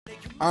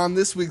On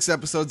this week's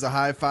episodes of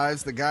High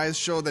Fives, the guys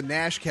show the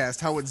Nashcast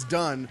how it's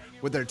done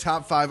with their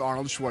top 5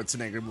 Arnold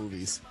Schwarzenegger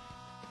movies.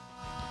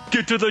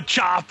 Get to the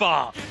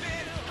chopper!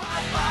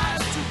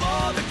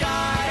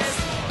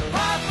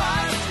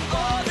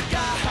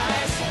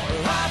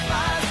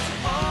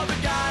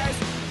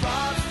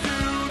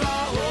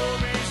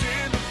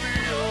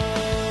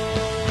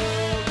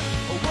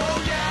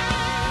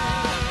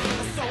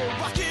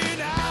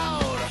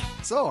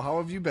 So, how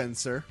have you been,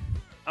 sir?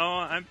 Oh,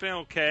 I've been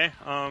okay.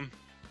 I'm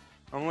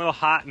a little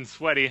hot and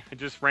sweaty. I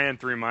just ran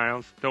 3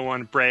 miles. Don't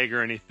want to brag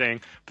or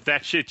anything, but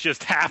that shit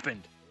just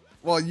happened.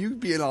 Well, you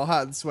being all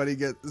hot and sweaty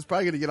is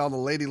probably going to get all the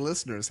lady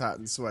listeners hot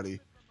and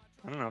sweaty.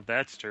 I don't know if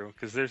that's true,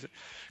 because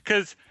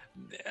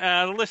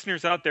the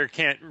listeners out there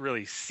can't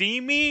really see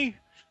me,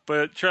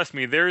 but trust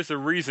me, there's a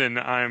reason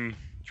I'm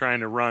trying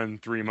to run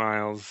 3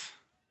 miles.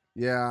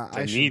 Yeah,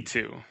 I need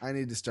to. I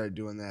need to start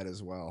doing that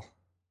as well.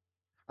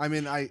 I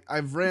mean,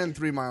 I've ran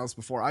 3 miles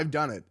before. I've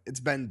done it.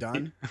 It's been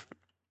done.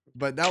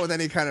 But not with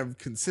any kind of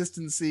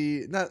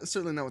consistency.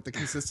 Certainly not with the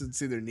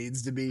consistency there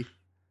needs to be.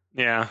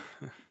 Yeah.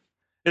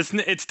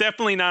 It's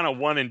definitely not a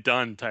one and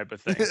done type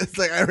of thing. It's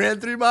like, I ran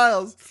 3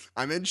 miles.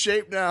 I'm in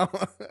shape now.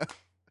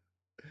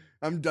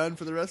 I'm done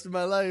for the rest of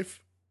my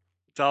life.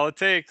 That's all it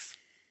takes.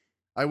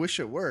 I wish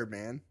it were,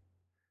 man.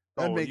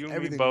 That'd make you and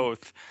everything... me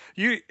both.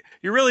 You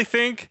really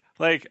think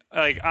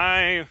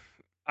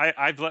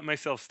I've let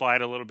myself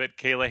slide a little bit.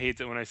 Kayla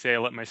hates it when I say I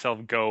let myself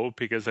go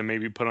because I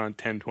maybe put on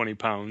 10, 20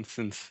 pounds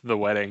since the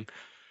wedding.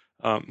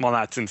 Well,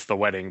 not since the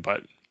wedding,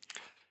 but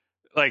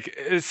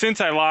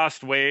since I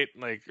lost weight,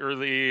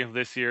 early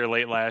this year,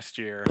 late last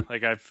year,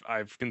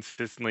 I've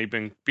consistently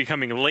been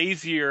becoming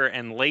lazier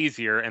and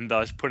lazier and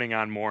thus putting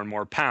on more and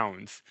more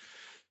pounds.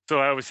 So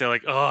I always say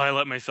I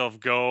let myself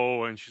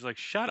go. And she's like,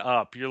 shut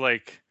up. You're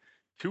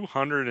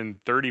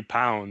 230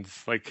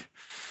 pounds.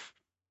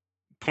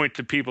 Point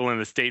to people in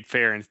the state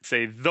fair and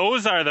say,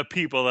 those are the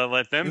people that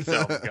let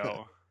themselves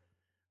go.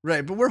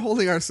 Right, but we're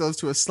holding ourselves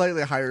to a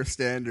slightly higher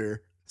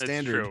standard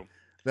true.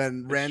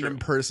 than That's random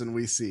true. person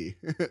we see.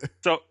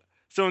 So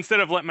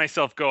instead of let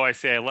myself go, I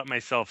say I let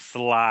myself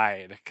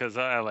slide, because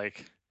I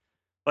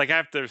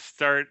have to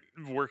start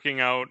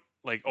working out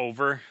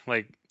over.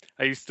 I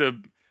used to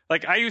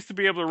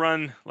be able to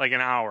run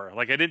an hour.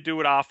 I didn't do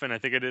it often. I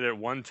think I did it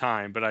one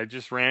time, but I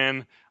just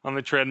ran on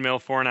the treadmill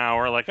for an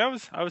hour.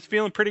 I was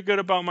feeling pretty good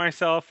about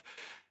myself.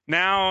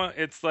 Now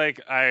it's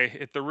I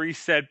hit the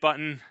reset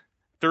button,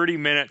 30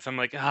 minutes. I'm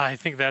I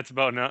think that's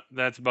about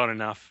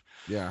enough.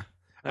 Yeah.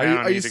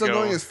 Are you still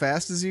going as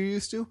fast as you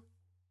used to?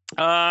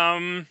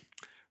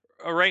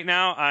 Right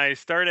now I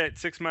start at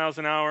 6 miles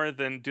an hour,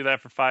 then do that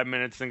for 5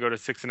 minutes, then go to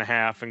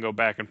 6.5 and go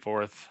back and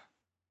forth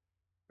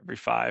every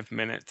 5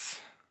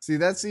 minutes. See,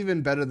 that's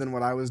even better than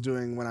what I was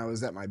doing when I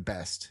was at my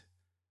best.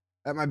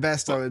 At my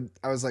best, I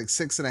was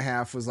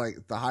 6.5 was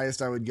the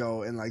highest I would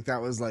go, and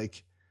that was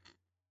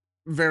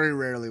very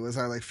rarely was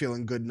I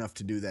feeling good enough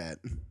to do that.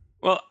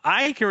 Well,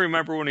 I can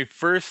remember when we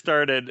first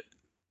got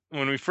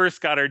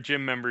our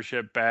gym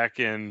membership back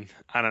in,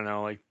 I don't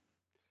know,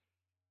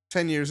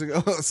 10 years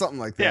ago, something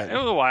like that. Yeah, it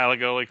was a while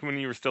ago, when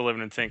you were still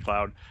living in St.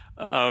 Cloud.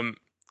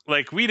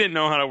 We didn't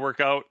know how to work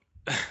out.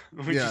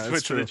 We just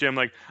went to the gym.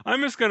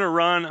 I'm just going to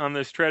run on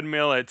this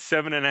treadmill at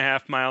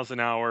 7.5 miles an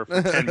hour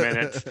for 10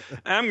 minutes.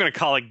 I'm going to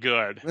call it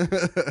good.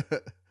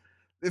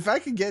 If I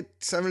could get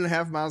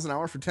 7.5 miles an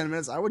hour for 10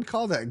 minutes, I would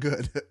call that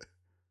good.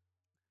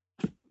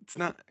 It's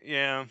not,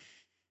 yeah.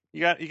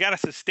 You got to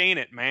sustain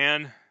it,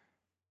 man.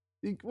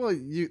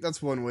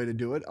 That's one way to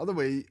do it.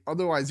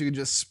 Otherwise, you could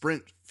just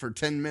sprint for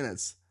 10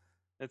 minutes.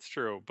 That's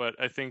true,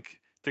 but I think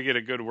to get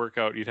a good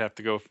workout, you'd have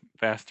to go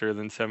faster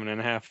than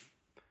 7.5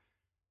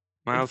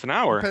 miles an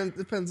hour.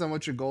 Depends on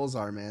what your goals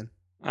are, man.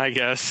 I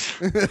guess.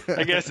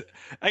 I guess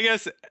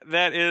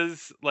that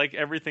is like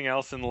everything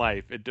else in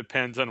life. It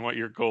depends on what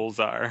your goals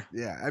are.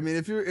 Yeah, I mean,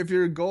 if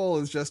your goal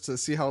is just to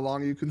see how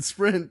long you can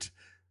sprint,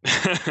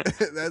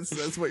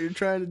 that's what you're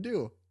trying to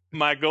do.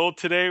 My goal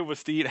today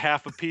was to eat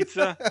half a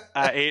pizza.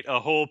 I ate a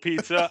whole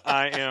pizza.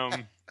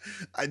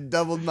 I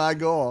doubled my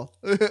goal.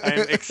 I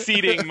am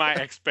exceeding my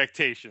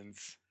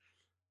expectations.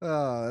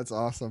 Oh, that's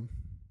awesome.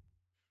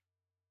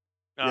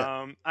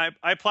 I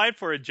applied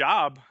for a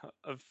job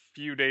a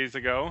few days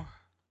ago.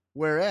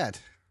 Where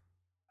at?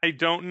 I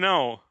don't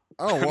know.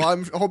 Oh, well,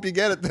 I hope you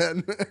get it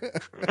then.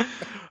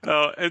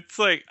 It's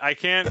I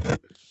can't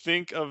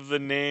think of the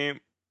name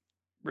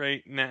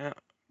right now.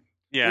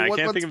 Yeah, I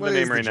can't think of the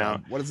name right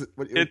now. What is it?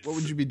 What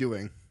would you be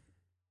doing?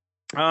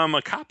 I'm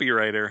a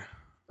copywriter.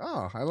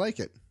 Oh, I like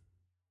it.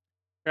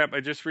 Crap,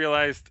 I just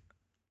realized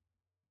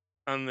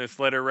on this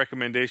letter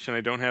recommendation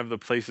I don't have the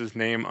place's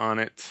name on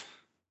it.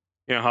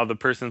 You know how the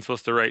person's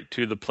supposed to write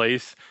to the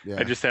place? Yeah.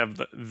 I just have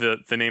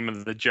the name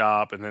of the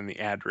job and then the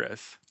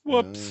address.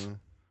 Whoops.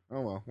 Oh,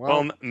 well.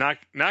 Well, not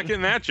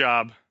getting that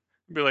job.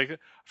 Be like,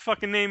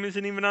 fucking name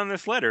isn't even on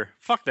this letter.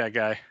 Fuck that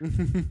guy.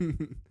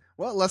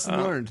 Well,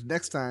 lesson learned.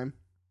 Next time,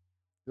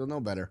 you'll know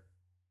better.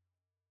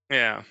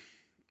 Yeah.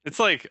 It's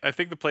I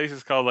think the place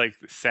is called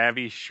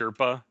Savvy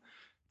Sherpa.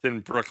 It's in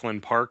Brooklyn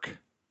Park.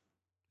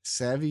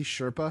 Savvy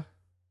Sherpa.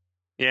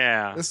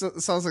 Yeah. This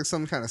sounds like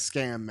some kind of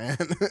scam, man.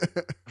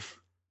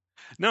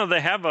 No,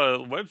 they have a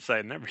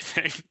website and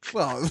everything.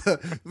 Well,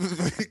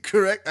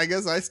 correct. I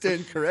guess I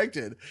stand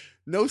corrected.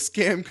 No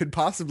scam could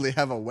possibly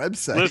have a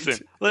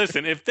website.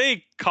 Listen, if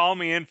they call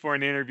me in for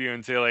an interview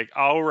and say like,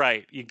 "All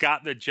right, you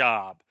got the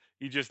job.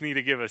 You just need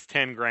to give us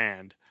 10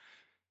 grand."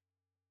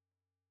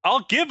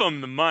 I'll give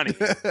them the money,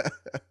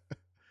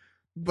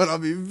 But I'll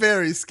be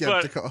very but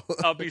skeptical.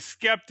 I'll be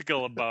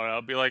skeptical about it.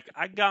 I'll be like,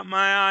 "I got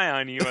my eye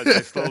on you," as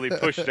I slowly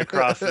push it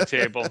across the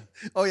table.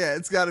 Oh yeah,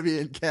 it's got to be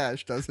in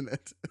cash, doesn't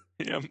it?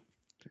 Yeah.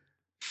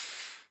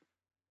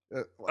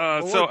 So What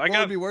I would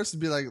got be worse to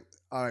be like,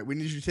 all right, we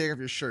need you to take off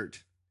your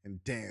shirt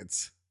and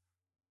dance.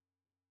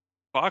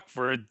 fuck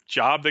for a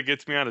job that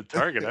gets me out of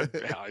Target.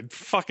 I'd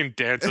fucking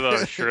dance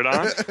without a shirt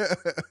on.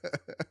 It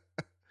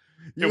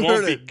You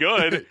won't heard be it.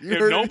 good. You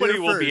heard it Nobody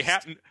here will be first.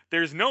 happy.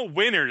 There's no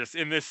winners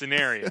in this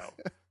scenario,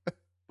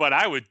 but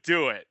I would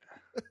do it.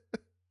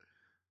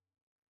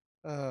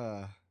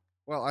 Uh,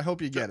 well, I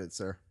hope you So, get it,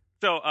 sir.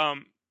 so,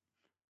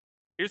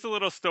 here's a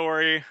little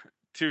story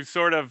to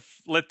sort of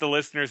let the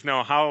listeners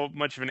know how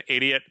much of an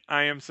idiot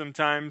I am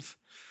sometimes.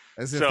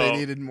 As if they So,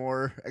 needed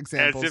more as if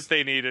examples.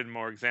 they needed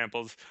more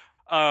examples.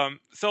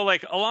 So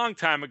like a long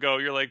time ago,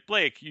 you're like,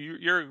 Blake,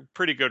 you're a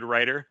pretty good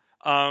writer.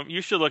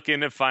 You should look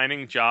into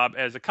finding a job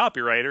as a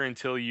copywriter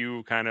until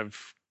you kind of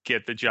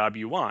get the job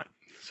you want.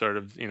 Sort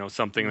of,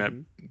 something that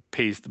Hmm.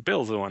 pays the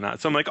bills and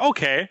whatnot. So I'm like,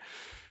 okay.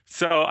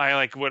 So I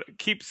like would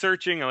keep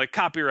searching. I like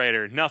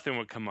copywriter, nothing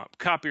would come up.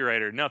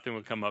 Copywriter, nothing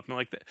would come up. And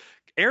like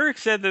Eric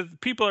said that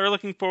people are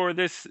looking for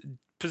this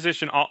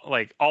position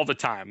all the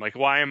time. Like,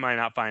 why am I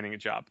not finding a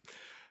job?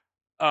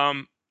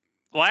 Um,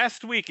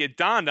 Last week it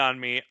dawned on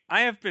me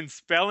I have been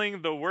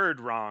spelling the word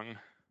wrong.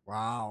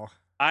 Wow.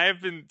 I have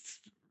been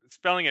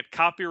spelling it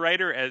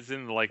copywriter as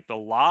in like the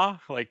law,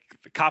 like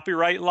the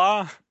copyright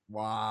law,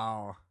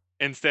 Wow.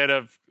 instead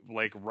of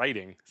like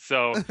writing.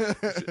 So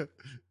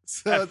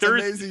So at it's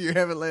Thursday, amazing you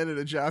haven't landed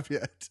a job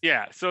yet.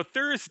 yeah. So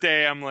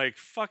Thursday, I'm like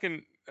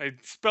fucking. I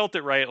spelt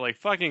it right, like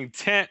fucking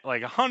 10,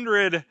 like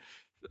 100,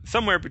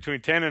 somewhere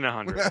between 10 and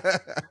 100.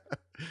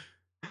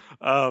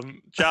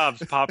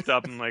 Jobs popped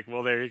up. I'm like,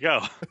 well, there you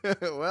go.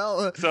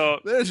 Well, So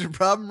there's your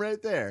problem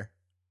right there.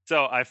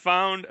 So I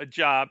found a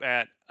job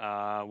at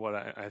what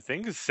I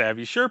think is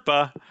Savvy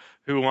Sherpa,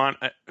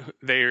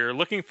 they're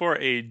looking for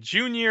a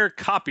junior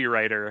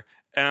copywriter,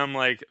 and I'm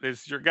like,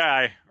 this is your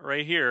guy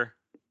right here.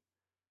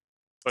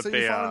 So But you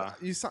they found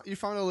you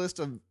found a list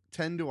of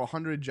 10 to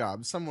 100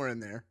 jobs somewhere in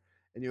there,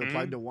 and you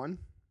applied mm, to one.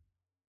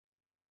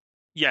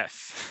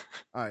 yes.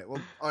 All right.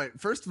 Well, all right.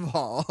 First of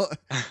all,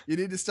 you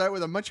need to start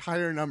with a much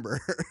higher number.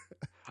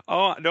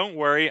 Oh, don't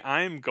worry,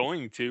 I'm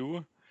going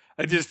to.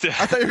 I just I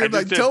thought you were I gonna be just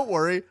like, did. "Don't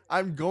worry,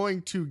 I'm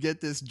going to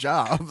get this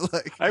job,"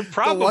 like I the one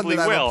probably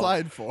that I've will.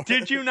 applied for.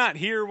 Did you not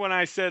hear when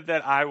I said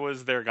that I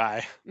was their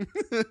guy?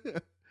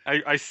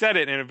 I said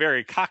it in a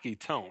very cocky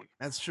tone.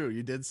 That's true.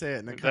 You did say it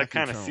in a That cocky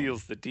kind of tone.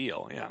 seals the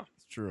deal. Yeah.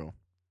 It's true.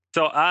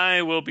 So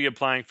I will be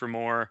applying for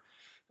more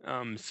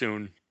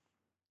soon.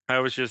 That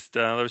was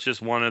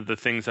just one of the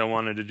things I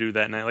wanted to do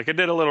that night. Like I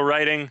did a little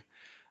writing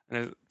and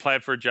I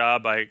applied for a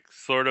job. I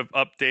sort of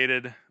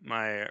updated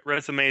my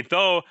resume,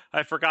 though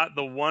I forgot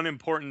the one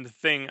important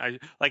thing. I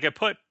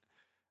put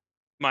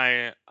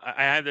I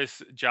had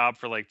this job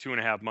for like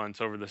 2.5 months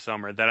over the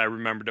summer that I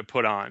remembered to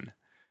put on.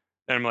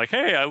 And I'm like,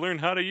 hey, I learned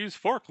how to use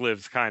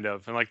forklifts, kind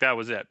of, and like that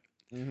was it.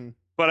 Hmm.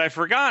 But I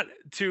forgot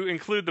to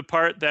include the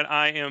part that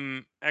I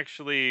am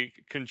actually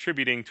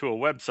contributing to a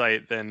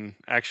website than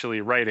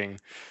actually writing.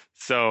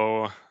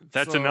 So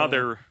that's So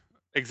another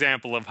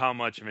example of how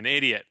much of an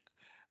idiot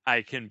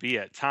I can be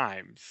at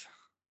times.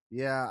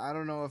 yeah, I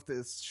don't know if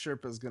this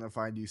Sherpa's gonna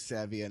find you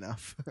savvy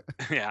enough.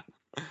 Yeah.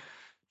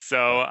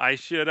 So But I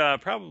should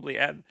probably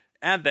add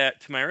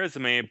that to my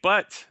resume,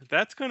 but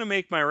that's going to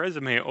make my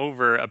resume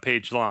over a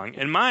page long.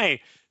 And my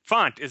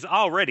font is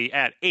already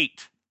at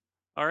 8.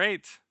 All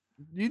right.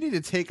 you need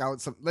to take out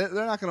some. They're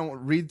not gonna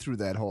read through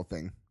that whole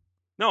thing.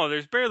 No,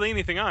 there's barely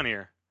anything on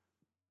here.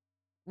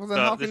 Well, then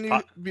how This can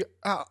you be?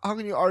 How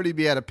can you already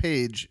be at a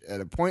page at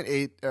a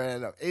 0.8 or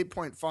at an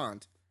 8-point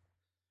font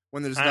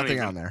when there's nothing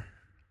on there?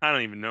 I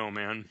don't even know,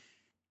 man.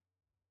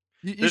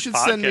 You This should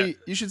send podcast me.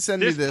 You should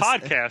send me this this.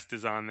 podcast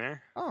is on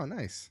there. Oh,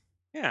 nice.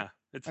 Yeah,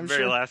 it's the I'm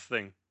very sure. last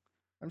thing.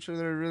 I'm sure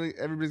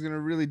everybody's gonna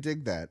really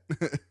dig that.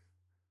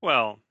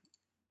 Well,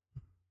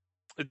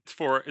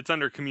 it's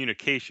under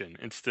communication.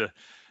 It's to,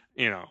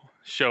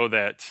 show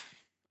that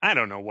I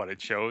don't know what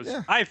it shows.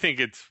 Yeah. I think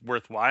it's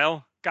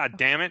worthwhile. God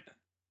damn it.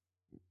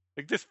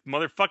 Like this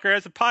motherfucker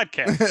has a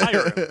podcast.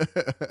 Hire him.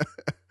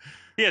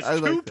 He has I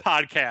two like that.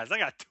 podcasts. I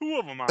got 2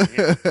 of them on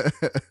here.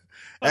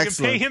 I can pay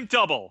Excellent. him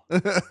double.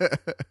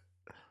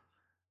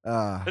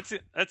 uh,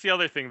 That's the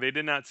other thing. They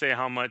did not say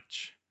how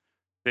much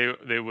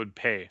they would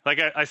pay. Like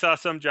I saw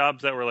some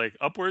jobs that were like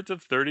upwards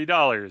of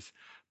 $30,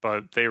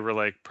 but they were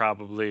like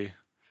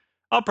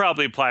I'll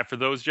probably apply for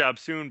those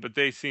jobs soon, but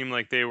they seem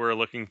like they were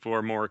looking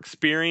for more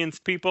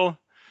experienced people.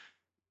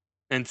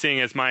 And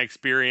seeing as my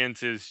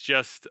experience is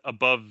just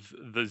above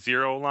the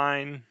 0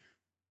 line,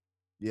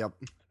 Yep.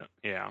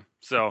 yeah.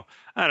 So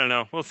I don't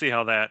know. We'll see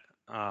how that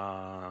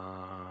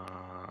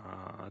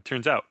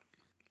turns out.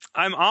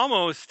 I'm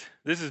almost.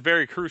 This is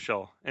very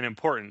crucial and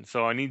important.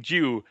 So I need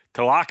you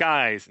to lock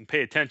eyes and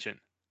pay attention.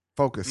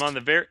 I'm on Focused.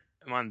 the very.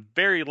 I'm on the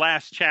very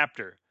last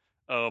chapter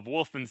of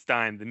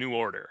Wolfenstein: The New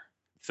Order.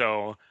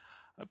 So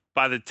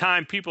by the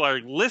time people are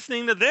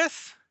listening to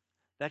this,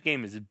 that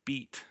game is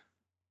beat.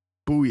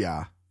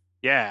 Booyah.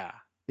 Yeah,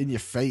 In your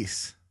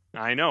face.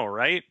 I know,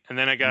 right? And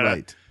then I gotta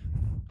Right.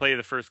 play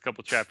the first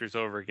couple chapters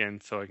over again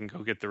so I can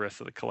go get the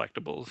rest of the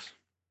collectibles.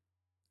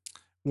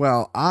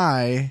 Well,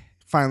 I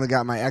finally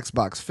got my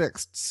Xbox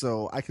fixed,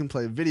 so I can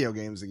play video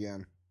games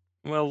again.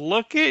 Well,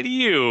 look at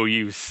you,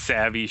 you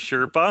savvy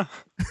Sherpa.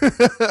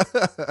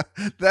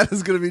 That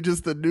is going to be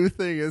just the new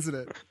thing, isn't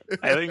it?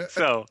 I think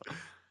so.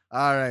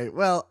 All right.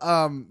 Well,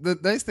 the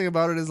nice thing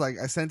about it is like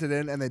I sent it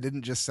in and they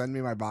didn't just send me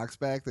my box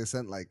back. They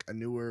sent like a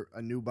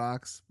new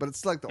box, but it's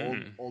still like the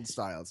Hmm. old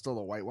style. It's still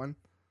the white one.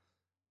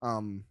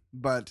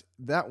 But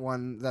that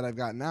one that I've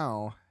got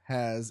now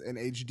has an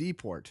HD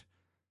port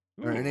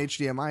or an Ooh.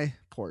 HDMI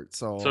port,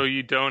 So so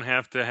you don't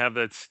have to have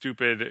that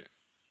stupid.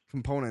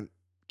 component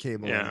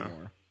cable Yeah.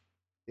 anymore.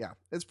 Yeah,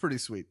 it's pretty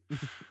sweet.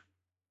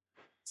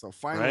 So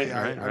finally, Right,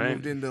 I, right, I right.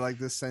 moved into like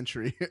this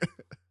century.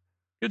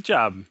 Good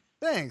job.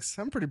 Thanks.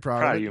 I'm pretty proud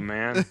Proud of of you,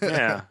 man.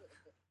 Yeah. it.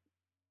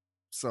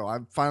 So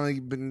I've finally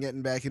been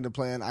getting back into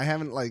playing. I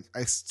haven't like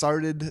I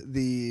started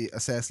the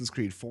Assassin's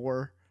Creed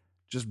 4,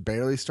 just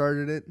barely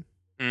started it.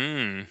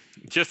 Mm.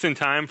 Just in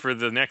time for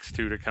the next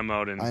two to come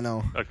out in I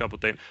know. a couple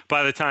days.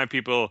 By the time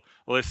people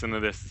listen to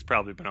this, it's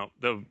probably been out.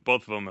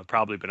 Both of them have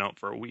probably been out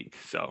for a week.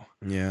 So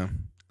Yeah.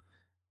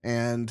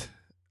 And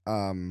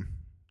um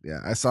yeah,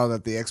 I saw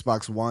that the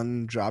Xbox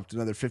One dropped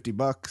another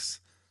 $50.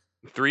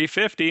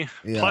 350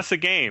 Yeah. plus a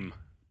game.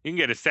 You can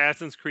get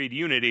Assassin's Creed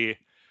Unity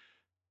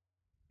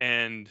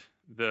and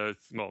the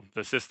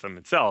system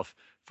itself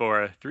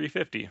for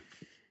 350.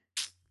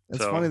 It's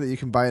funny So that you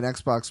can buy an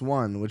Xbox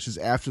One, which is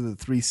after the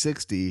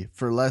 360,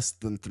 for less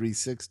than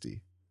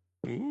 360.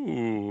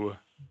 ooh,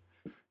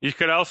 you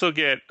could also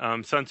get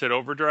Sunset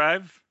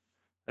Overdrive.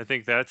 I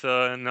think that's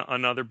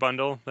another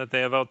bundle that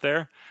they have out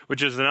there,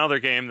 which is another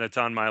game that's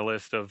on my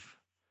list of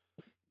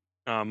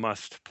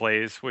must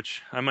plays,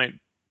 which I might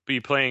be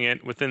playing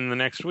it within the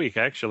next week,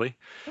 actually.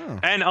 Oh.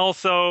 And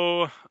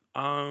also,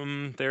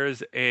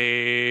 there's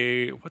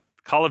a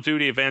Call of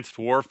Duty Advanced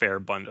Warfare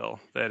bundle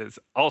that is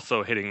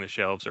also hitting the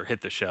shelves or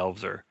hit the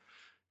shelves or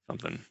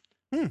something.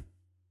 Hmm.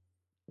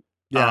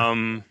 Yeah.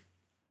 Um,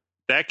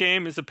 that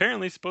game is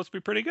apparently supposed to be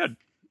pretty good,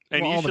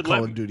 and Well, you all the should let.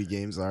 Call of Duty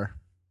games are.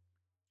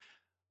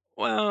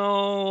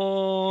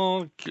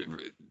 Well,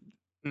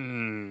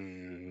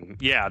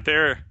 yeah,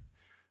 they're.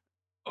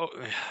 Oh,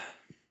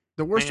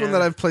 The worst one that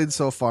man, I've played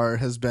so far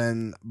has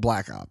been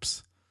Black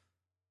Ops.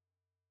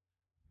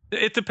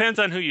 it depends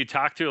on who you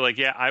talk to. Like,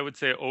 yeah, I would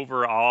say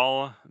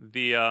overall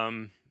they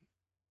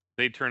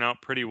turn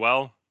out pretty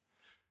well.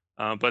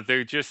 But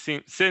they just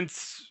seem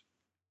since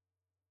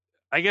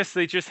I guess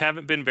they just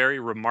haven't been very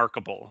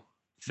remarkable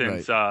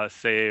Right. since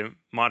say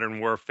Modern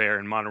Warfare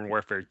and Modern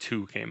Warfare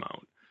 2 came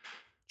out.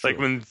 Like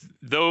True. when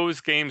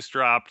those games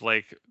dropped,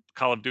 like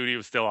Call of Duty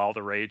was still all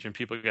the rage and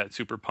people got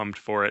super pumped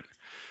for it.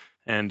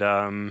 And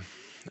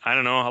I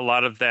don't know, a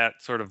lot of that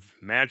sort of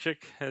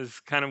magic has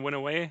kind of went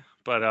away,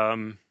 but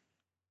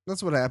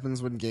That's what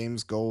happens when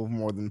games go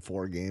more than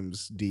 4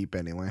 games deep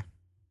anyway.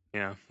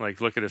 yeah, like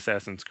look at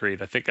Assassin's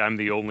Creed. I think I'm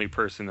the only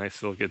person that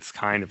still gets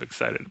kind of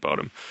excited about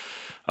them.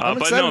 I'm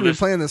But excited no, to be this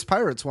playing this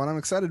Pirates one. I'm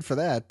excited for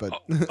that, but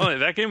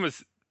that game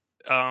was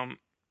um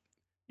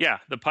yeah,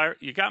 the pirate.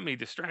 You got me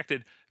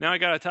distracted. Now I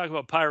got to talk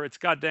about pirates.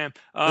 Goddamn.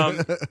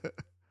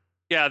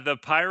 Yeah, the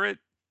pirate.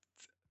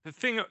 The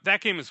thing that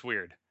game is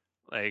weird.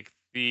 Like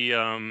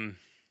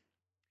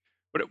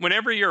but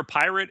whenever you're a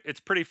pirate, it's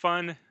pretty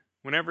fun.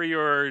 Whenever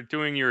you're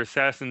doing your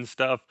assassin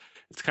stuff,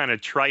 it's kind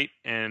of trite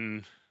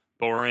and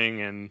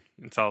boring, and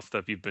it's all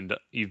stuff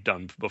you've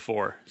done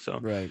before. So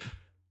right.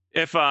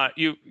 if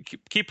you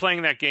keep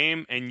playing that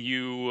game and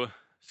you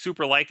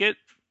super like it,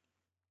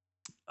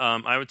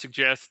 I would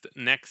suggest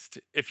next,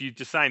 if you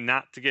decide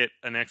not to get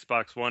an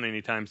Xbox One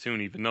anytime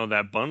soon, even though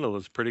that bundle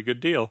is a pretty good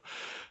deal,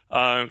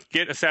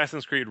 get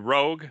Assassin's Creed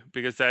Rogue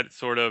because that's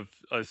sort of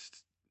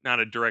not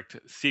a direct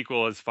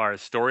sequel as far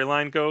as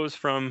storyline goes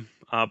from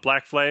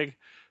Black Flag,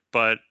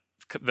 but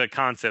the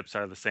concepts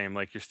are the same.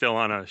 Like you're still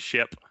on a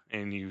ship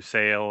and you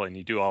sail and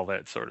you do all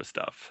that sort of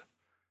stuff.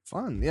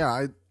 Fun. Yeah,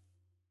 I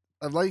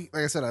like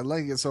I said, I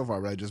like it so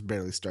far, but I just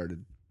barely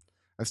started.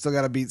 I've still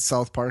got to beat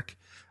South Park.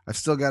 I've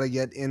still got to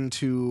get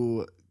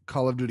into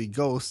Call of Duty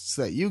Ghosts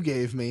that you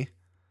gave me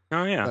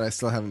Oh yeah, that I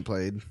still haven't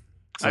played.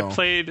 I So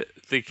played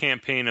the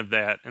campaign of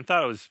that and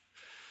thought it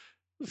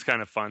was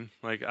kind of fun.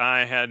 Like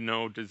I had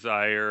no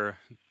desire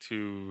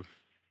to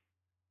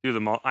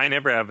do I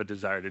never have a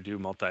desire to do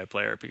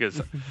multiplayer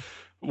because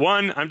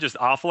one, I'm just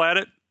awful at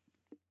it,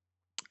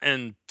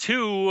 and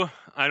two,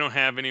 I don't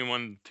have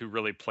anyone to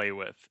really play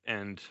with.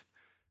 And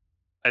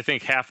I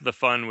think half of the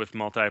fun with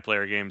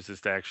multiplayer games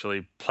is to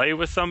actually play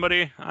with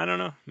somebody. I don't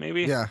know,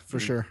 maybe. Yeah, for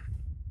Mm. sure.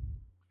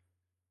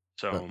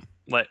 But So,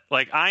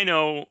 like I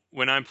know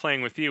when I'm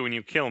playing with you, when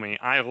you kill me,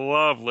 I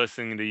love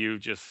listening to you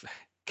just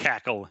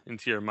cackle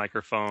into your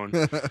microphone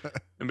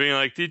and being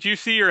like, "Did you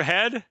see your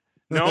head?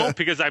 No,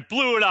 because I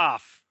blew it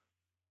off."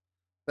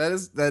 that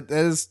is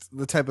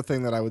the type of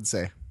thing that I would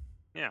say.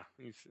 Yeah,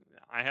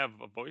 I have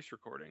a voice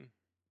recording.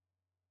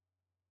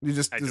 You I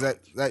just is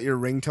don't. that your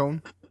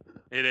ringtone?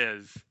 It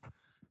is.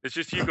 It's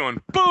just you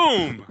going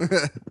boom,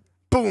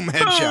 Boom,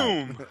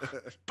 headshot. boom,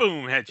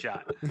 boom,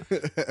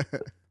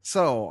 headshot.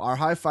 So, our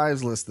high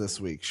fives list this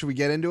week. Should we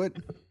get into it?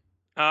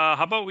 How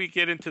about we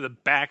get into the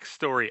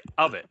backstory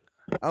of it?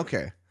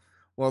 Okay.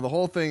 Well, the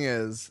whole thing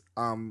is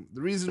the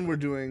reason we're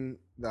doing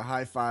the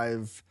high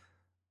five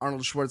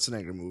Arnold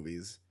Schwarzenegger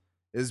movies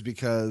is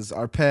because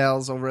our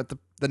pals over at the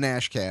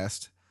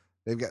Nashcast,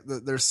 they've got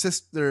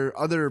their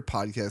other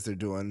podcast they're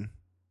doing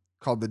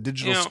called the You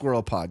Digital know,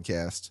 Squirrel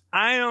podcast.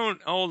 I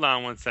don't. Hold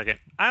on one second.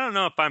 I don't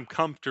know if I'm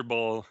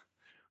comfortable with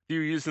you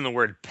using the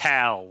word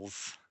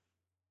pals.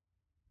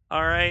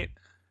 All right,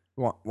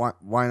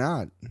 Why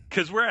not?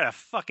 because we're at a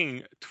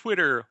fucking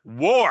Twitter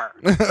war.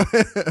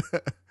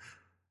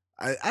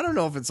 I don't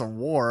know if it's a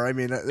war. I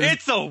mean,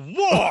 It's a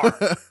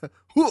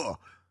war.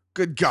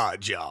 good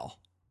God, y'all.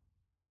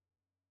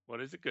 What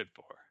is it good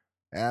for?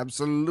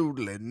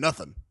 Absolutely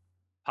nothing.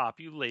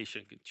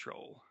 Population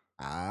control.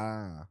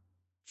 Ah.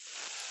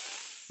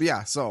 But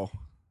yeah, so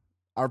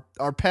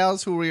our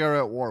pals who we are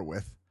at war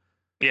with,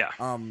 Yeah.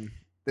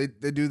 they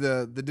do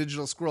the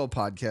Digital Squirrel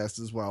podcast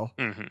as well.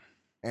 Mm-hmm.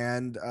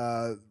 And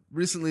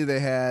recently they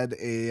had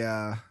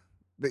they'll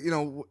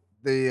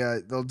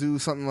do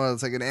something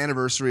that's like an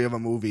anniversary of a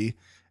movie,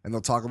 and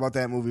they'll talk about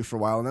that movie for a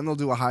while, and then they'll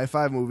do a high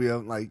five movie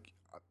of like,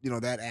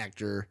 that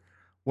actor,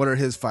 what are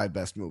his 5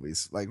 best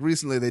movies. Like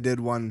recently they did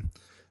one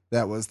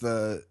that was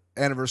the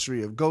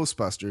anniversary of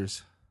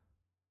Ghostbusters.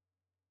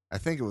 I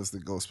think it was the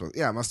Ghostbusters.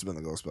 Yeah, it must have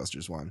been the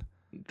Ghostbusters one.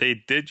 They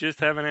did just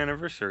have an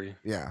anniversary.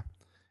 Yeah.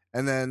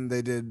 And then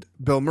they did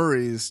Bill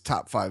Murray's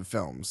top 5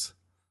 films.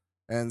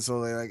 And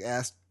so they like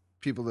asked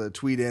people to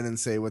tweet in and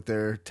say what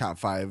their top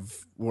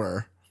 5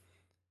 were.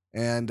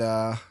 And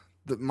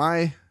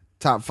my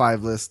top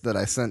 5 list that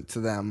I sent to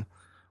them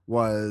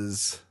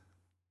was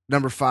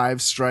number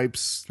 5,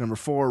 Stripes. Number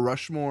 4,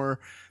 Rushmore.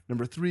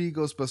 Number 3,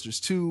 Ghostbusters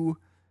 2.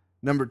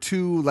 Number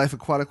 2, Life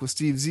Aquatic with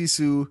Steve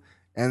Zissou.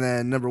 And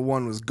then number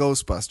 1 was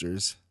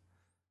Ghostbusters.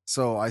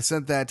 So I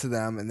sent that to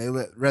them, and they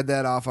read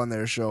that off on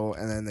their show,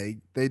 and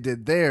then they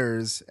did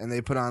theirs, and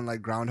they put on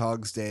like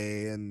Groundhog's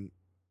Day and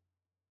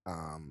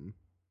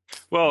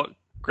Well,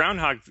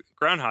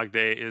 Groundhog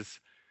Day is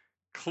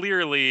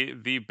clearly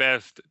the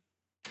best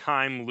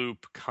time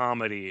loop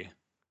comedy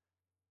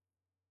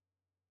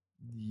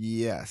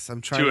yes,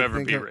 I'm trying to to ever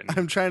think be of written.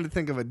 I'm trying to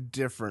think of a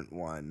different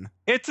one.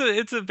 It's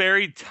a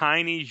very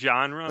tiny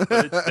genre,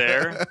 but it's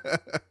there.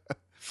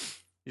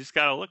 You just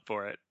gotta look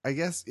for it. I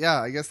guess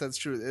that's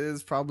true. It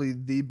is probably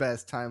the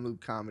best time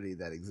loop comedy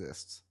that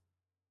exists.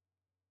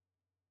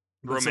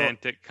 But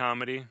Romantic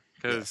comedy,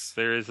 because yes.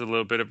 there is a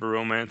little bit of a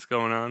romance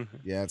going on.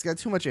 Yeah, it's got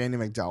too much Andy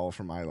McDowell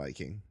for my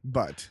liking,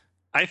 but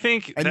I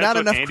think and that's not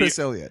what enough Andy, Chris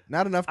Elliott.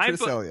 Not enough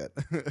Chris Elliott.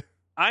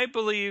 I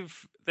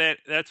believe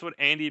that's what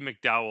Andy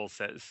McDowell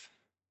says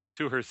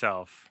to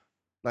herself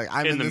Like,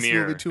 I'm in the this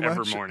mirror movie too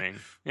every much. morning.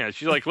 Yeah,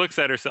 she like looks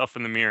at herself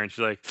in the mirror and she's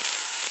like,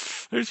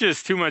 "There's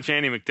just too much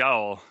Andy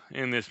McDowell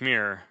in this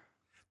mirror."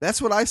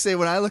 That's what I say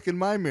when I look in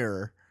my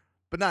mirror,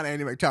 but not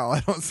Andy McDowell. I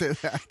don't say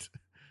that.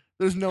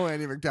 There's no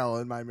Andy McDowell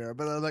in my mirror,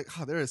 but I'm like,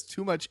 there is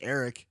too much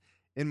Eric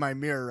in my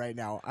mirror right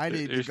now. I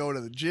need to go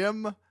to the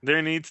gym.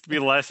 There needs to be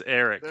less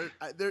Eric.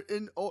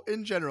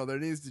 In general, there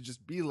needs to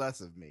just be less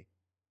of me.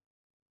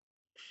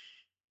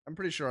 I'm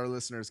pretty sure our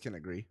listeners can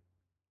agree.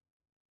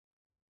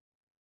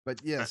 But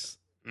yes,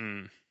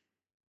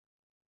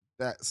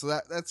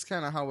 that's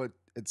kind of how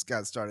it's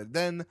got started.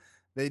 Then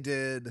they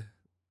did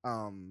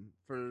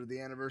for the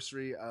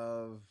anniversary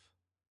of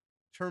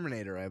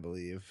Terminator, I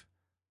believe.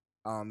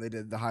 They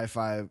did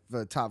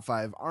the top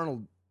 5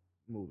 Arnold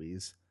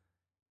movies,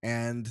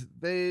 and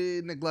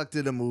they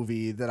neglected a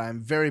movie that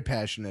I'm very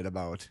passionate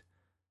about.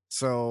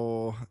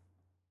 So,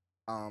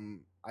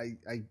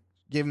 I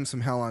gave him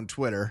some hell on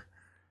Twitter.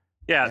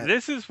 Yeah,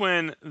 this is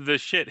when the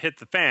shit hit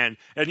the fan,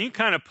 and you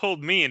kind of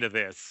pulled me into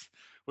this,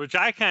 which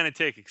I kind of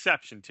take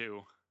exception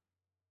to.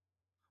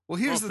 Well,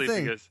 here's Mostly the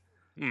thing.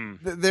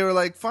 Because, they were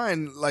like,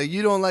 fine, like,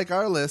 you don't like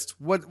our list.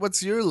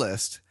 What's your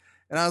list?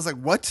 And I was like,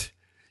 what?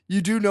 You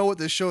do know what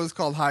this show is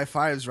called, High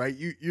Fives, right?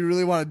 You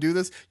really want to do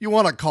this? You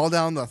want to call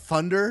down the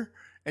thunder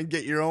and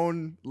get your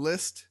own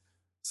list?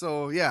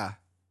 So, yeah.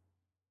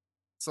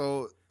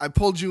 So I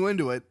pulled you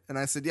into it, and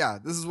I said, yeah,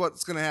 this is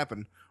what's going to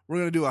happen. We're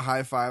going to do a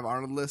high 5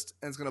 Arnold list,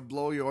 and it's going to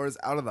blow yours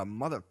out of the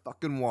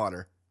motherfucking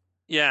water.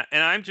 Yeah,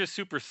 and I'm just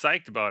super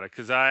psyched about it,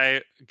 because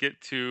I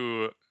get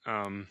to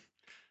kind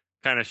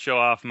of show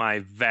off my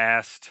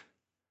vast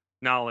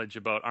knowledge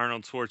about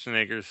Arnold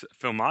Schwarzenegger's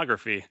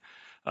filmography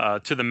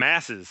to the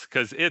masses,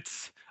 because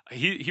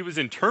he was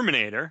in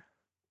Terminator.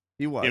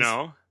 He was. You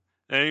know,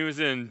 and he was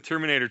in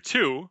Terminator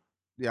 2,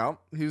 Yeah,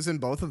 he was in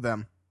both of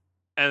them.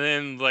 and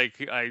then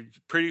like I'm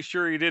pretty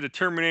sure he did a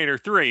Terminator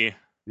 3.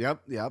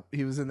 Yep,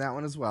 he was in that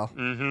one as well.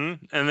 And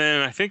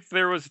then I think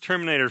there was a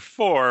Terminator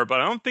 4,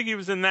 but I don't think he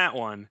was in that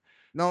one.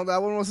 No,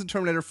 that one wasn't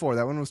Terminator 4.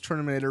 That one was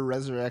Terminator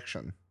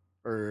Resurrection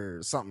or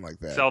something like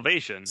that.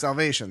 Salvation.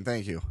 Salvation,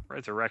 thank you.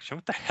 Resurrection.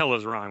 What the hell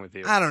is wrong with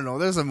you? I don't know.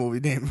 There's a movie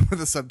name with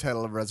a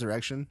subtitle of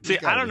Resurrection. See,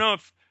 I don't know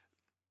if.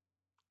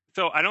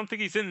 So I don't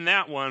think he's in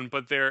that one,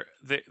 but they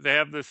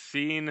have this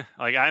scene.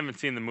 Like I haven't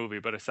seen the movie,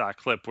 but I saw a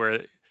clip where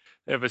they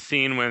have a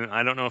scene when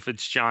I don't know if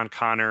it's John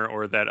Connor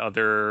or that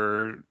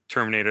other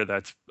Terminator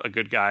that's a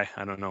good guy.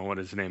 I don't know what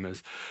his name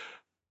is,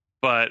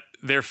 but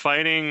they're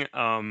fighting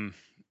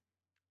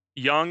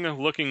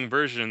young-looking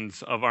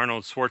versions of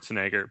Arnold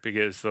Schwarzenegger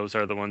because those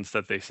are the ones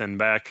that they send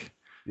back.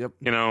 Yep.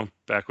 You know,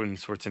 back when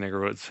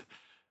Schwarzenegger was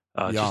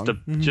Young.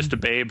 just a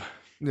babe.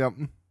 Yep.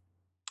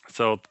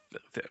 So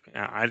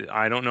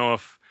I don't know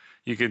if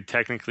you could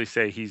technically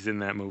say he's in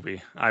that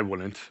movie. I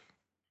wouldn't,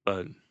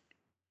 but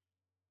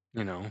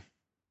you know.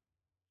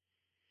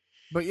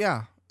 But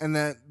yeah, and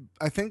that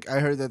I think I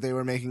heard that they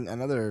were making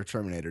another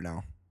Terminator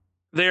now.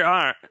 They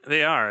are.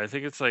 I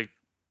think it's like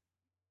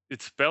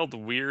it's spelled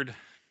weird.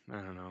 I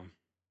don't know.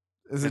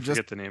 Is it forget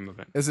just the name of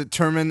it? Is it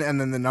Termin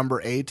and then the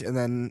number 8 and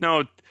then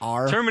No,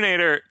 R?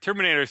 Terminator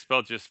is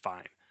spelled just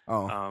fine.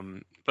 Oh.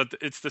 But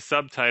it's the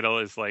subtitle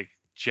is like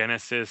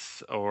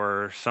Genesis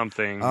or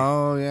something.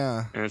 Oh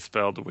yeah. And it's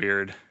spelled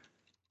weird.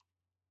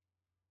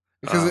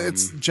 Because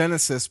it's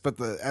Genesis, but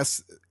the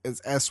S is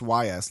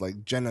SYS,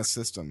 like Genesis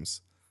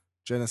Systems.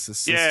 Genesis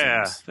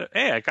Systems. Yeah.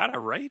 Hey, I got it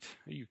right.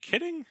 Are you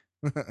kidding?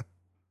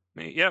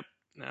 Yep.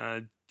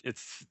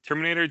 It's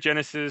Terminator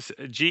Genesis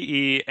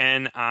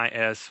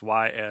GENISYS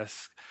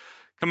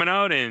coming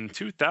out in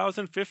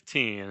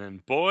 2015,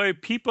 and boy,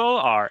 people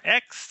are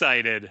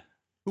excited.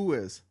 Who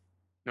is?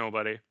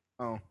 Nobody.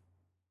 Oh.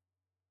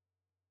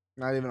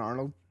 Not even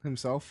Arnold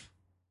himself?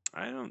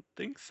 I don't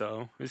think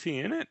so. Is he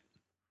in it?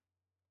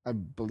 I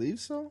believe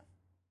so.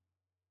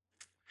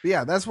 But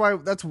yeah, that's why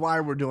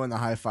we're doing the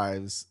high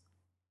fives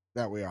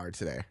that we are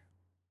today.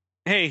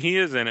 Hey, he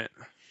is in it.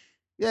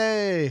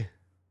 Yay!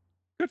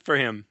 Good for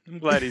him. I'm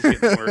glad he's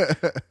getting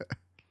work.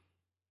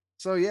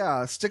 So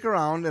yeah, stick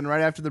around, and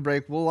right after the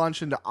break, we'll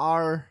launch into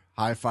our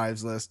high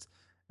fives list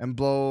and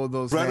blow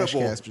those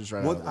Nashcasters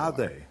right out of the water. What are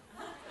they?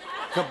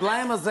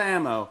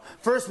 Kablamazamo.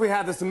 First, we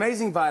have this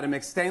amazing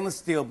Vitamix stainless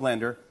steel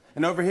blender,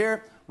 and over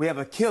here, we have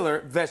a killer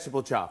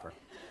vegetable chopper.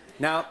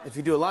 Now, if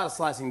you do a lot of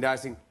slicing and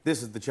dicing,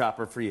 this is the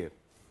chopper for you.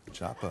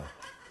 Chopper.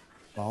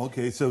 Oh,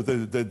 okay, so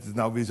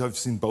now I've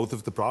seen both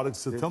of the products,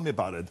 so tell me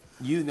about it.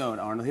 You know it,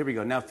 Arnold. Here we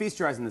go. Now, feast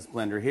your eyes on this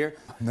blender here.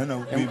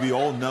 No, we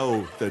all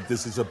know that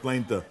this is a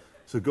blender,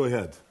 so go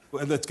ahead.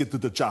 And let's get to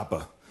the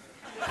chopper.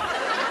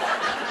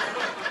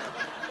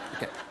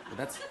 Okay, well,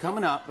 that's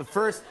coming up. But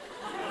first,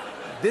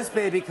 this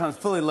baby comes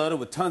fully loaded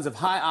with tons of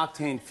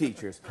high-octane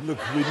features. Look,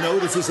 we know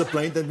this is a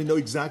blender, and we know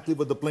exactly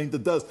what the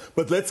blender does,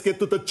 but let's get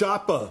to the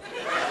chopper.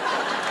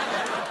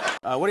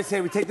 What do you say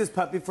we take this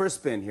puppy for a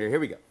spin here? Here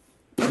we go.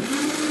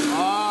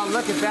 Oh,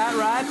 look at that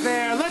right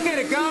there. Look at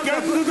it go.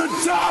 Get to the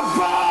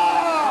chopper!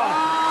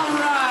 All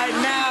right,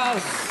 now,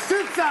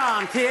 suits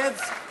on,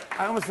 kids.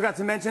 I almost forgot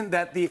to mention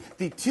that the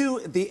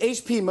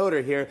HP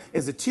motor here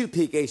is a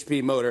 2-peak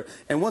HP motor,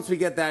 and once we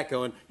get that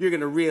going, you're going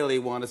to really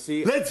want to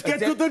see... Let's get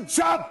to the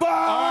chopper!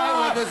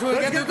 All right, we'll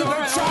get to the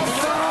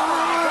chopper!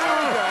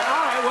 All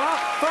right,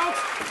 well,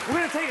 folks, we're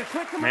going to take a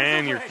quick commercial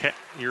Man, break.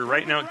 you're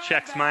writing out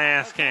checks my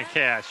ass can't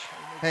cash.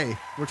 Hey,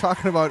 we're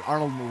talking about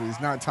Arnold movies,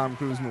 not Tom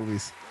Cruise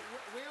movies.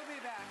 We'll be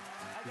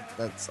back.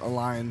 That's a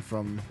line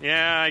from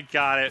Yeah, I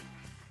got it.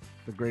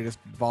 the greatest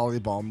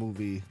volleyball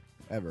movie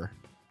ever.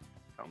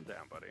 Calm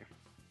down, buddy.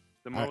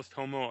 The most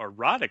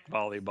homoerotic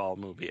volleyball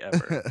movie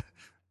ever.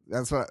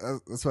 That's what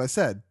I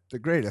said. The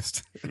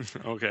greatest.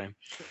 Okay.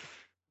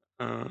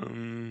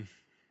 All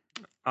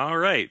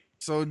right.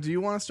 So, do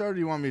you want to start, or do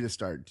you want me to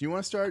start? Do you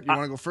want to start? Do you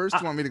want to go first? Do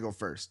you want me to go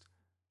first?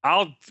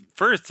 I'll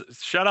first.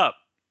 Shut up.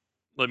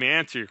 Let me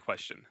answer your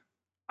question.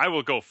 I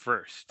will go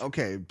first.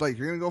 Okay, Blake,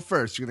 you're gonna go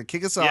first. You're gonna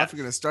kick us off. Yes,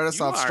 You're gonna start us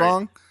you off are.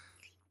 strong.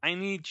 I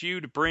need you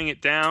to bring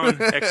it down.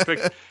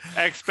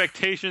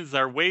 Expectations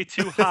are way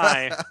too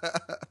high.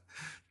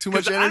 Too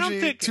much 'Cause I don't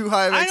energy. think- Too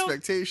high of I don't-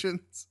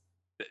 expectations.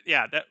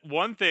 Yeah, that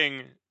one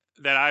thing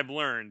that I've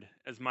learned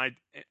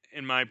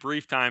in my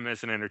brief time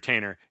as an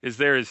entertainer is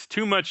there is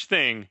too much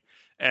thing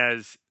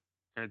as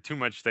too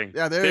much thing.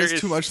 Yeah, there is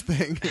too much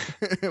thing.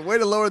 Way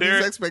to lower There-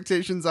 these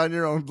expectations on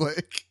your own,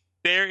 Blake.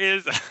 There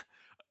is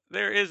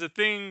a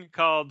thing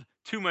called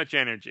too much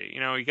energy. You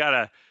know,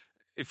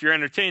 if you're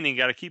entertaining, you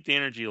gotta keep the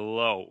energy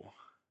low.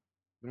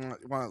 You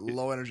want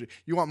low energy.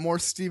 You want more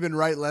Stephen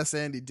Wright, less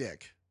Andy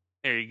Dick.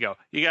 There you go.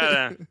 You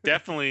gotta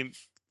definitely,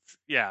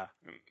 yeah.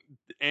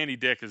 Andy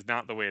Dick is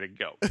not the way to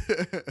go.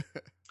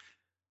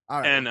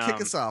 All right, And,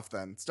 kick us off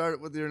then. Start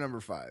with your number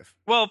 5.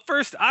 Well,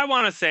 first, I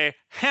want to say,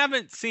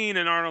 haven't seen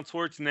an Arnold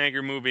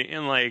Schwarzenegger movie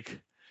in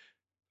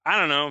I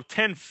don't know,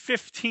 10,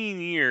 15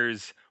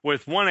 years,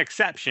 with one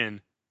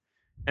exception.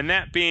 And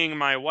that being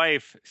my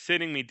wife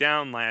sitting me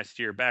down last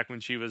year, back when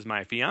she was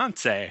my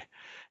fiance,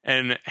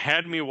 and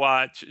had me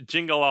watch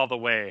Jingle All the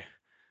Way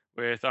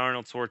with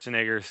Arnold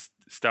Schwarzenegger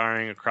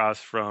starring across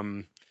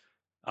from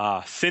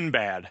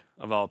Sinbad,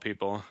 of all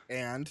people.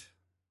 And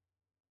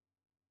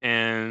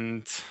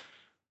And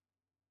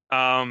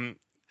Bill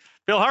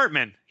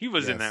Hartman, he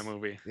was in that yes,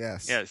 movie.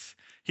 yes. Yes.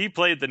 He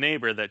played the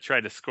neighbor that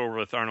tried to score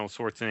with Arnold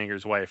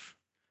Schwarzenegger's wife.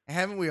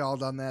 Haven't we all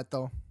done that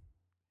though?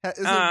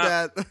 Isn't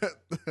Uh,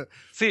 that?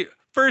 See,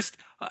 first,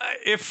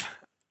 if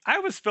I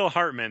was Phil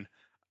Hartman,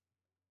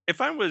 if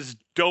I was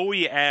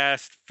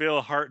doughy-ass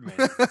Phil Hartman,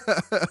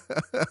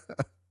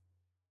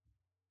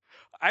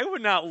 I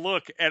would not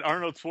look at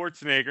Arnold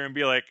Schwarzenegger and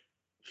be like,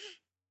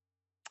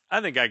 I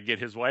think I could get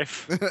his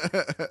wife.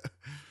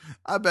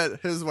 I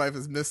bet his wife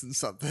is missing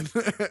something,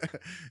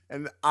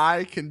 and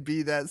I can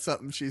be that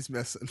something she's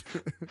missing.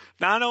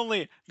 Not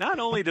only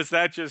does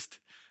that just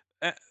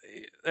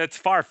that's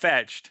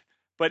far-fetched,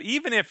 but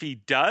even if he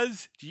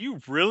does, do you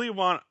really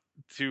want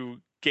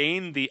to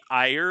gain the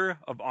ire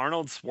of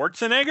Arnold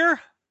Schwarzenegger?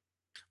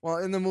 Well,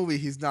 in the movie,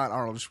 he's not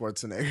Arnold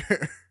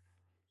Schwarzenegger.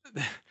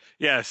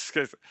 Yes,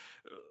 because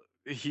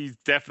he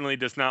definitely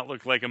does not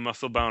look like a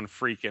muscle-bound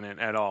freak in it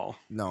at all.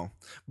 No,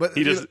 but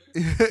He does.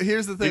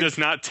 Here's the thing: He does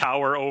not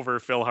tower over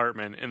Phil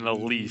Hartman in the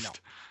least.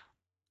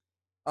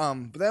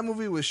 No. But that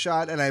movie was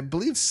shot, and I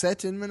believe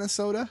set in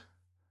Minnesota.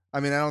 I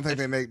mean, I don't think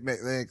they make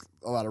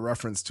a lot of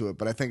reference to it,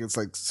 but I think it's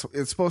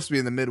supposed to be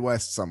in the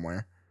Midwest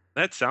somewhere.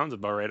 That sounds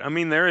about right. I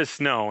mean, there is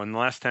snow, and the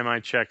last time I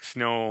checked,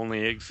 snow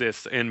only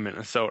exists in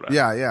Minnesota.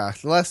 Yeah.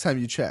 The last time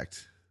you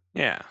checked.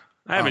 Yeah,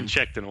 I haven't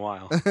checked in a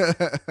while.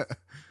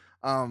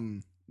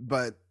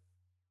 But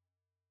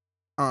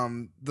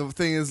the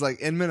thing is, like,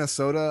 in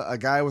Minnesota, a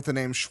guy with the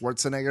name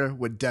Schwarzenegger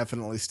would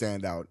definitely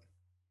stand out.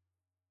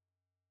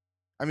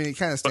 I mean, he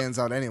kind of stands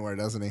out anywhere,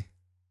 doesn't he?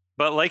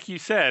 But like you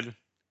said,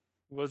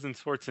 wasn't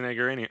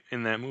Schwarzenegger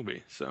in that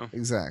movie, so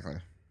exactly.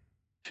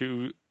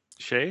 Touche.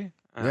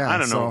 Yeah, I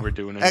don't know what we're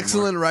doing anymore.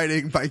 Excellent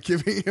writing by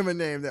giving him a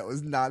name that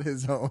was not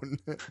his own.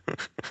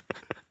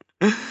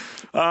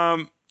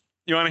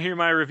 You want to hear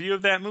my review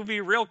of that movie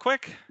real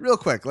quick? Real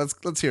quick,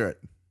 let's hear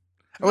it.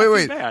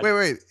 Not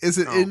Wait. Is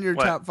it in your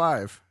top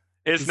 5?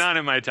 It's not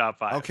in my top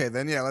 5. Okay,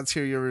 then yeah, let's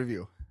hear your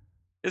review.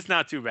 It's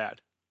not too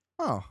bad.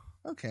 Oh,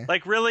 okay.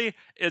 Like, really,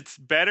 it's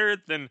better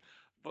than...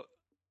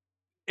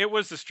 It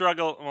was a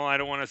struggle. Well, I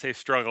don't want to say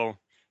struggle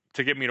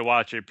to get me to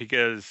watch it,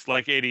 because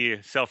like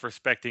any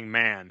self-respecting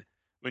man,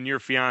 when your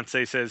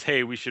fiance says,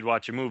 hey, we should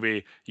watch a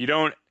movie, you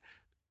don't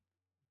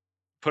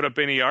put up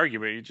any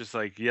argument. You're just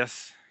like,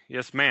 yes,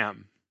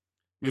 ma'am.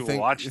 We will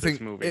watch this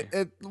movie.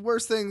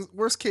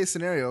 Worst case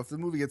scenario, if the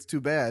movie gets too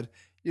bad,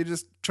 you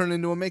just turn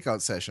into a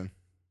makeout session.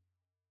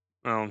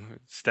 Well,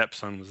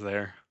 stepson was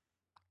there.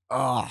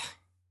 Oh,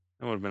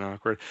 that would have been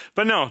awkward.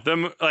 But no,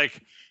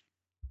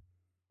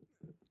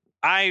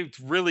 I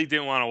really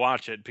didn't want to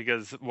watch it,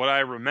 because what I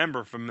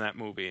remember from that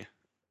movie,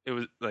 it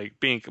was like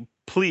being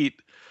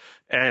complete,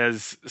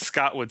 as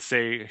Scott would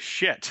say,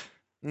 shit.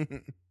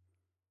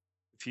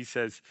 He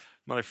says,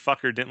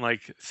 motherfucker didn't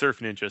like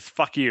surf ninjas.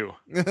 Fuck you.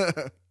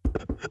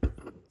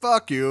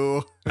 Fuck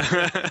you.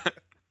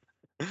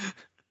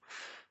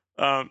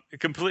 now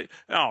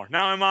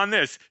I'm on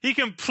this. He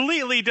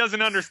completely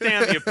doesn't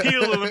understand the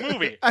appeal of the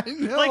movie. I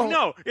know. Like,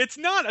 no, it's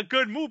not a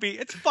good movie.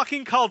 It's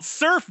fucking called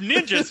Surf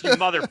Ninjas, you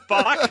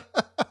motherfucker.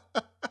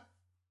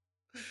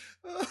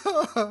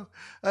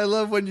 I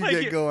love when you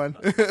get going.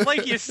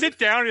 Like, you sit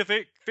down and you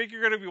think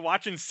you're going to be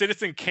watching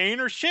Citizen Kane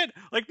or shit.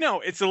 Like, no,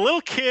 it's a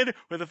little kid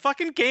with a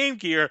fucking Game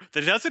Gear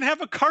that doesn't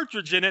have a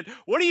cartridge in it.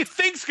 What do you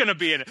think's going to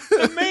be in it?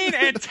 The main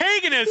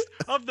antagonist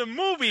of the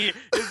movie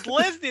is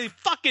Leslie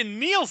fucking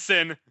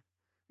Nielsen.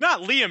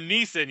 Not Liam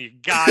Neeson, you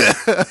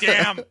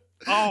goddamn.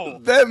 Oh.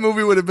 That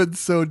movie would have been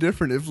so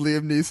different if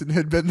Liam Neeson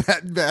had been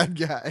that bad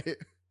guy.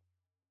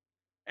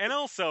 And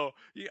also,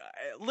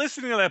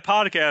 listening to that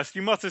podcast,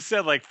 you must have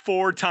said like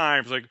 4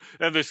 times, like,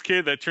 this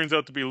kid that turns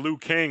out to be Liu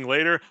Kang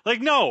later.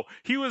 Like, no,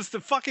 he was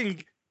the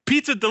fucking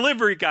pizza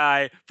delivery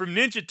guy from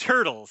Ninja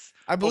Turtles.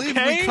 I believe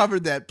we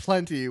covered that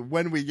plenty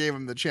when we gave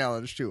him the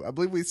challenge, too. I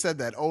believe we said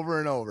that over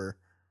and over.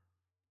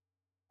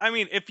 I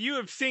mean, if you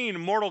have seen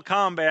Mortal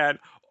Kombat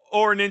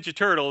or Ninja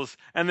Turtles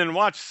and then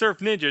watch Surf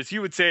Ninjas,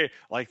 you would say,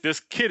 like, this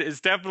kid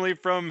is definitely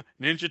from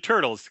Ninja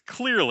Turtles,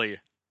 clearly.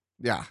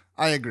 Yeah,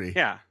 I agree.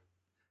 Yeah.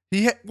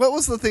 What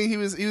was the thing? He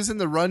was in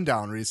the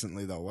Rundown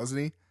recently, though,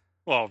 wasn't he?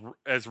 Well,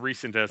 as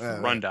recent as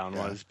the Rundown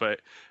was, but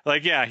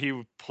like, yeah,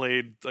 he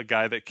played a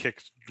guy that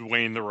kicked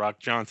Dwayne "The Rock"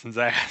 Johnson's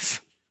ass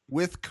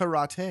with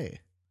karate.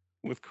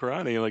 With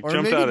karate, like,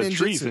 jumped out of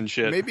trees and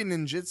shit. Maybe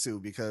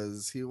ninjutsu,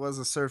 because he was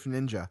a surf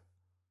ninja.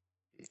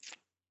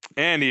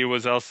 And he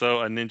was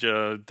also a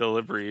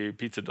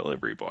pizza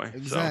delivery boy.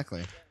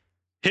 Exactly. So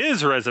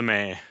his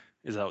resume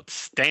is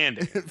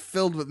outstanding.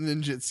 Filled with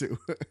ninjutsu.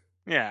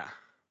 Yeah.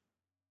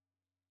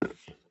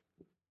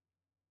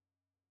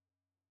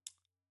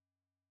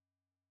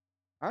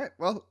 All right.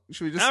 Well,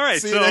 should we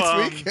just see you next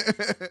week?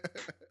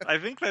 I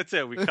think that's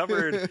it. We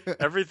covered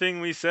everything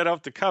we set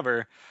out to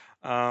cover.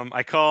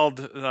 I called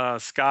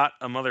Scott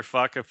a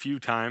motherfucker a few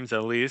times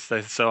at least,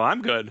 so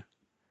I'm good.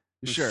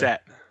 I'm Sure.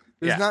 set.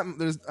 Yeah.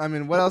 I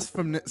mean, what else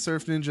from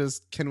Surf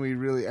Ninjas can we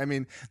really? I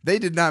mean, they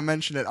did not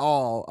mention at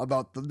all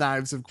about the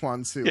knives of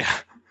Kwansu. Yeah.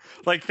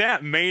 Like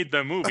that made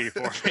the movie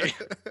for me.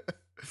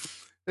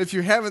 If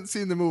you haven't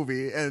seen the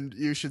movie, and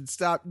you should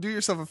do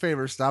yourself a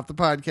favor, stop the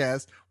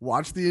podcast,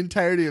 watch the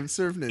entirety of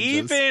Surf Ninjas.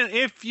 Even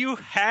if you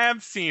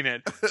have seen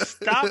it,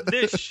 stop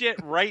this shit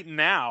right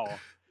now.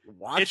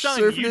 Watch it's on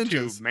Surf YouTube,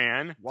 Ninjas.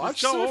 man.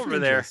 Watch Just go Surf over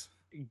Ninjas. there,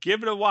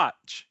 give it a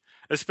watch.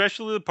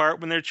 Especially the part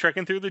when they're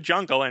trekking through the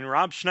jungle and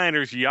Rob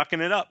Schneider's yucking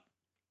it up.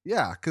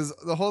 Yeah, because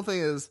the whole thing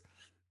is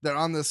they're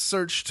on this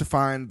search to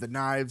find the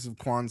knives of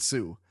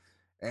Kwansu,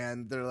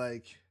 and they're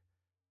like,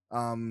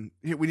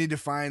 we need to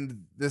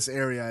find this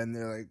area, and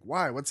they're like,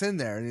 why? What's in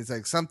there? And he's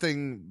like,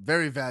 something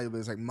very valuable.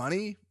 He's like,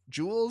 money,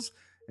 jewels,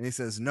 and he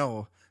says,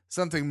 no,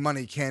 something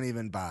money can't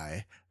even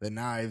buy. The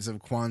knives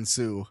of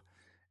Kwansu.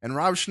 And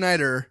Rob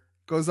Schneider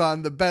goes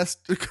on the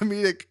best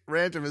comedic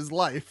rant of his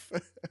life.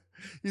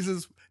 He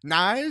says,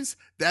 knives?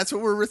 That's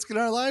what we're risking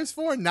our lives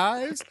for?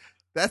 Knives?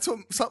 That's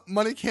what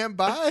money can't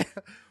buy?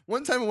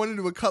 One time I went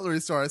into a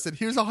cutlery store. I said,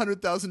 here's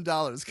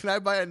 $100,000. Can I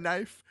buy a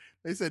knife?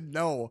 They said,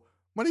 no.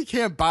 Money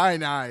can't buy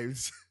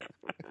knives.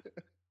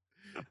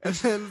 And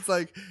then it's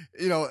like,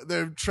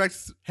 they're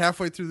trekked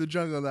halfway through the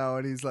jungle now,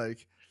 and he's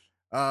like,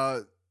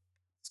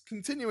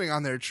 continuing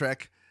on their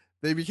trek,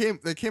 they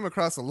came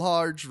across a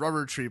large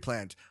rubber tree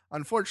plant.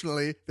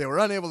 Unfortunately, they were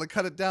unable to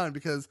cut it down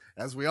because,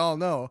 as we all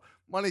know,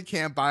 money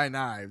can't buy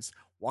knives.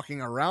 Walking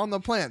around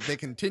the plant, they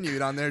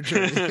continued on their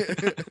journey.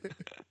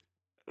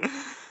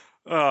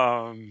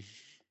 Now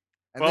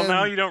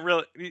you don't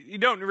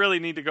really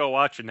need to go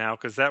watch it now,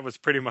 because that was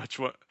pretty much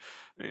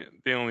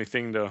the only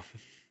thing to.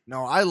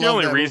 No, I love the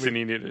only that reason movie.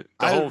 he needed it.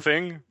 The whole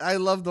thing. I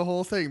love the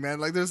whole thing, man.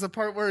 Like, there's a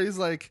part where he's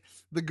like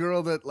the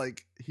girl that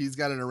like he's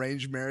got an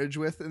arranged marriage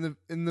with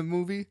in the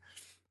movie.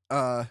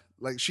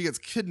 Like she gets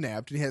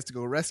kidnapped and he has to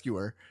go rescue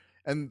her.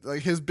 And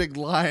like his big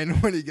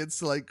line when he gets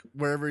to like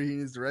wherever he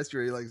needs to rescue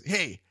her, he's like,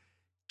 "Hey,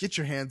 get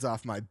your hands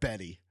off my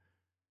Betty."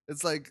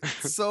 It's like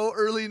so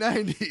early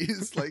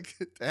 90s, like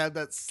to have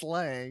that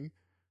slang.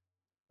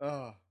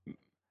 Oh.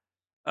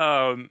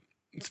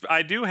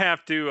 I do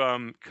have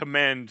to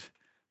commend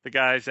the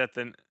guys at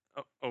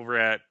over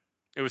at,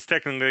 it was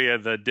technically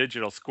the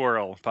Digital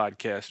Squirrel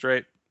podcast,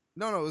 right?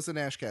 No, it was the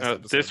Nashcast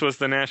episode. This was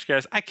the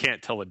Nashcast. I can't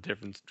tell the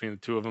difference between the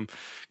two of them.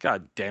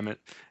 God damn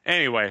it.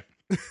 Anyway.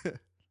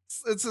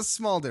 It's a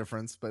small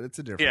difference, but it's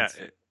a difference.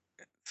 Yeah,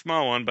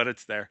 small one, but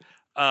it's there.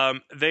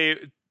 They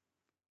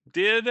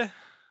did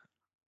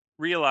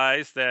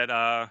realize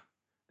that,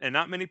 and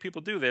not many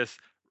people do this,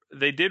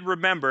 they did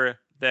remember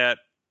that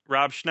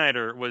Rob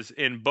Schneider was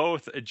in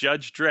both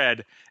Judge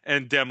Dredd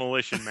and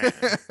Demolition Man.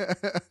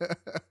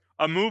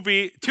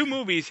 Two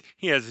movies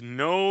he has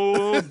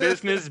no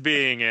business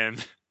being in.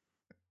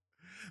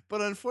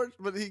 But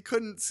unfortunately, he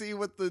couldn't see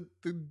what the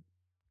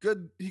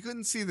good. He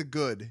couldn't see the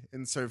good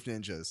in Surf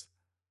Ninjas.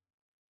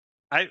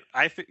 I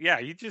think, yeah,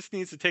 he just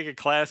needs to take a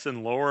class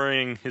in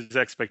lowering his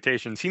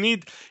expectations. He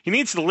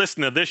needs to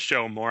listen to this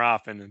show more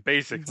often,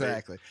 basically.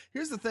 Exactly.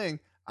 Here's the thing.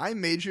 I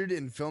majored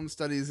in film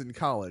studies in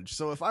college,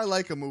 so if I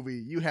like a movie,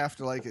 you have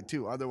to like it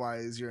too.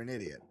 Otherwise, you're an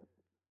idiot.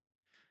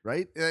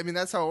 Right? I mean,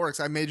 that's how it works.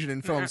 I majored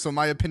in film, so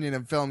my opinion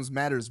of films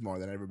matters more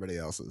than everybody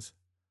else's.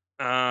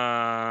 See,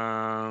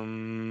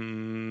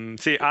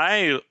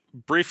 I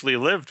briefly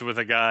lived with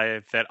a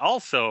guy that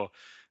also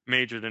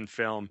majored in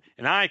film,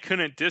 and I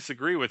couldn't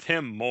disagree with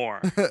him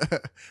more.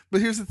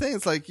 But here's the thing.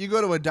 It's like you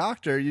go to a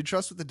doctor, you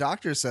trust what the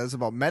doctor says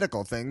about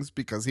medical things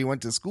because he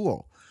went to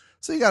school.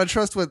 So you got to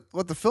trust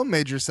what the film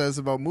major says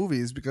about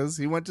movies because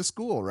he went to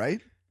school,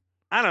 right?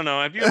 I don't know.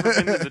 Have you ever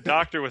been to the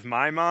doctor with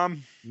my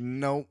mom?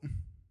 Nope.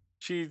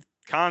 She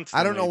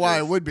constantly... I don't know why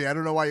it would be. I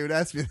don't know why you would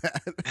ask me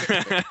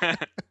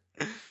that.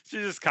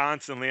 She's just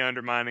constantly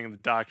undermining the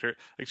doctor.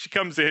 Like, she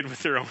comes in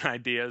with her own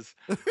ideas.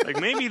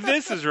 Like, maybe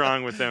this is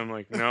wrong with them.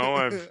 Like,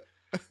 no,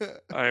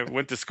 I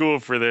went to school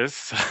for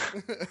this.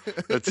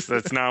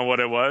 That's not what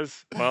it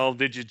was. Well,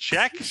 did you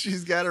check?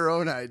 She's got her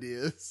own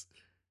ideas.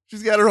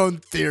 She's got her own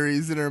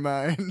theories in her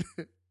mind.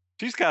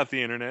 She's got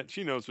the internet.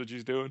 She knows what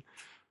she's doing.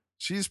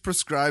 She's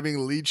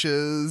prescribing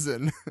leeches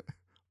and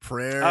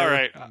prayer. All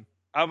right.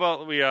 How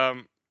about we,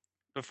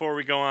 before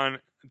we go on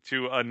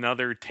to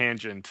another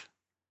tangent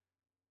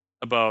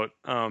about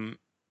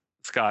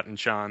Scott and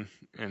Sean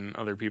and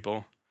other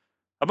people,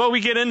 how about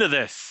we get into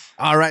this?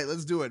 All right,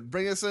 let's do it.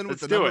 Bring us in with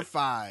the number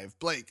 5.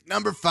 Blake,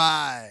 number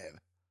 5.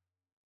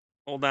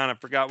 Hold on, I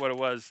forgot what it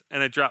was,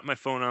 and I dropped my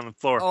phone on the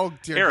floor. Oh,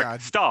 dear Eric,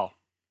 God. stall.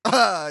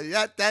 Hey,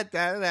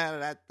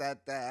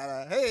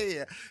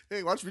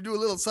 watch me do a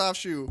little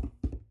soft shoe.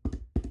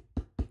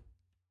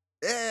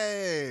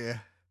 Hey.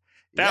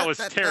 That was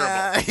terrible.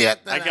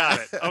 I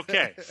got it.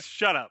 Okay,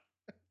 shut up.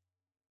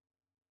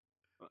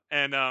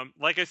 And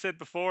like I said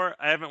before,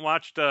 I haven't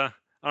watched an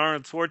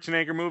Arnold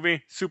Schwarzenegger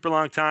movie, super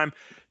long time.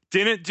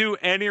 Didn't do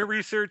any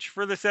research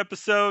for this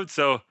episode,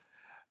 so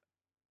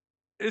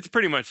it's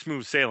pretty much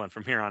smooth sailing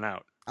from here on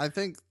out. I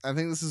think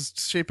this is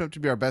shaping up to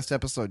be our best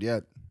episode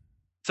yet.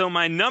 So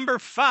my number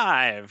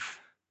 5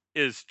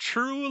 is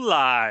True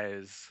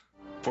Lies.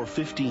 For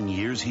 15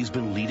 years, he's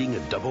been leading a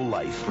double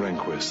life.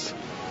 Rehnquist.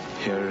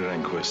 Harry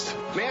Rehnquist.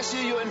 May I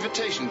see your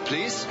invitation,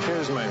 please?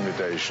 Here's my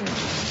invitation.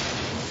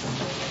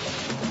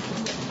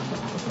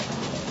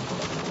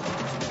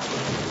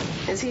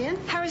 Is he in?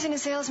 Harry's in a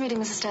sales meeting,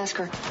 Mrs.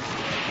 Tasker.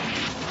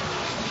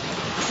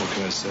 What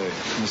can I say?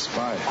 I'm a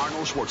spy.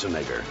 Arnold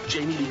Schwarzenegger,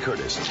 Jamie Lee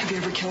Curtis. Have you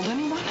ever killed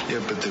anyone?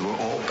 Yeah, but they were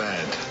all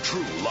bad.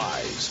 True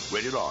Lies.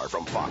 Rated R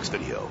from Fox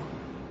Video.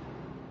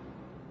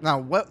 Now,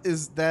 what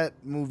is that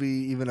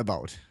movie even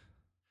about?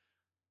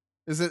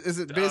 Is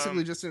it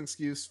basically just an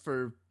excuse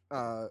for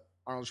Arnold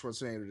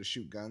Schwarzenegger to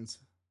shoot guns?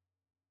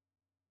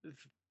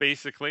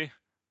 Basically.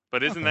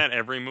 But isn't that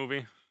every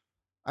movie?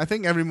 I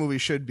think every movie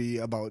should be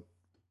about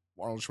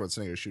Arnold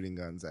Schwarzenegger shooting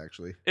guns,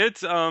 actually.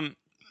 It's as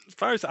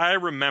far as I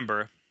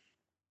remember,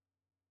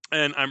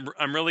 and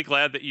I'm really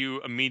glad that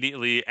you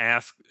immediately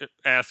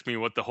asked me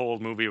what the whole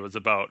movie was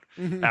about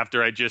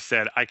after I just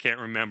said I can't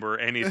remember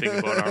anything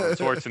about Arnold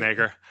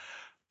Schwarzenegger.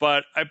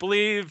 But I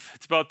believe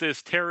it's about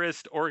this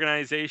terrorist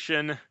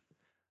organization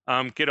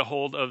get a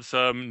hold of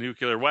some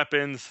nuclear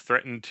weapons,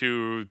 threaten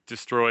to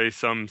destroy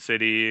some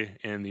city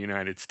in the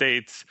United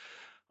States.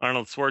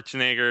 Arnold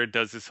Schwarzenegger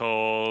does this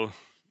whole,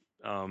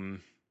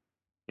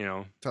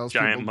 tells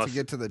giant people to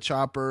get to the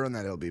chopper and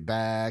that he'll be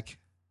back.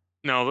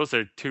 No, those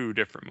are two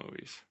different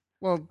movies.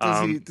 Well,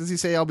 does he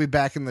say I'll be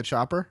back in the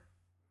chopper?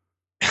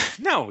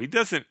 No, he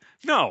doesn't.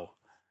 No.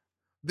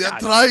 They're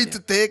trying to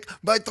take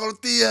my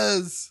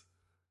tortillas.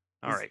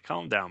 All right,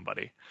 calm down,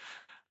 buddy.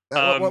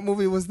 What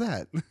movie was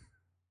that?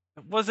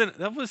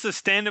 That was a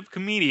stand-up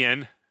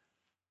comedian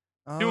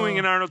doing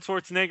an Arnold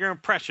Schwarzenegger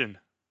impression.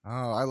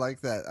 Oh, I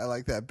like that. I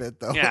like that bit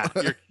though. Yeah,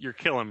 you're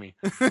killing me.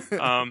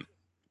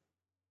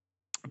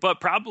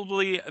 But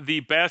probably the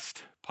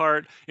best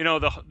part, the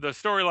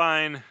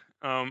storyline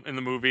in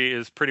the movie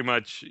is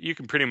you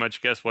can pretty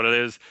much guess what it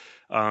is.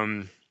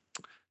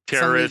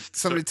 Terrorists.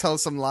 Somebody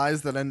tells some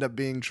lies that end up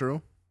being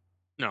true.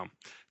 No,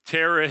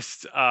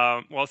 terrorists.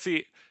 Well,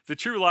 see, the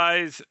True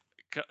Lies.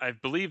 I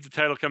believe the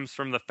title comes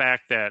from the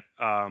fact that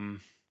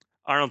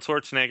Arnold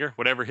Schwarzenegger,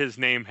 whatever his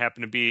name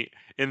happened to be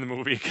in the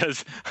movie,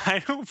 because I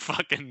don't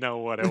fucking know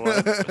what it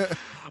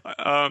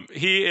was.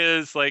 He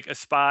is like a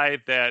spy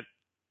that,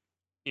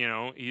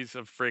 he's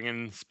a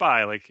friggin'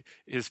 spy. Like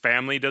his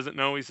family doesn't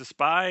know he's a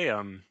spy.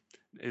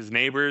 His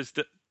neighbors,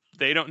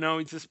 they don't know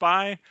he's a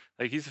spy.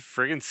 Like he's a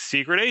friggin'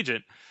 secret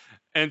agent.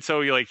 And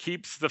so he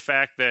keeps the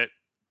fact that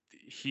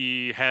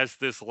he has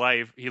this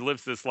life. He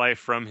lives this life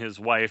from his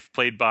wife,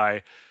 played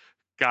by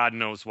God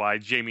knows why,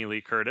 Jamie Lee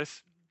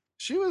Curtis.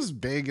 She was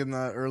big in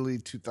the early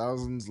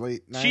 2000s,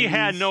 late 90s. She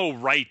had no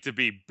right to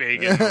be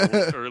big in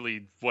the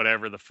early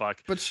whatever the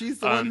fuck. But she's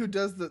the one who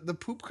does the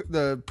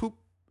poop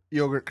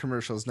yogurt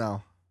commercials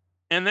now.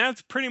 And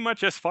that's pretty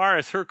much as far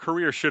as her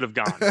career should have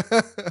gone.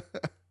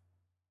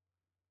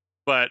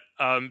 But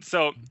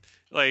so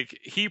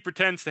he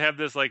pretends to have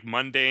this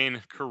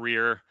mundane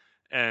career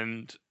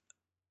and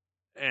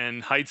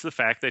hides the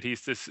fact that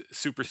he's this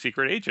super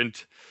secret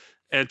agent.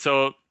 And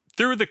so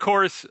through the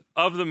course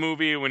of the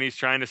movie, when he's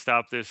trying to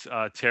stop this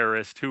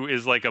terrorist who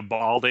is like a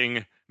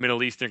balding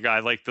Middle Eastern guy,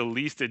 like the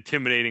least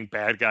intimidating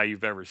bad guy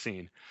you've ever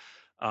seen,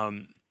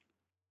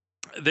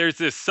 there's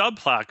this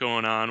subplot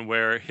going on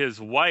where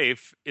his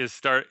wife is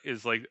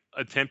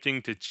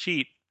attempting to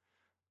cheat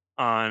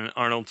on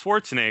Arnold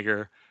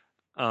Schwarzenegger.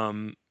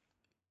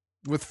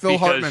 With Phil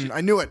Hartman.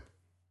 I knew it.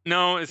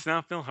 No, it's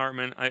not Phil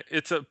Hartman. I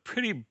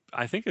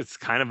think it's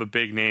kind of a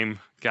big name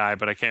guy,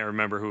 but I can't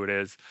remember who it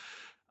is.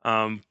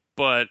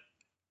 But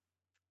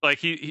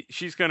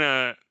she's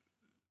gonna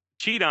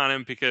cheat on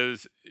him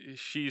because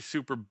she's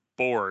super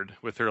bored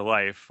with her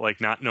life,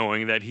 not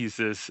knowing that he's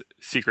this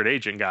secret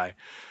agent guy.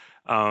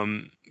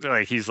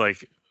 He's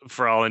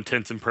for all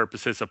intents and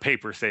purposes a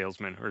paper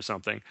salesman or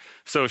something.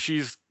 So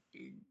she's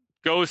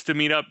goes to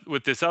meet up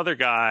with this other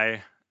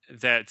guy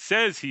that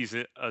says he's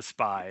a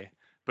spy,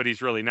 but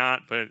he's really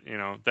not. But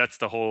that's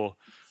the whole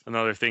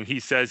another thing. He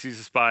says he's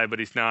a spy, but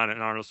he's not.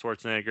 And Arnold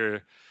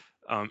Schwarzenegger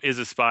is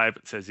a spy,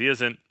 but says he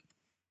isn't.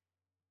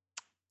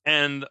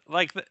 And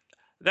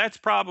that's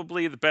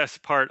probably the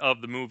best part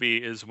of the movie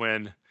is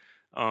when,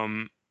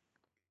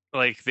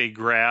 they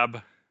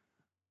grab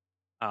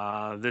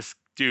this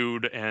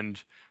dude and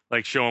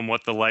show him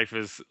what the life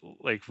is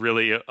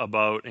really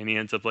about, and he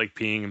ends up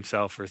peeing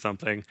himself or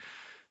something.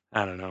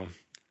 I don't know.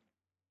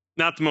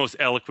 Not the most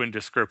eloquent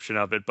description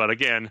of it, but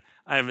again,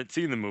 I haven't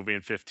seen the movie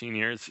in 15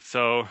 years,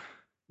 so.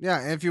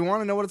 Yeah, and if you want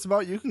to know what it's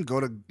about, you can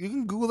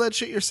Google that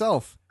shit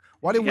yourself.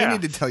 Why do we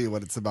need to tell you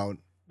what it's about?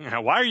 Yeah,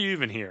 why are you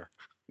even here?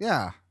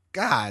 Yeah,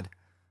 God.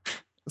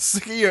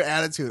 Sick of your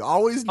attitude.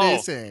 Always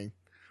naysaying.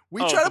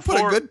 We try to put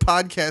a good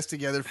podcast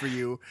together for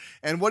you,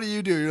 and what do?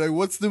 You're like,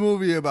 what's the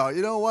movie about?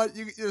 You know what?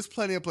 There's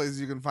plenty of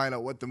places you can find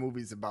out what the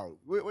movie's about.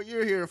 What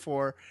you're here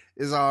for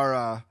is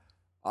our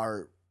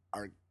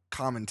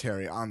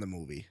commentary on the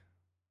movie. ,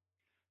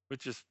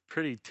 which is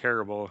pretty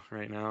terrible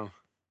right now.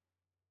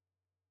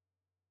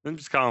 I'm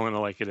just calling it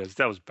like it is.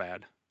 That was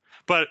bad.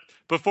 But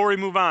before we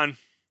move on,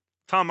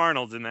 Tom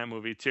Arnold's in that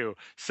movie too.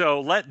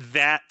 So let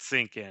that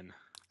sink in.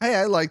 Hey,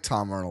 I like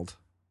Tom Arnold.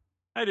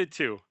 I did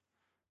too.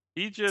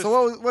 He just...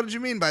 So what did you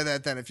mean by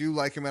that then? If you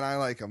like him and I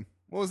like him,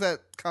 what was that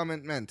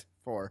comment meant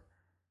for?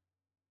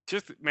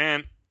 Just,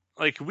 man,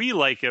 like, we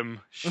like him,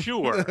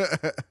 sure.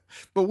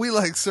 But we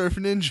like surf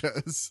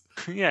ninjas.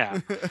 Yeah.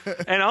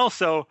 And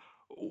also,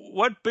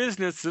 what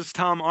business does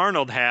Tom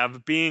Arnold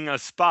have being a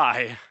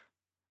spy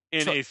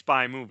in a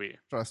spy movie?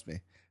 Trust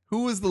me.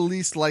 Who is the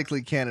least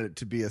likely candidate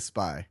to be a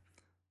spy?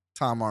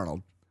 Tom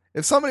Arnold.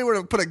 If somebody were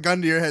to put a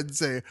gun to your head and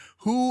say,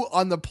 who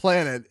on the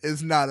planet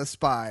is not a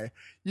spy,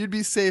 you'd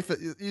be safe.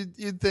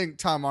 You'd think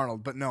Tom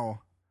Arnold, but no.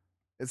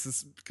 It's a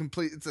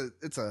complete,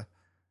 it's a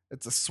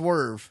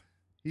swerve.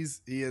 He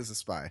is a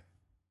spy.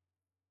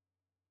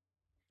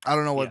 I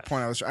don't know what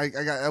point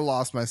I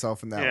lost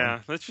myself in that one. Yeah,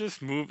 let's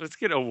just move. Let's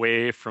get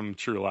away from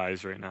True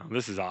Lies right now.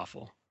 This is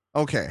awful.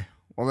 Okay.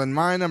 Well, then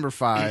my number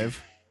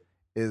 5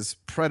 is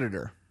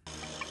Predator.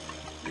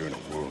 You're in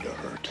a world of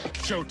hurt.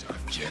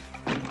 Showtime, kid.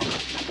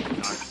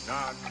 Knock,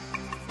 knock.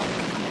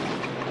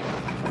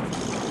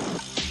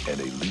 An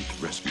elite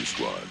rescue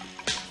squad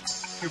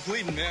You're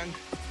bleeding, man.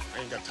 I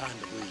ain't got time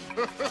to bleed.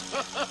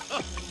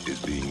 is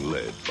being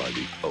led by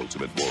the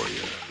ultimate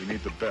warrior. We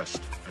need the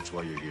best. That's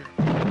why you're here.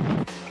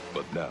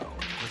 But now,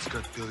 What's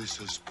got Billy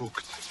so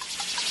spooked?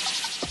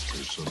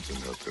 There's something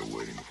out there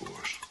waiting for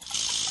us.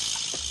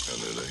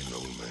 And it ain't no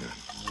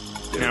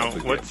man. Now,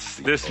 up what's against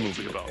the this movie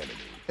ultimate about? enemy.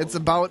 It's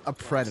about a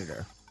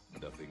predator.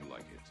 Nothing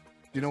like it.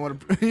 You know what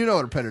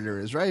a predator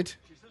is, right?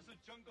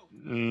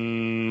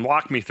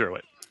 Walk me through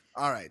it.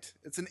 All right.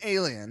 It's an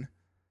alien,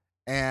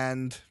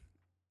 and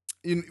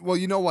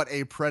you know what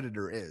a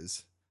predator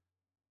is.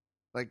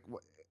 Like,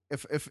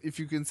 if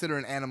you consider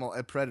an animal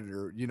a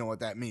predator, you know what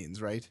that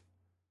means, right?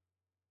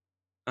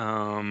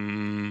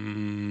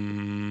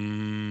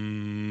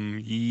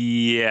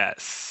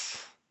 Yes.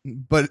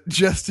 But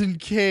just in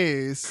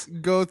case,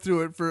 go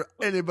through it for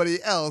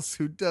anybody else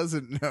who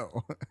doesn't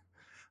know.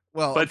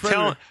 Well, But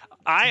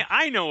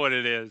I know what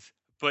it is,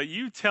 but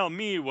you tell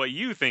me what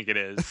you think it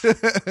is.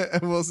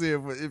 we'll see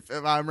if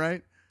I'm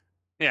right.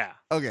 Yeah.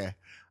 Okay.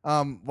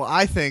 Well,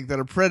 I think that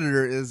a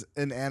predator is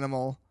an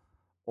animal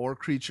or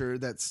creature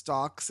that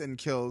stalks and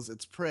kills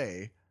its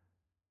prey,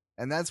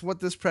 and that's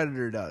what this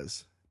predator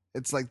does.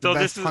 It's like the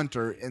best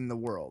hunter in the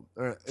world.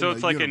 So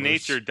it's like a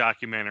nature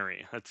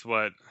documentary. That's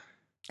what.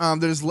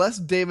 There's less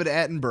David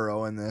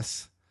Attenborough in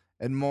this,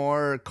 and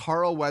more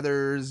Carl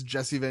Weathers,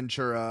 Jesse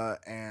Ventura,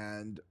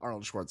 and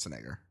Arnold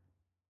Schwarzenegger.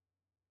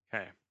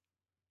 Okay.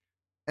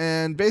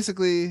 And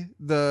basically,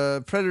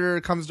 the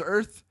predator comes to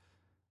Earth,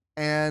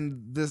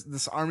 and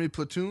this army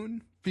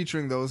platoon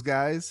featuring those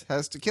guys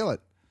has to kill it.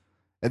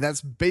 And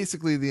that's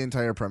basically the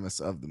entire premise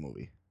of the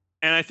movie.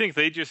 And I think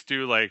they just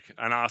do like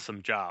an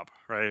awesome job,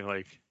 right?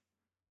 Like,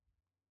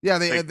 yeah,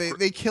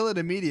 they kill it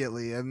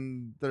immediately,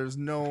 and there's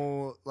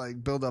no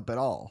like build up at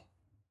all.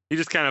 he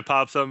just kind of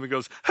pops up and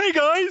goes, "Hey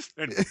guys!"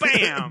 and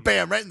bam,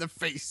 bam, right in the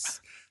face,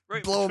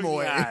 right blow him between the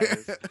away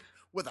eyes.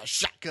 with a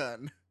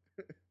shotgun.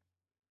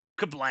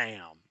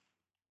 Kablam!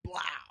 Blow.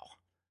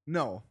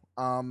 No.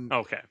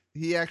 Okay.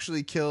 He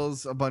actually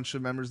kills a bunch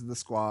of members of the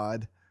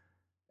squad,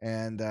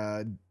 and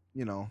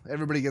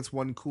everybody gets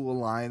one cool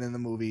line in the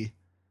movie.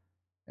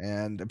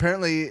 And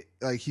apparently,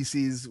 like, he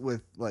sees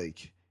with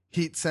like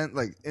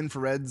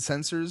infrared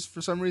sensors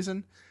for some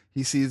reason.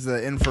 He sees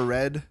the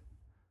infrared,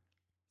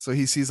 so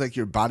he sees like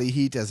your body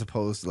heat as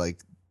opposed to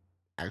like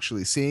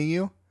actually seeing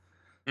you.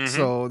 Mm-hmm.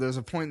 So there's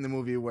a point in the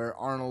movie where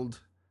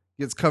Arnold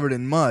gets covered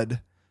in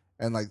mud,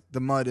 and like the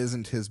mud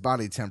isn't his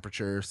body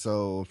temperature,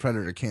 so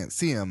Predator can't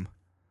see him.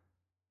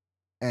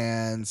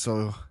 And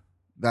so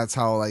that's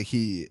how like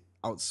he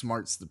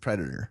outsmarts the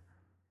Predator,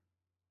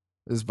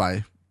 is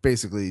by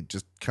basically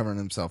just covering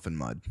himself in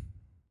mud.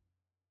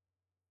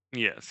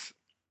 Yes.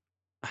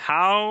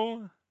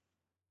 How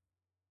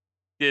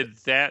did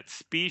that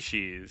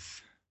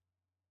species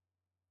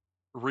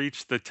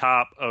reach the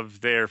top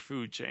of their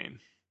food chain?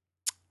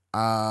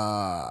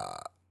 I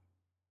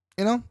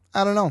don't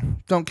know.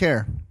 Don't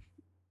care.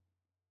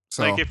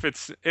 So, like if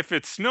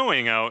it's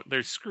snowing out,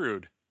 they're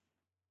screwed.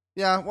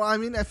 Yeah, well, I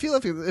mean, I feel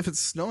if it's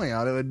snowing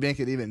out, it would make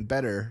it even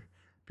better.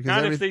 Because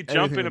Not if they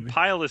jump in a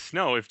pile of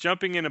snow. If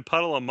jumping in a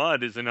puddle of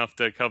mud is enough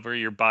to cover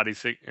your body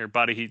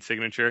heat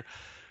signature,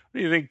 what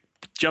do you think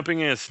jumping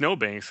in a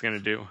snowbank is going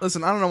to do?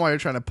 Listen, I don't know why you're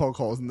trying to poke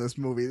holes in this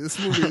movie. This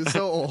movie is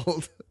so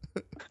old.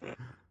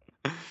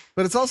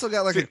 But it's also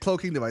got like a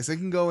cloaking device. It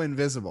can go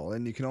invisible,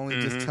 and you can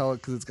only just tell it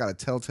because it's got a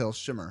telltale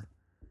shimmer.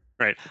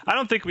 Right. I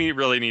don't think we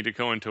really need to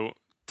go into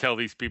tell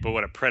these people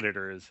what a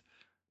predator is.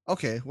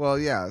 Okay, well,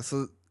 yeah.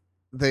 So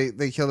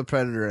they kill the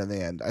predator in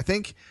the end. I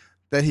think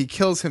that he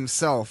kills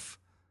himself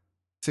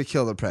to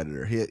kill the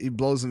predator. He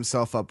blows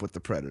himself up with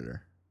the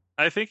predator.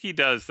 I think he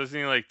does. Doesn't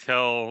he like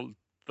tell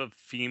the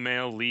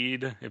female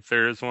lead, if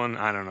there is one,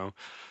 I don't know,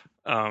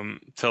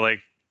 to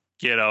like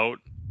get out,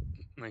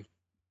 like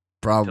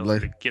probably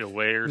to get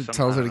away or something?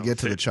 Tells her to get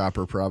to the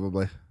chopper,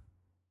 probably.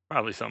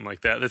 Probably something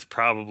like that. That's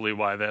probably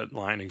why that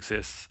line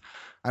exists.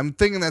 I'm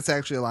thinking that's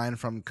actually a line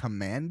from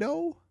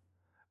Commando,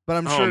 but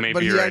I'm Oh, sure. maybe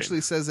But he you're right.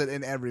 actually says it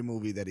in every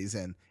movie that he's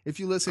in. If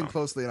you listen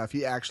closely enough,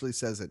 he actually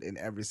says it in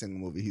every single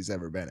movie he's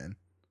ever been in.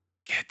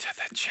 Get to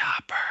the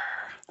chopper.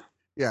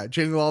 Yeah,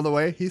 Jingle All the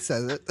Way. He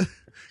says it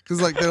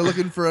because like they're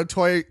looking for a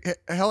toy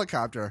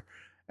helicopter,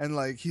 and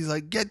like he's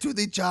like, "Get to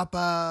the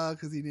chopper,"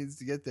 because he needs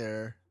to get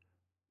there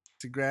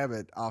to grab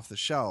it off the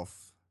shelf.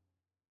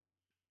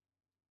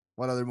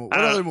 What other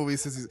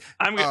movies says he's?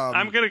 I'm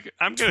gonna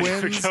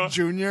Twins go,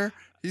 Junior.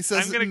 He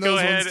says I'm it gonna in go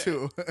those ahead. ones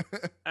too.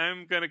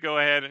 I'm gonna go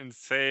ahead and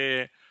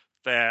say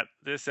that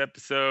this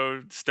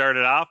episode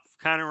started off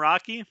kind of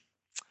rocky.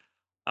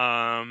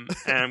 And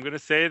I'm gonna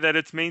say that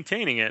it's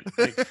maintaining it.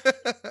 Like,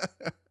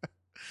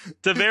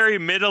 it's a very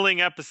middling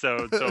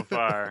episode so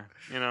far,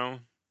 you know.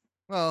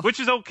 Well, which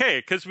is okay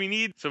because we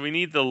need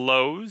the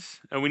lows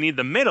and we need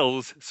the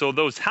middles, so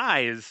those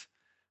highs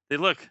they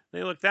look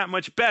that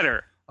much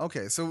better.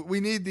 Okay, so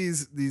we need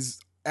these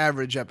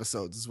average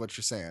episodes, is what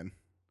you're saying,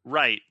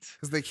 right?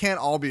 Because they can't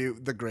all be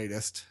the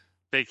greatest.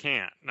 They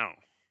can't. No,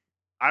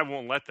 I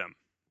won't let them.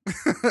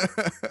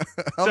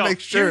 I'll make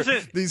sure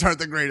these aren't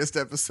the greatest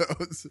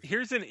episodes.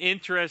 Here's an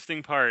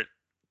interesting part,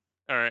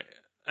 or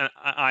an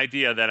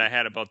idea that I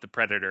had about the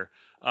Predator.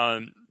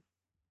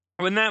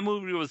 When that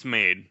movie was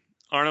made,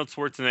 Arnold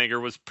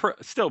Schwarzenegger was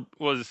still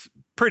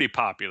pretty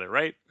popular,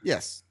 right?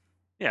 Yes.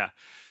 Yeah.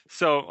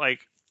 So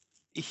like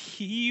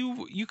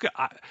you could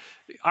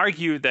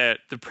argue that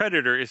the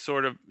Predator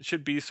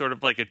should be sort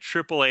of like a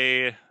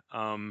AAA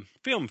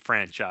film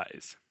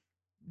franchise.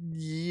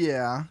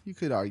 Yeah, you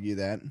could argue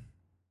that.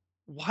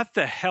 What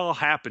the hell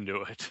happened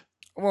to it?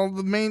 Well,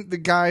 the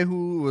guy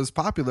who was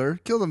popular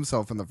killed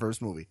himself in the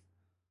first movie.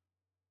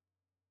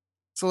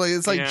 So like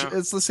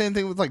it's the same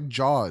thing with like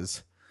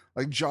Jaws.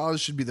 Like Jaws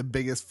should be the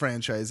biggest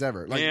franchise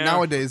ever. Like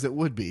nowadays it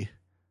would be.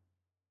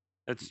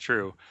 That's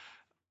true.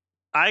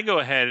 I go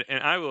ahead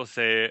and I will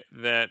say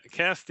that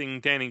casting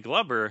Danny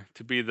Glover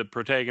to be the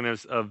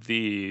protagonist of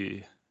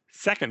the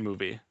second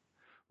movie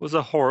was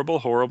a horrible,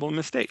 horrible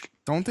mistake.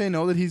 Don't they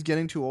know that he's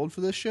getting too old for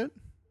this shit?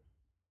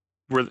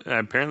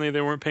 Apparently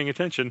they weren't paying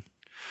attention.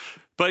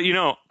 But you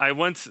know, I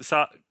once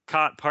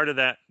caught part of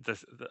that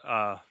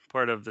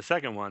part of the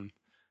second one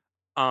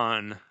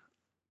on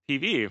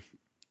TV.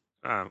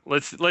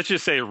 Let's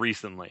just say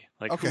recently.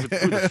 Like okay.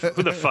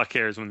 who the fuck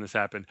cares when this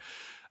happened?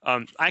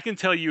 I can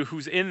tell you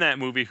who's in that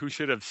movie who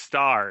should have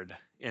starred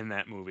in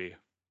that movie.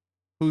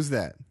 Who's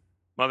that?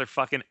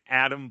 Motherfucking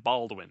Adam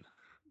Baldwin.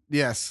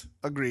 Yes,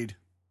 agreed.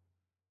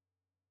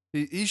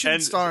 He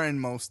should star in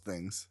most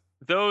things.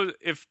 Those,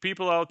 if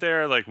people out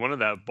there like one of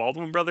the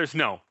Baldwin brothers,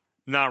 no,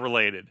 not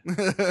related.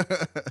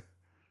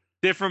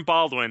 Different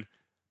Baldwin,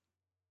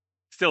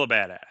 still a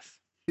badass.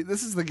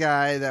 This is the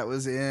guy that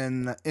was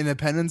in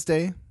Independence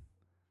Day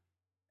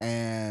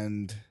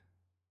and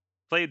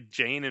played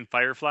Jane in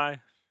Firefly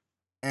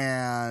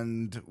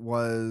and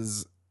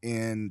was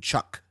in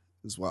Chuck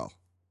as well.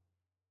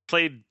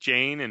 Played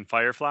Jane in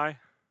Firefly?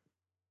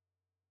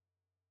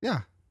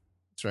 Yeah,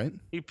 that's right.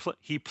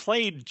 He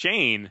played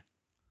Jane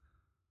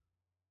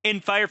in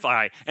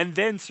Firefly and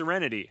then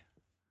Serenity.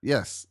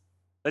 Yes.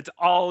 That's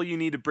all you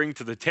need to bring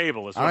to the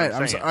table is what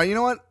I'm saying. You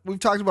know what? We've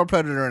talked about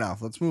Predator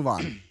enough. Let's move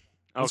on.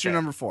 What's your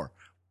number 4?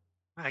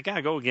 I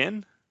gotta go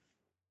again.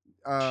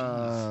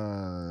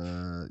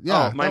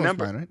 Yeah. My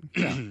number. Mine,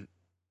 right?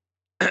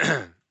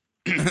 Yeah.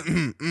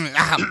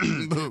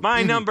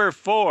 My number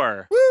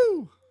 4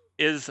 Woo!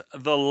 is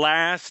The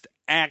Last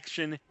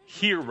Action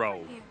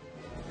Hero.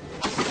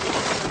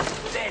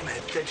 Damn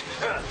it!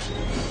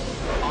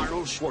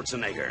 Arnold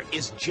Schwarzenegger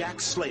is Jack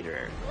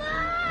Slater.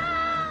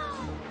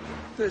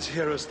 This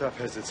hero stuff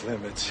has its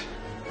limits.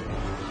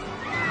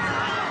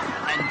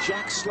 And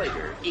Jack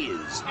Slater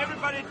is...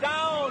 Everybody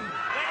down!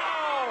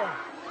 Now!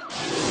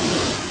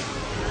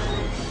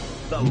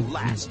 The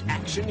Last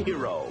Action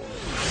Hero.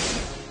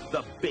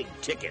 The big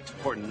ticket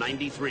for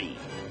 93.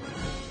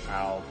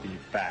 I'll be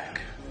back.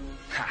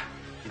 Ha!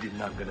 You did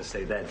not gonna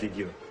say that, did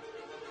you?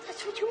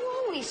 That's what you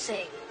always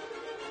say.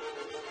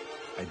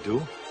 I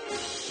do?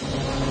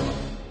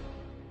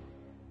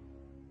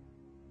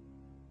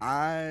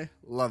 I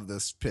love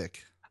this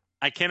pick.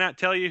 I cannot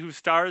tell you who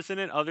stars in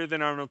it other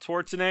than Arnold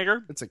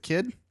Schwarzenegger. It's a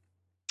kid?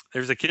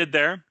 There's a kid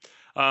there.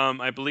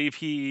 I believe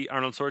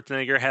Arnold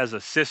Schwarzenegger, has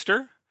a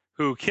sister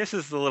who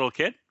kisses the little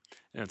kid,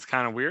 and it's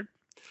kind of weird.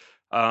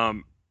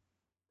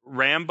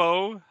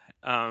 Rambo.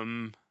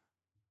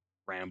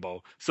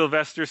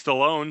 Sylvester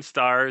Stallone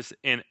stars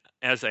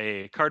as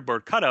a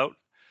cardboard cutout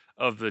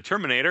of the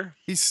Terminator.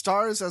 He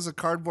stars as a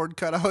cardboard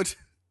cutout?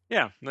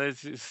 Yeah,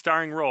 it's a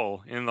starring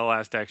role in The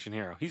Last Action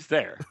Hero. He's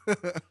there.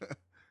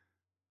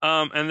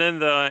 And then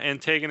the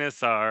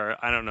antagonists are,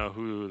 I don't know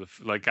who,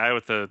 guy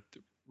with the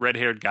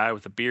red-haired guy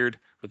with a beard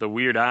with a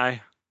weird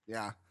eye.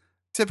 Yeah.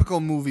 Typical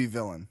movie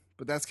villain.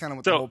 But that's kind of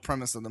what the whole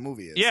premise of the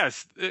movie is.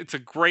 Yes, it's a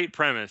great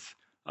premise.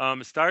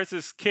 It stars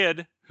this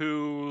kid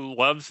who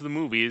loves the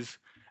movies,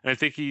 and I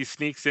think he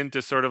sneaks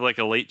into sort of like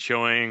a late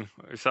showing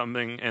or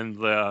something, and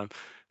the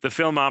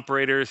film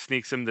operator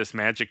sneaks him this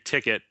magic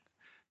ticket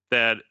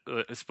that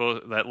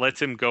that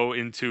lets him go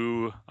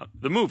into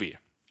the movie.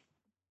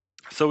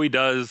 So he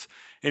does,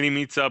 and he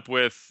meets up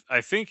with,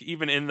 I think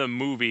even in the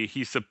movie,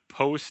 he's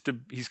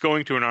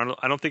going to an Arnold,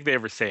 I don't think they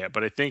ever say it,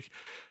 but I think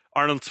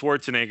Arnold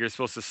Schwarzenegger is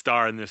supposed to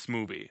star in this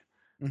movie,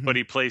 but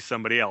he plays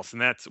somebody else.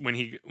 And that's when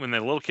the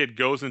little kid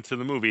goes into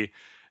the movie,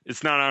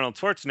 it's not Arnold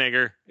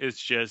Schwarzenegger,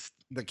 it's just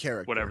the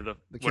character, whatever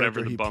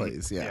character the he bum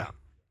plays. Yeah.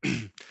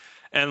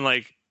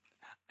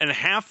 And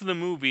half of the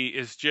movie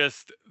is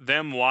just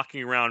them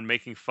walking around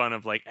making fun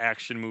of like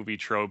action movie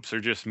tropes or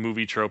just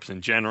movie tropes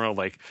in general.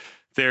 Like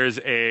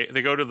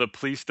they go to the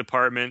police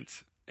department,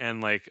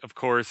 and like, of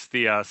course,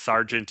 the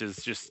sergeant is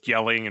just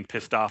yelling and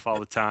pissed off all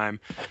the time.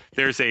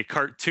 There's a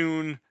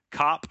cartoon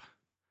cop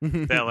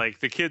that like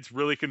the kid's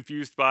really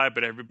confused by,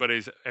 but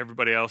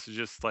everybody else is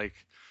just like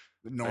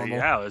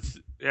normal.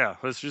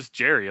 It's just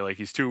Jerry. Like,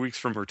 he's 2 weeks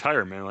from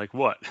retirement. Like,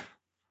 what?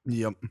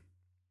 Yep.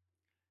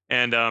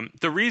 And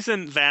the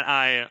reason that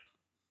I,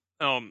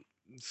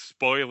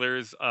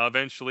 spoilers,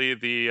 eventually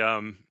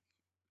the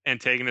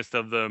antagonist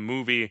of the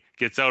movie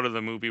gets out of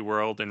the movie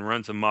world and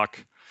runs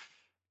amok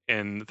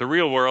in the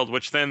real world,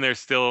 which then there's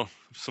still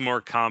some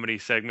more comedy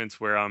segments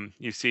where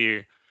you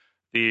see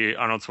the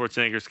Arnold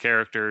Schwarzenegger's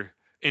character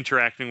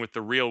interacting with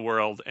the real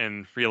world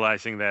and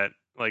realizing that,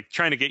 like,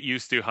 trying to get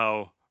used to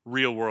how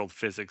real world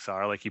physics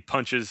are. Like, he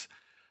punches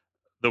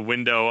the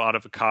window out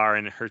of a car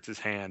and it hurts his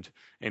hand,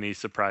 and he's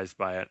surprised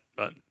by it.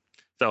 But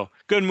so,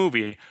 good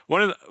movie.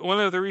 One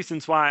of the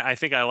reasons why I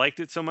think I liked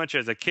it so much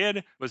as a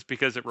kid was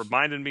because it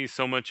reminded me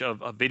so much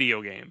of a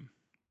video game,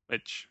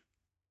 which,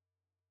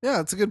 yeah,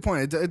 it's a good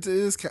point. It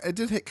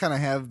did kind of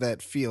have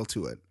that feel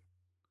to it.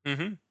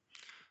 Mm-hmm.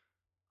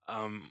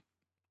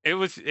 It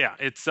was, yeah.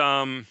 It's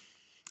I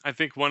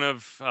think one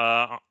of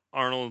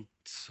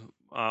Arnold's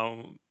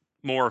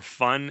more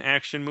fun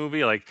action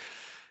movie. Like,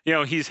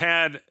 he's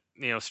had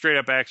straight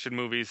up action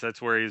movies.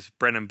 That's where his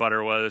bread and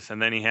butter was, and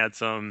then he had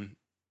some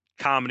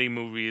comedy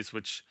movies,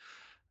 which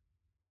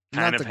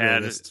kind of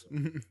had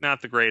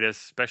not the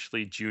greatest,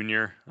 especially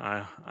Junior.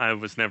 I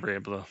was never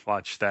able to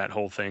watch that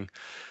whole thing.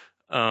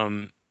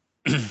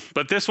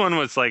 But this one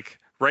was like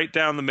right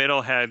down the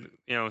middle, had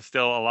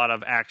still a lot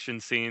of action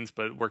scenes,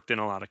 but worked in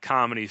a lot of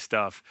comedy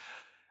stuff,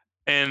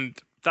 and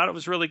thought it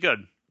was really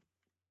good.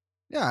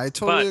 Yeah, I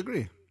totally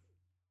agree.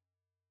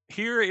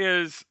 Here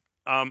is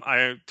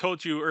I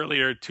told you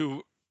earlier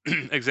 2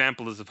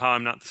 examples of how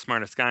I'm not the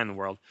smartest guy in the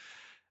world.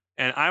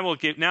 And I will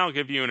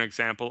give you an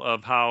example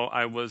of how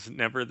I was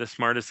never the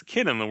smartest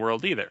kid in the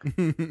world either.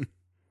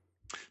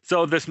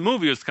 So this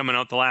movie was coming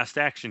out, The Last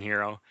Action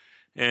Hero.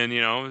 And,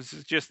 it was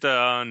just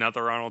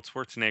another Arnold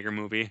Schwarzenegger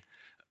movie.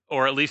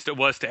 Or at least it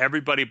was to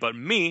everybody but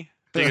me,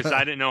 because I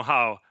didn't know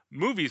how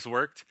movies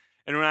worked.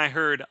 And when I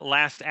heard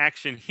Last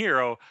Action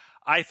Hero,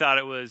 I thought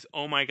it was,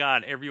 oh my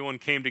God, everyone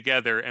came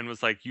together and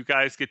was like, you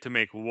guys get to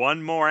make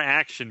one more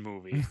action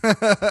movie.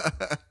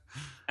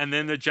 And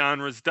then the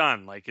genre's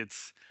done. Like,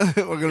 we're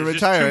going to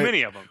retire too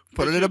many of them.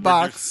 Put it in a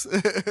box.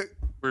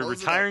 We're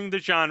retiring the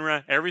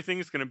genre.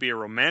 Everything's going to be a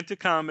romantic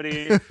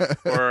comedy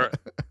or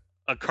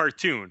a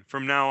cartoon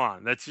from now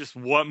on. That's just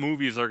what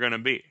movies are going to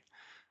be.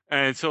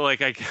 And so,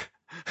 like,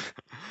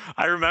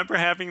 I remember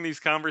having these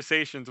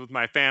conversations with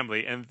my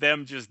family and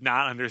them just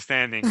not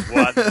understanding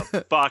what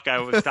the fuck I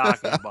was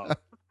talking about.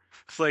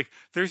 It's like,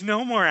 there's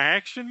no more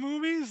action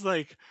movies?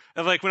 Like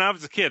when I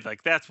was a kid,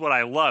 like, that's what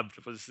I loved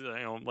was,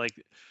 like,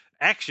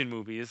 action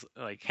movies,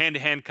 like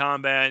hand-to-hand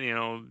combat,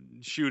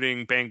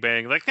 shooting, bang,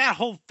 bang. Like, that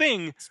whole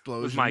thing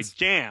was my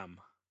jam.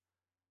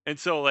 And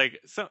so, like,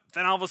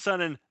 then all of a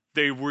sudden,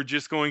 they were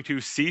just going to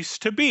cease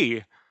to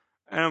be.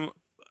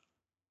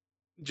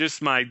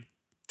 Just my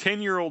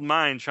 10-year-old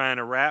mind trying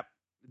to wrap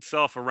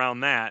itself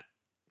around that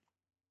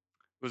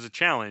was a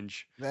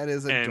challenge. That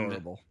is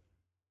adorable.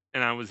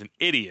 And I was an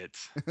idiot,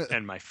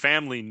 and my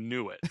family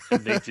knew it.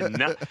 And they did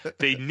not.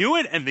 They knew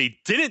it, and they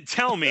didn't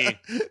tell me.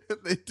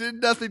 They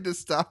did nothing to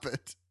stop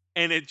it.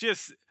 And it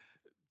just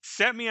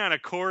set me on a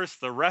course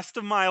the rest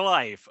of my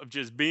life of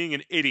just being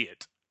an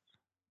idiot.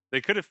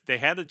 They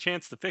had a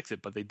chance to fix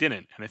it, but they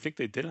didn't. And I think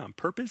they did it on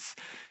purpose.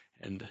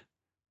 And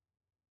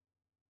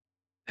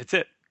that's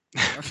it.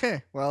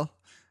 Okay. Well,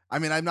 I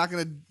mean, I'm not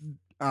going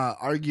to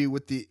argue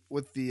with the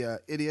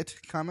idiot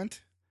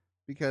comment.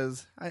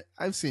 Because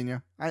I've seen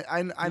you.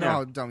 I know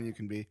how dumb you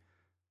can be.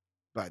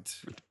 But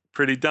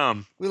pretty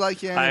dumb. We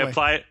like you anyway.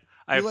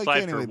 I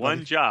applied for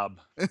one job.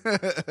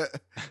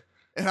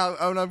 and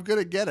I'm going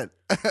to get it.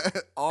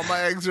 All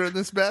my eggs are in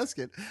this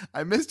basket.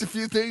 I missed a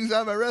few things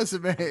on my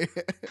resume.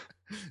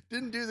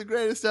 Didn't do the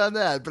greatest on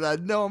that, but I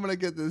know I'm going to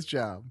get this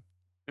job.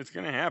 It's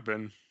going to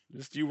happen.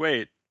 Just you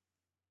wait.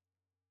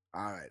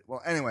 All right.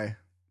 Well, anyway,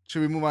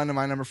 should we move on to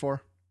my number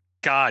 4?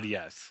 God,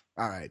 yes.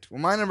 All right.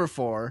 Well, my number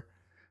 4...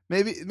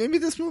 Maybe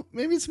it's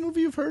a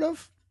movie you've heard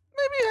of.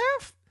 Maybe you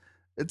have.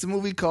 It's a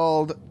movie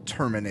called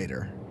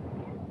Terminator.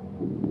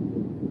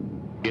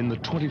 In the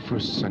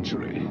 21st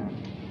century,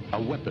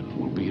 a weapon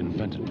will be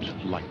invented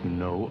like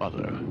no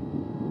other.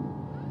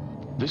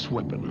 This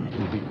weapon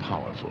will be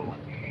powerful,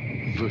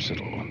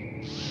 versatile,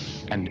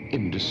 and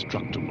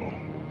indestructible.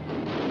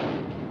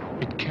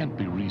 It can't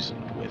be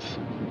reasoned with.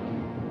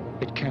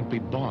 It can't be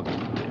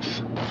bargained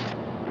with.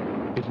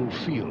 It will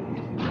feel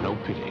no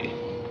pity,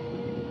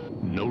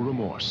 no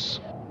remorse,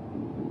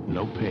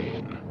 no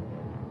pain,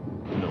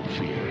 no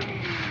fear.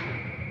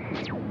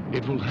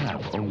 It will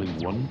have only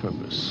one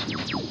purpose: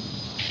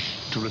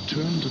 to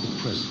return to the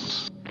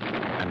present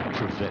and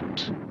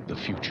prevent the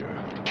future.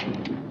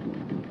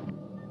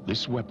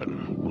 This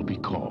weapon will be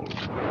called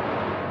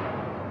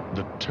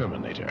the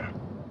Terminator.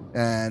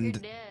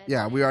 And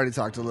yeah, we already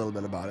talked a little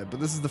bit about it, but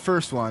this is the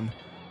first one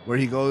where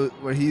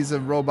he's a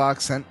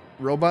robot sent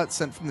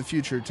from the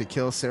future to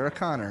kill Sarah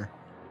Connor,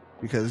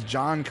 because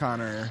John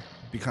Connor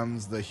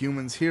becomes the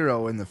human's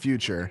hero in the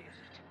future,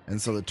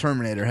 and so the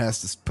Terminator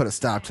has to put a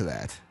stop to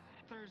that.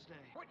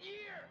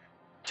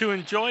 To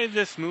enjoy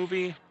this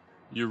movie,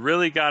 you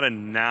really gotta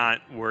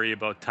not worry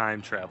about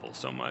time travel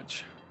so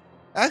much.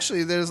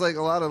 Actually, there's like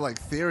a lot of like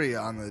theory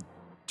on the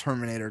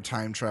Terminator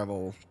time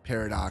travel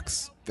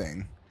paradox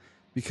thing,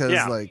 because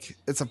like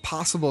it's a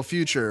possible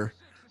future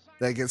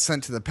that gets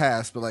sent to the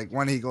past, but like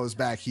when he goes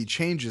back, he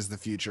changes the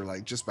future,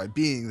 like just by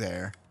being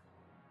there.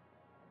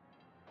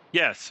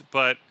 Yes,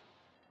 but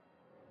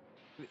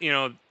you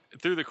know,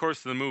 through the course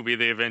of the movie,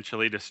 they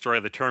eventually destroy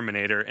the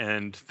Terminator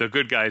and the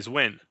good guys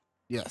win.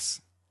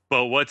 Yes.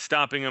 But what's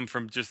stopping them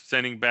from just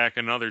sending back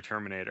another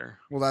Terminator?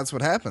 Well, that's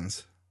what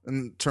happens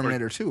in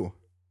Terminator 2.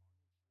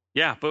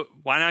 Yeah, but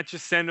why not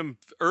just send them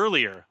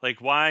earlier?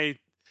 Like, why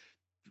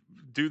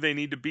do they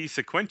need to be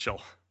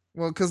sequential?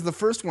 Well, because the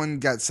first one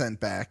got sent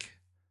back,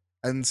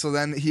 and so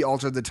then he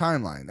altered the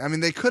timeline. I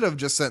mean, they could have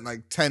just sent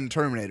like 10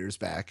 Terminators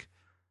back,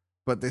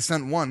 but they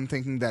sent one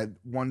thinking that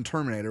one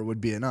Terminator would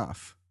be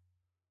enough.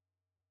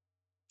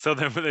 So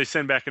then when they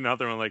send back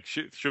another one, like,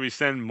 should we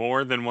send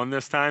more than one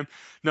this time?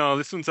 No,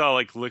 this one's all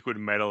like liquid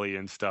metal-y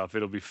and stuff.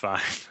 It'll be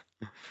fine.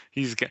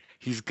 He's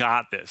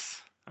got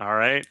this. All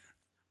right.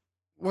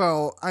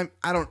 Well, I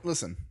don't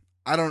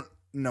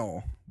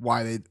know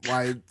why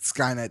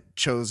Skynet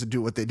chose to do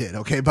what they did.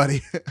 Okay,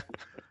 buddy.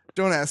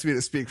 Don't ask me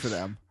to speak for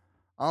them.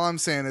 All I'm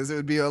saying is it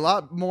would be a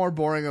lot more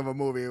boring of a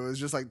movie. It was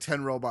just like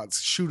 10 robots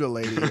shoot a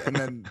lady and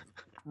then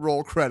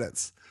roll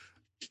credits.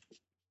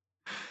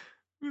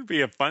 It would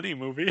be a funny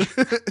movie.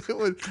 it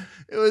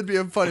would be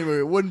a funny movie.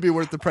 It wouldn't be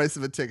worth the price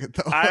of a ticket,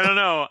 though. I don't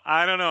know.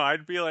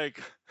 I'd be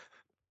like,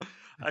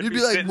 you'd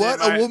be like, what?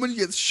 A woman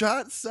gets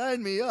shot?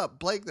 Sign me up.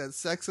 Blake,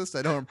 that's sexist.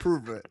 I don't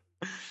approve of it.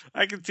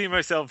 I can see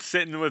myself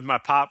sitting with my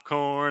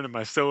popcorn and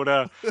my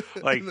soda.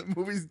 Like, the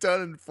movie's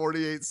done in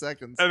 48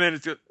 seconds. And then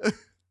it's just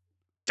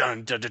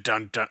dun, dun, dun,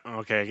 dun, dun.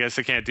 Okay, I guess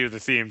I can't do the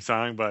theme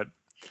song, but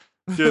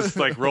just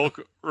like roll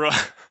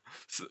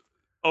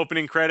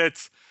opening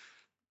credits.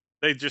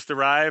 They just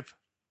arrive,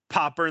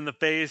 pop her in the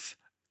face,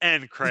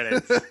 end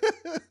credits.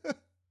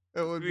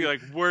 It would be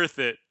like worth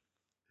it.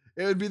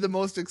 It would be the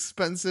most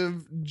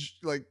expensive,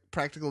 like,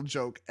 practical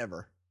joke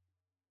ever.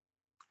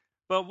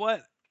 But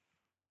what?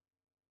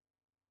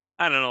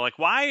 I don't know. Like,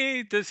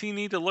 why does he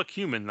need to look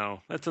human, though?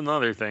 That's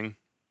another thing.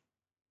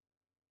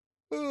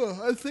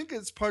 I think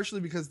it's partially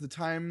because the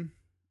time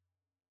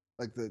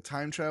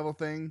travel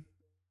thing,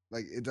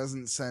 like, it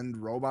doesn't send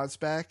robots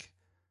back.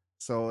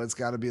 So it's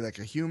got to be like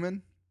a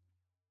human.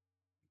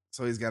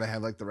 So he's got to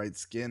have like the right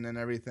skin and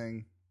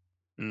everything.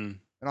 Mm.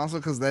 And also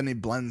because then he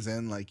blends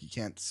in, like you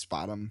can't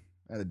spot him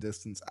at a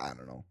distance. I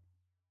don't know.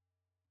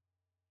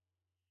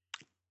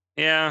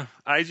 Yeah,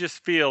 I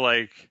just feel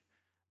like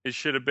it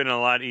should have been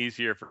a lot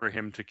easier for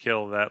him to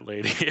kill that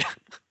lady.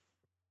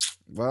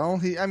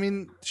 Well,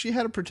 she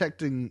had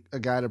a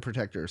guy to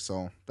protect her,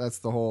 so that's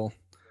the whole.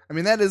 I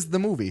mean, that is the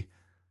movie.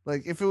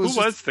 Like, if it was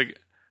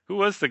who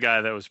was the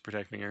guy that was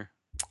protecting her?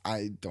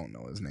 I don't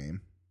know his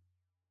name.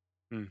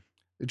 Hmm.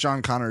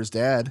 John Connor's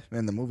dad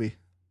in the movie.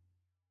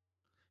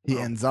 He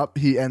ends up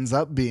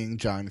being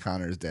John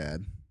Connor's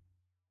dad.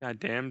 God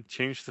damn,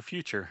 change the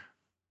future.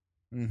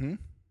 Mm-hmm.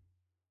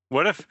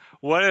 What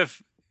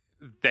if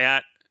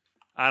that?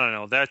 I don't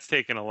know. That's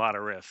taking a lot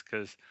of risk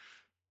because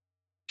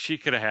she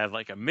could have had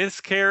like a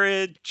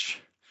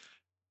miscarriage,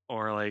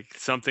 or like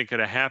something could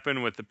have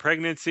happened with the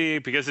pregnancy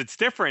because it's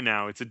different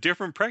now. It's a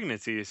different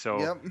pregnancy,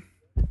 so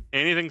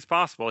anything's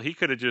possible. He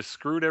could have just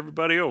screwed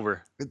everybody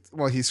over.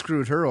 Well, he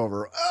screwed her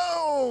over.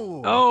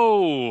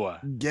 Oh,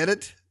 get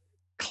it?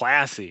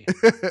 Classy.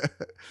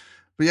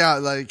 But yeah,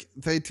 like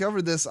they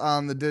covered this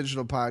on the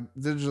Digital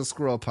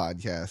Squirrel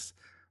podcast.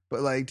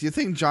 But like, do you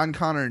think John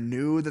Connor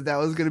knew that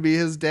was going to be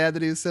his dad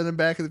that he was sending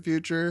back in the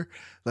future?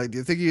 Like, do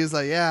you think he was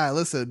like, yeah,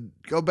 listen,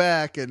 go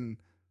back and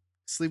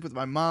sleep with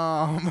my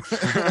mom?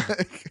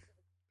 like,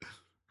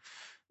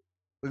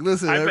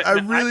 listen, I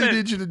really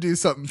need you to do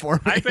something for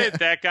me. I bet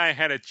that guy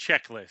had a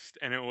checklist,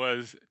 and it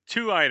was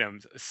 2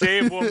 items: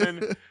 save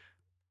woman,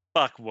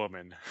 fuck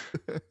woman.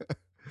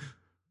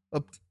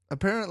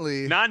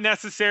 Apparently, not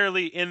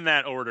necessarily in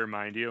that order,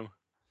 mind you.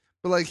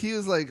 But like, he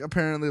was like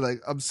apparently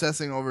like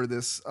obsessing over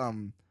this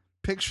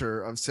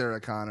picture of Sarah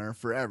Connor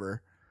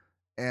forever,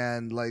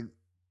 and like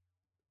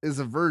is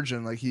a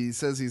virgin. Like, he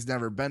says he's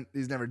never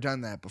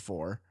done that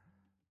before.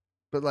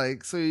 But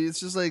like, so it's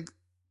just like,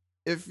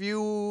 it's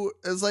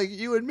like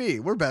you and me,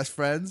 we're best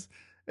friends,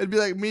 It'd be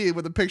like me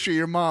with a picture of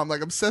your mom,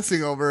 like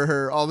obsessing over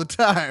her all the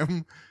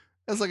time.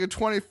 As like a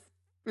 20,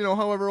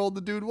 however old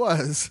the dude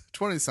was,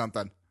 20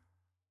 something.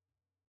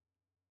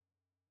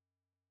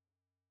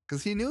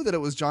 Because he knew that it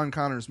was John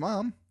Connor's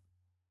mom.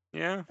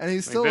 Yeah. And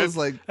he still was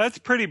like... That's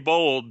pretty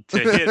bold to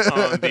hit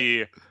on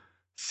the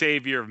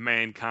savior of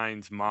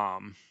mankind's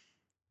mom.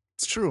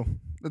 It's true.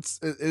 It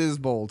is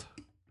bold.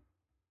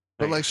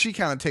 But like she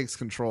kind of takes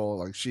control.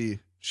 Like she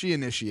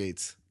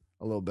initiates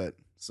a little bit.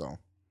 So...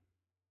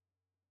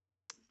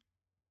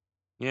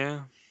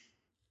 Yeah.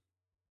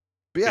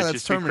 But yeah, it's that's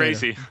just Terminator.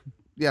 Crazy.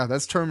 Yeah,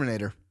 that's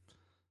Terminator.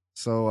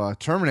 So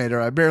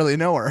Terminator, I barely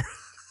know her.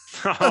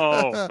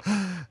 Oh.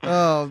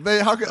 How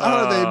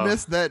did they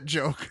miss that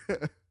joke?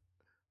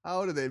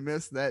 How did they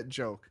miss that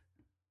joke?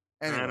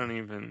 Anyway, I don't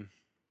even.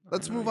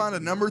 Let's move on to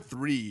number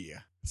 3.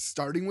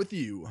 Starting with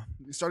you.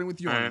 Starting with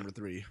your number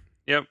 3.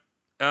 Yep.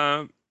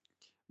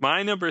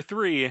 My number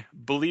 3,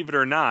 believe it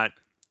or not,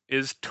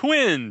 is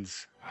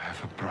Twins. I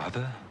have a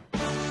brother.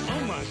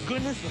 Oh my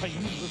goodness, are you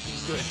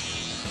looking good?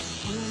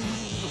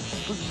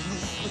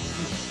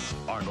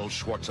 Arnold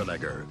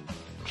Schwarzenegger.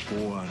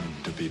 Born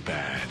to be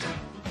bad.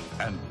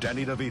 And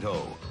Danny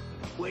DeVito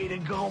Way to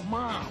go,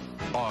 Mom.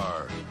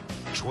 are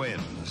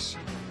twins.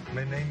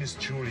 My name is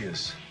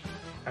Julius.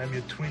 I'm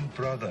your twin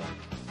brother.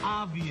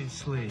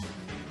 Obviously.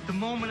 The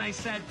moment I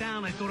sat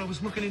down, I thought I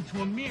was looking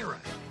into a mirror.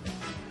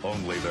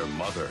 Only their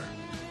mother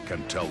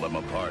can tell them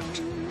apart.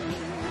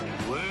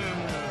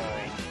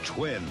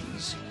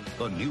 Twins,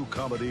 the new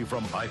comedy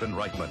from Ivan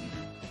Reitman.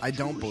 I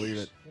don't believe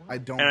it. I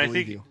don't And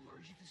believe you.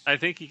 I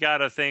think you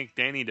gotta thank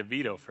Danny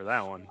DeVito for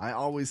that one. I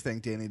always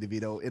thank Danny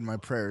DeVito in my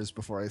prayers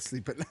before I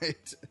sleep at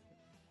night.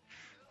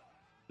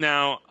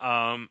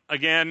 Now,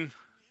 again,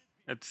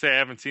 I'd say I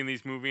haven't seen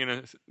these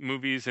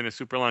movies in a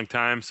super long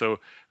time, so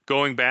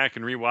going back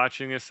and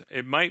rewatching this,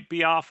 it might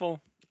be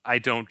awful. I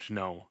don't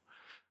know.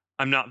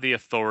 I'm not the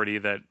authority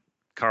that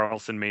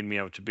Carlson made me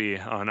out to be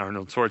on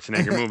Arnold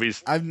Schwarzenegger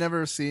movies. I've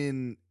never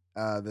seen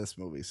this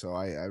movie, so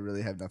I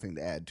really have nothing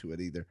to add to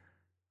it either.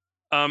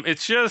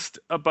 It's just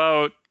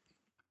about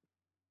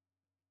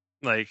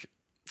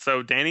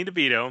so Danny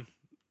DeVito,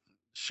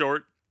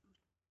 short,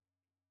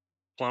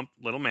 plump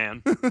little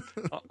man.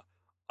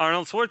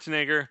 Arnold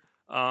Schwarzenegger,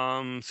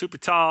 super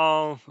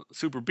tall,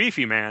 super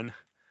beefy man,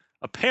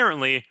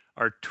 apparently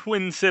are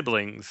twin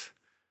siblings.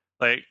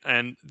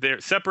 And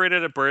they're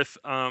separated at birth.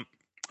 Arnold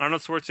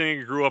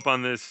Schwarzenegger grew up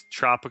on this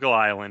tropical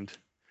island.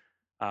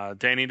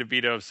 Danny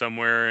DeVito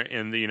somewhere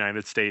in the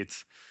United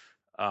States.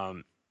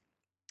 And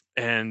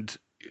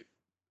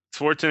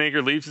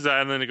Schwarzenegger leaves his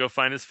island to go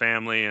find his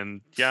family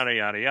and yada,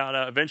 yada,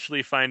 yada.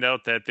 Eventually find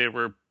out that they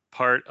were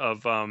part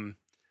of an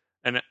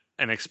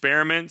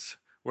experiment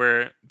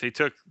where they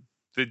took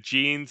the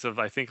genes of,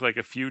 I think, like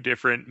a few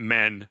different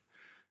men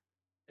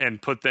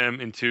and put them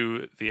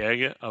into the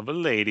egg of a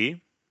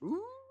lady.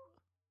 Ooh.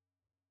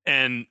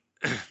 And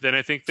then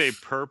I think they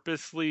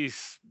purposely,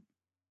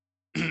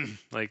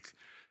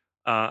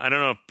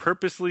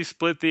 purposely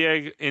split the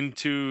egg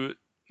into,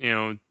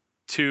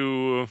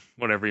 two,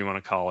 whatever you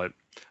want to call it.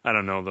 I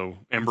don't know, the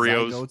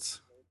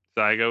embryos,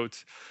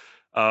 zygotes.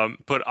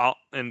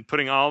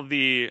 Putting all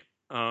the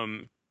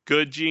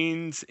good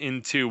genes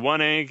into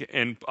one egg,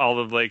 and all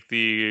of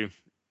the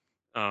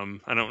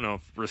I don't know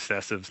if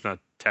recessive's not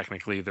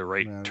technically the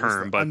right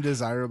term, but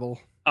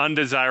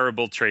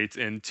undesirable traits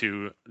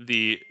into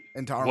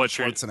Arnold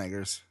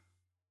Schwarzenegger's.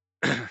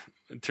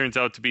 It turns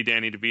out to be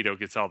Danny DeVito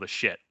gets all the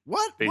shit.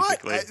 What?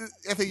 Basically, what?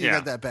 I think you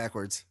got that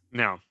backwards.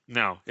 No,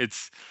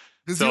 it's.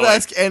 Because you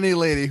ask any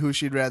lady who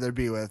she'd rather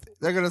be with,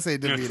 they're gonna say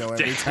DeVito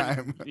every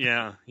time.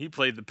 Yeah, he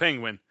played the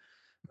Penguin.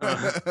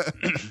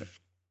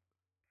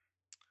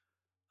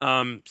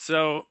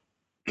 So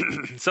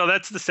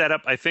that's the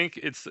setup. I think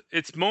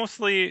it's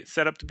mostly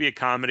set up to be a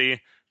comedy,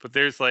 but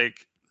there's it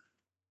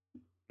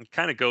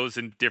kind of goes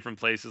in different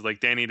places.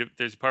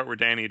 There's a part where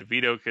Danny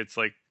DeVito gets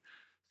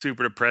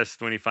super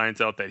depressed when he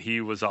finds out that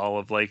he was all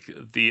of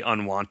the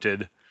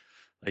unwanted,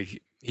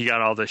 he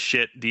got all the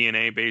shit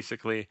DNA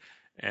basically,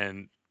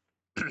 and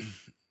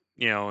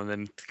and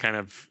then kind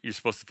of you're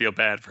supposed to feel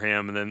bad for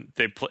him, and then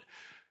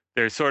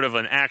there's sort of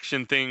an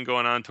action thing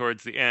going on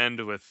towards the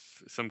end with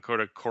some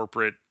kind of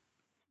corporate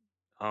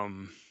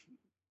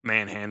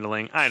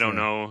manhandling. I don't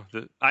know.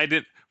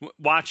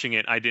 Watching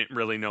it, I didn't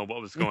really know what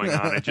was going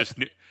on. I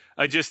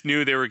just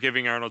knew they were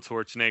giving Arnold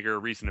Schwarzenegger a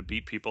reason to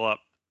beat people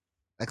up.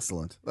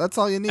 Excellent. That's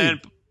all you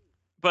need.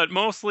 But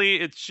mostly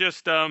it's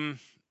just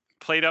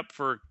played up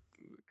for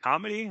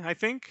comedy, I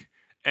think.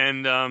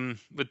 And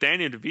with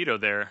Danny DeVito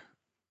there,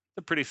 it's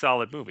a pretty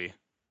solid movie.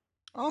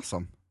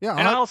 Awesome. Yeah.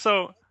 And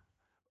also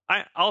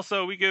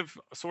we give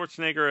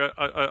Schwarzenegger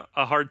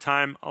a hard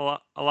time a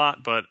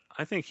lot, but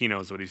I think he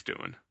knows what he's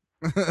doing.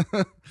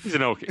 He's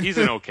an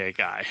okay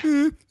guy.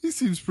 He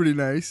seems pretty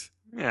nice.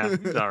 Yeah,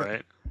 he's all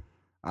right.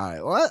 All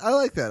right. Well, I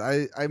like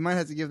that. I might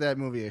have to give that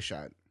movie a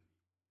shot.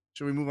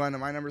 Should we move on to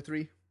my number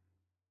 3?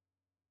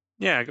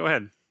 Yeah, go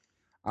ahead.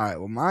 All right.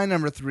 Well, my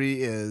number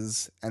 3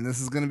 is, and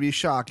this is going to be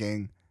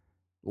shocking,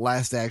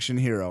 Last Action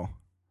Hero.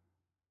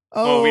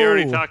 Well, we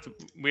already Oh, talked.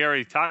 We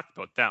already talked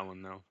about that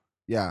one though.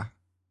 yeah,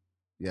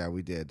 yeah,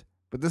 we did.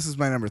 But this is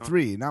my number Oh,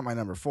 3, not my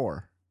number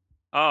 4.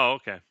 oh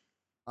okay.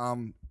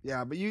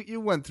 Yeah, but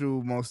you went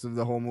through most of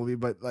the whole movie,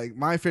 but like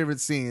my favorite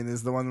scene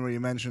is the one where you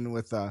mentioned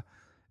with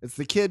it's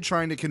the kid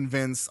trying to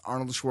convince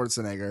Arnold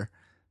Schwarzenegger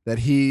that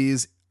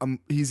he's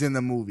in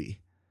the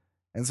movie.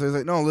 And so he's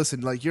like, "No,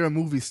 listen, like you're a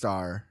movie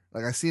star.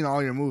 Like I've seen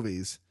all your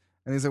movies."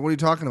 And he's like, "What are you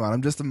talking about?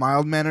 I'm just a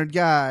mild-mannered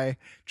guy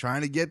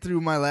trying to get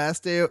through my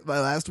last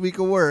week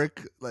of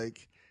work."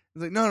 Like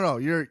he's like, "No,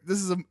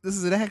 this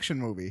is an action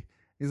movie."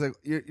 He's like,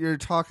 "You're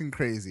talking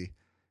crazy."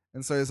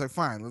 And so he's like,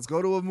 "Fine, let's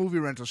go to a movie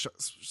rental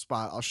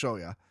spot. I'll show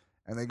you."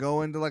 And they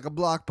go into like a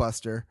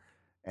Blockbuster,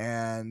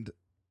 and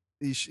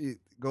he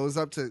goes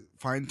up to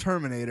find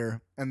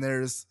Terminator, and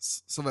there's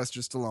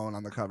Sylvester Stallone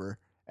on the cover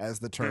as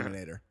the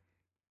Terminator,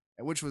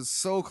 which was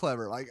so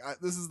clever. Like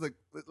this is like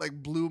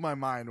blew my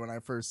mind when I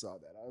first saw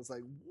that. I was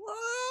like,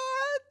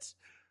 "What?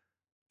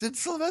 Did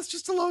Sylvester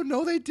Stallone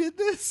know they did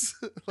this?"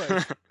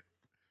 Like,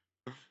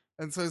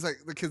 and so he's like,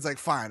 the kid's like,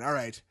 "Fine, all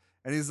right,"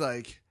 and he's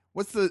like,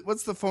 "What's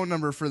the phone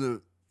number for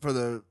the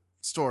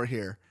store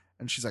here?"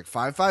 And she's like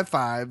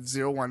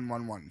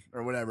 555-0111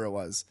 or whatever it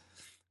was.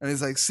 And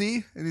he's like,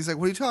 "See?" And he's like,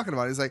 "What are you talking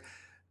about?" He's like,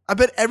 "I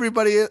bet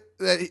everybody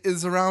that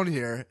is around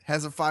here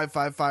has a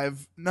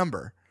 555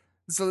 number."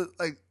 So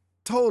like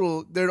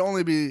total, there'd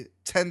only be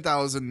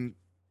 10,000,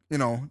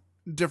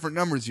 different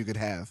numbers you could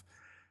have.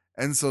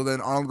 And so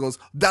then Arnold goes,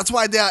 "That's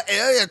why they are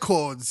area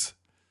codes."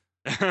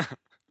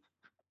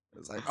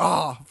 It's like,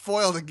 oh,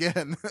 foiled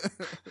again.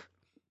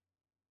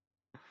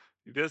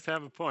 He does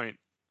have a point.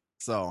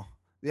 So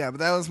yeah, but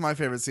that was my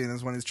favorite scene,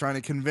 is when he's trying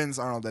to convince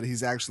Arnold that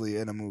he's actually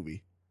in a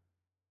movie.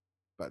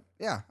 But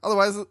yeah,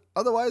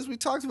 otherwise we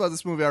talked about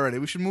this movie already.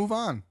 We should move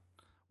on.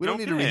 We don't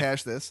need to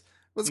rehash this.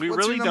 What's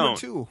really your number don't.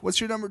 2? What's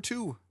your number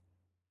 2?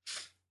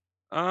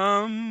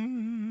 My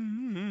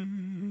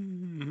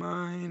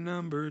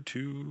number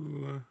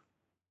 2.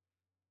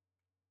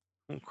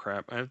 Oh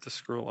crap! I have to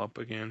scroll up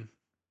again.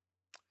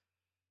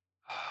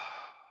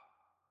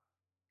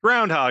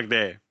 Groundhog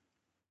Day.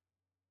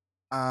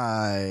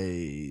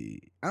 I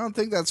don't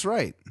think that's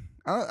right.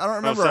 I don't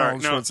remember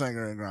Arnold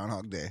Schwarzenegger in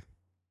Groundhog Day.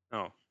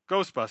 Oh,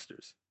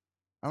 Ghostbusters.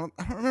 I don't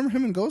remember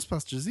him in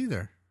Ghostbusters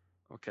either.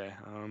 Okay,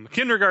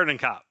 Kindergarten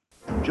Cop.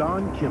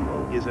 John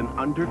Kimball is an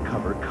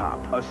undercover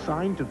cop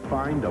assigned to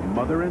find a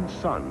mother and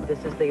son.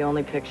 This is the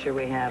only picture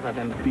we have of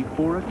him.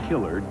 Before a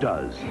killer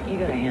does. You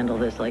gotta handle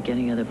this like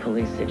any other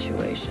police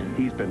situation.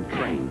 He's been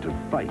trained to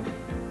fight.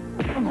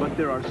 But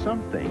there are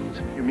some things.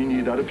 You mean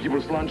you eat other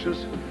people's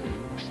lunches?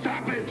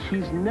 Stop it!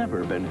 He's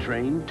never been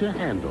trained to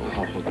handle.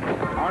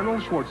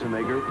 Arnold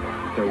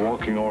Schwarzenegger. They're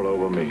walking all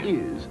over me.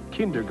 Is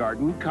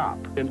Kindergarten Cop,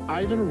 an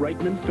Ivan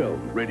Reitman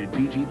film, rated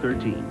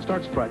PG-13.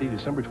 Starts Friday,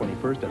 December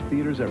 21st at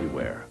theaters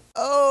everywhere.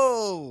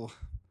 Oh,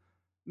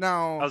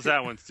 now how's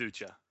that one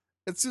suit you?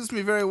 It suits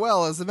me very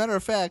well. As a matter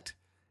of fact,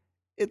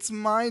 it's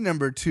my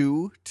number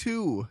 2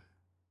 too.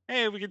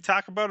 Hey, we can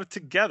talk about it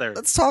together.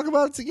 Let's talk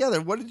about it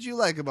together. What did you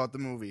like about the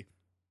movie?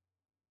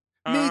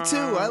 Me too.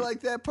 I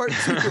like that part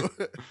too.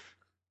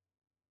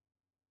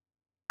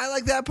 I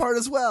like that part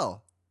as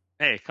well.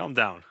 Hey, calm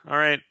down. All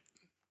right.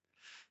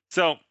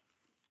 So,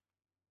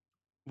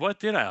 what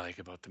did I like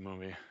about the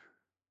movie?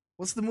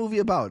 What's the movie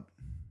about?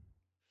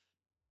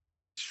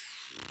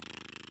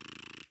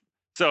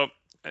 So,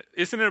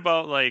 isn't it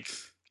about, like,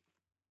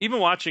 even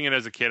watching it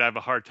as a kid, I have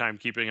a hard time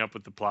keeping up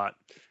with the plot,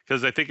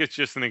 because I think it's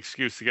just an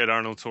excuse to get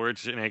Arnold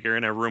Schwarzenegger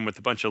in a room with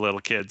a bunch of little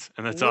kids,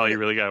 and that's all you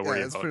really got to worry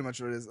about. That's pretty much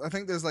what it is. I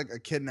think there's like a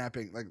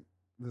kidnapping, like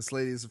this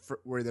lady's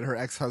worried that her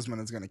ex-husband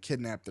is going to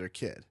kidnap their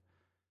kid.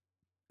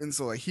 And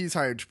so like he's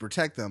hired to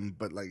protect them,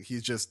 but like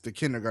he's just the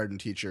kindergarten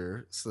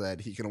teacher so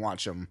that he can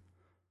watch them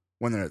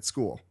when they're at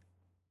school.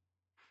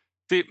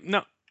 See,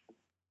 no,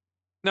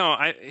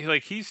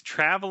 he's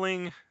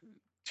traveling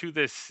to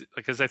this,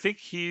 because I think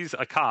he's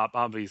a cop,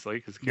 obviously,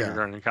 because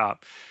kindergarten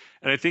cop,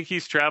 and I think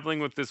he's traveling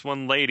with this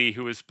one lady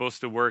who is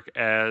supposed to work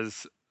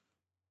as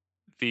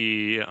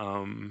the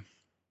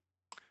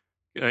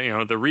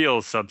the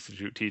real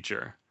substitute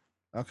teacher.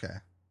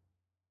 Okay.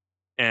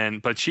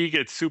 But she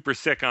gets super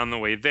sick on the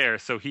way there,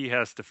 so he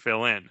has to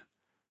fill in.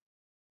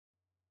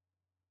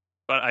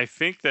 But I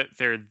think that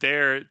they're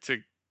there to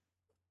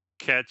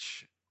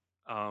catch.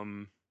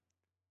 I'm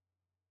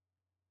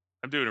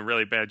doing a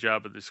really bad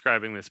job of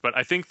describing this, but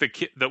I think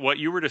that what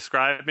you were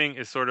describing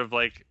is sort of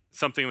like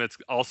something that's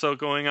also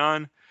going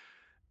on.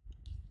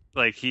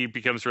 Like he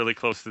becomes really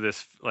close to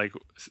this like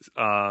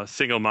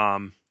single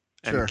mom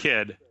and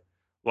kid,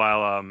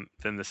 while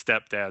then the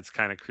stepdad's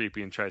kind of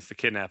creepy and tries to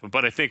kidnap him.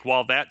 But I think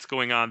while that's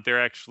going on,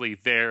 they're actually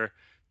there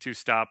to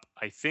stop,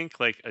 I think,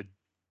 like a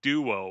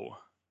duo,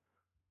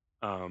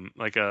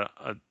 like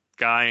a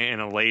guy and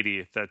a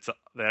lady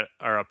that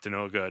are up to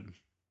no good.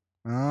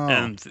 Oh.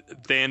 And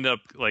they end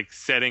up like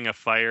setting a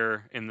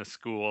fire in the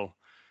school,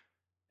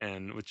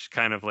 and which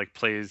kind of like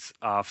plays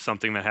off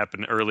something that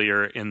happened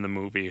earlier in the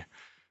movie.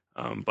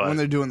 But when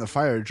they're doing the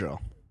fire drill.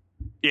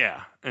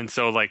 Yeah. And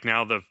so like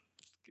now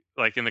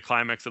like in the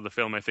climax of the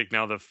film, I think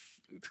now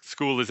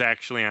school is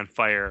actually on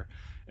fire.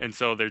 And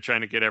so they're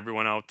trying to get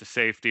everyone out to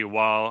safety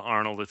while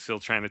Arnold is still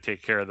trying to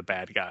take care of the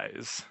bad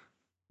guys.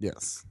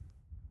 Yes.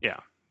 Yeah.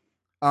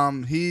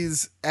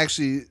 He's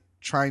actually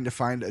trying to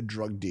find a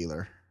drug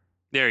dealer.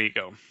 There you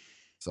go.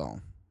 So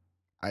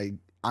I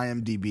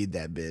IMDb'd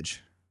that bitch.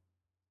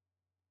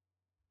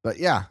 But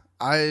yeah,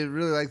 I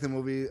really like the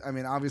movie. I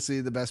mean,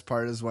 obviously the best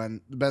parts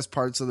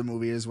of the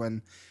movie is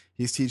when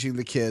he's teaching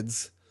the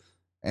kids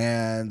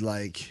and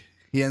like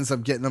he ends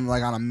up getting them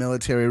like on a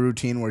military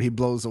routine where he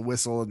blows a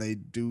whistle and they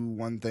do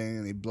one thing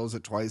and he blows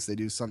it twice, they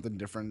do something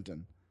different.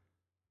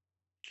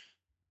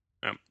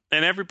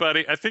 And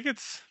everybody, I think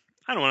it's,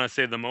 I don't want to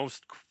say the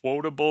most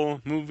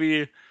quotable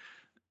movie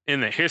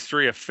in the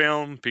history of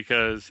film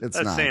because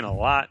that's saying a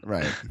lot.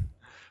 Right.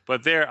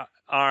 But there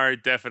are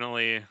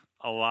definitely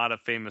a lot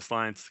of famous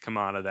lines to come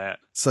out of that.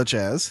 Such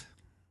as?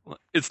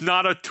 It's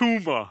not a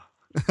tumor.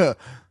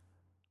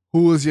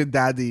 Who is your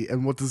daddy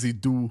and what does he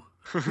do?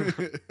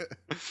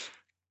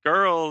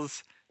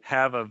 Girls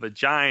have a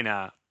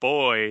vagina.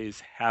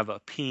 Boys have a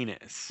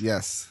penis.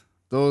 Yes.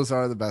 Those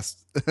are the best.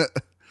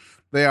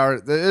 They are.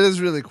 It is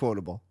really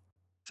quotable.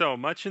 So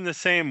much in the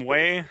same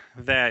way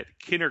that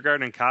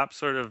Kindergarten Cop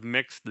sort of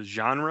mixed the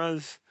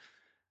genres,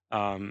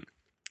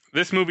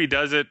 this movie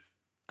does it,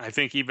 I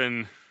think,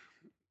 even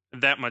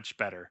that much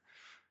better.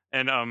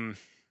 And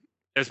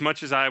as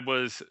much as I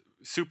was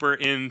super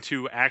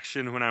into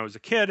action when I was a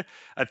kid,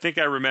 I think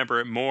I remember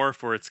it more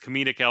for its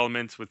comedic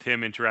elements with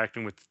him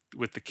interacting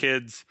with the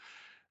kids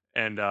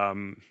and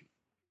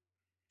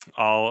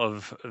all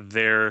of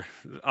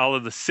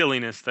the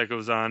silliness that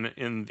goes on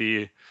in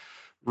the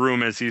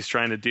room as he's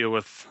trying to deal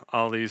with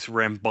all these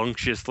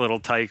rambunctious little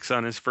tykes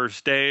on his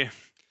first day.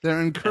 They're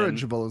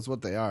incorrigible is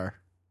what they are.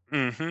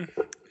 Mm-hmm.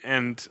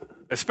 And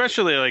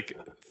especially like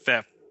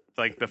that,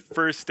 like the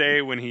first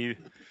day when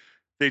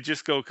they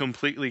just go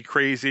completely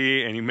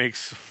crazy and he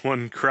makes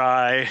one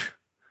cry.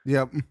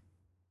 Yep.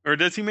 Or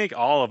does he make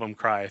all of them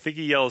cry? I think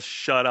he yells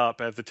 "shut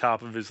up" at the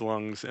top of his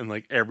lungs and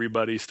like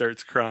everybody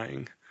starts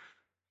crying.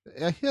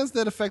 Yeah, he has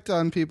that effect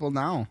on people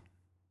now.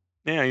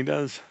 Yeah, he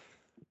does.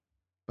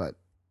 But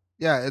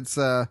yeah, it's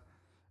a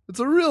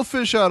real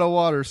fish out of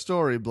water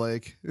story,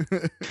 Blake.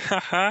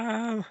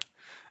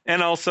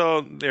 And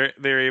also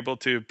they're able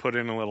to put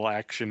in a little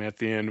action at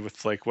the end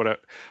with like what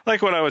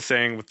I was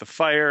saying with the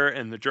fire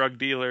and the drug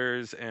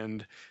dealers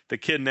and the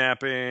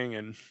kidnapping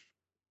and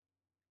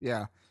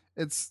yeah,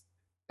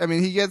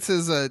 he gets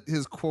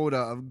his quota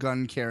of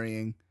gun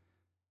carrying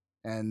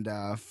and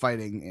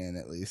fighting in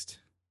at least.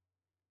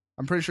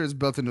 I'm pretty sure it's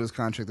built into his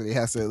contract that he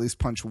has to at least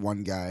punch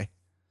one guy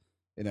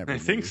in every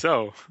movie. think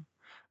so.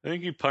 I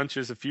think he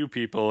punches a few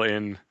people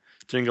in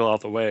Jingle All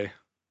the Way.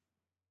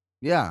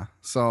 Yeah.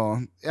 So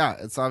yeah,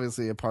 it's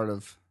obviously a part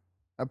of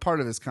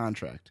his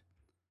contract.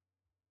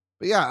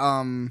 But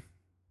yeah,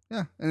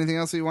 Anything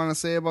else that you want to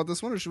say about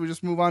this one, or should we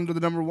just move on to the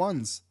number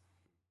ones?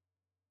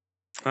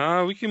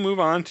 We can move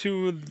on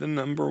to the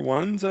number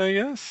ones, I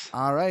guess.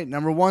 All right,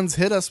 number ones,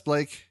 hit us,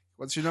 Blake.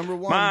 What's your number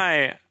one?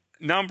 My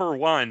number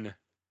one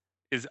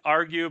is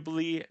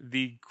arguably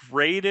the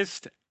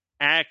greatest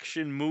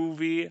action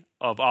movie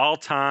of all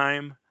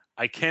time.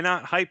 I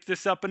cannot hype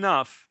this up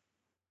enough.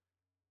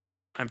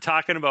 I'm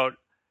talking about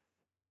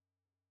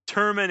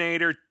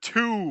Terminator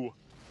 2.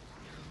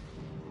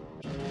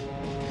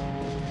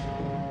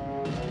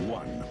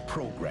 One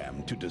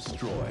programmed to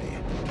destroy.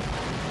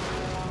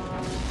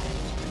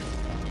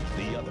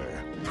 The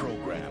other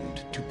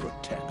programmed to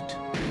protect.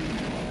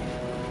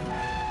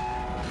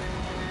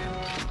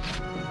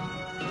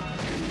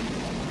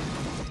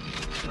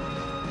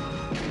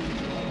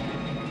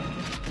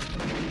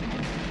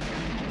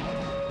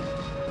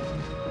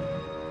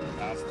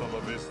 Hasta la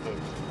vista,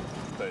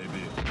 baby.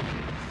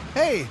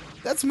 Hey,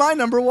 that's my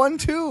number one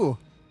too.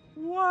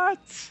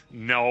 What?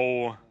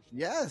 No.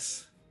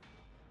 Yes.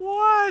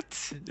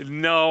 What?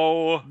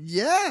 No.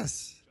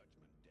 Yes.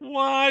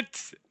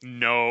 What?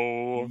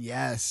 No.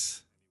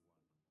 Yes.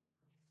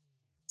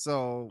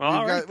 So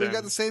we've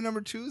got the same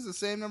number twos, the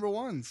same number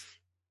ones.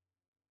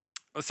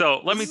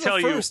 So let me tell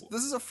you, this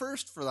is a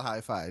first for the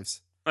high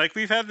fives. Like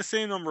we've had the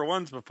same number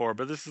ones before,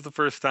 but this is the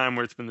first time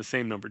where it's been the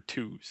same number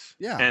twos.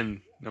 Yeah.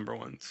 And number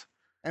ones.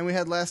 And we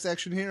had Last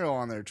Action Hero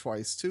on there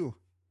twice too.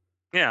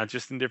 Yeah,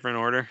 just in different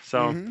order.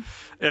 So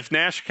if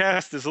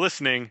Nashcast is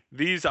listening,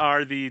 these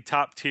are the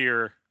top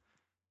tier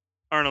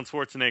Arnold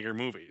Schwarzenegger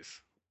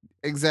movies.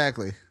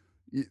 Exactly.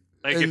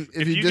 Like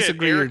if you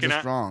disagree, you're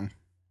just wrong.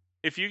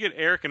 If you get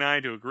Eric and I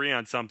to agree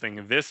on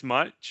something this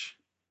much,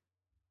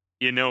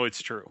 you know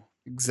it's true.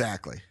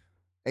 Exactly.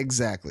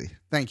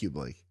 Thank you,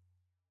 Blake.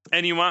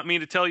 And you want me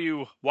to tell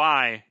you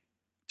why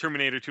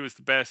Terminator 2 is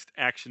the best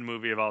action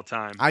movie of all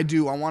time? I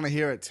do. I want to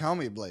hear it. Tell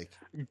me, Blake.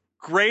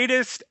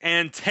 Greatest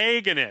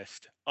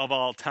antagonist of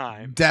all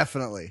time.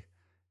 Definitely.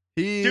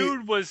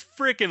 Dude was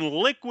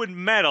freaking liquid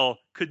metal,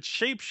 could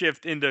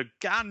shapeshift into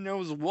God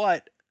knows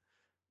what.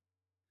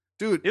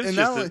 Dude,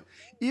 and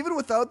even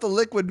without the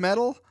liquid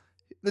metal,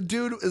 the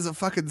dude is a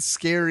fucking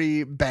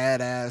scary,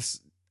 badass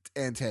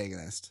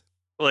antagonist.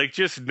 Like,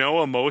 just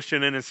no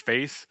emotion in his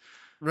face.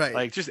 Right.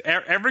 Like just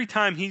every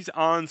time he's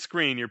on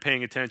screen, you're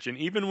paying attention,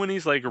 even when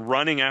he's like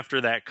running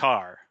after that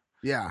car.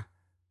 Yeah.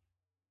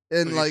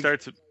 And When he like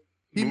starts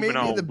he may moving be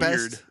all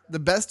weird. the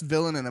best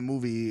villain in a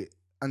movie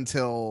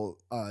until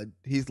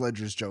Heath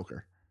Ledger's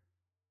Joker.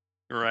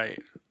 Right.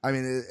 I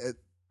mean,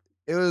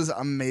 it was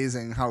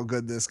amazing how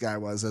good this guy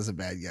was as a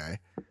bad guy.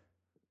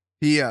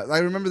 I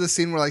remember the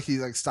scene where like he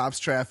like stops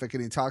traffic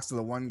and he talks to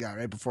the one guy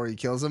right before he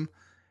kills him,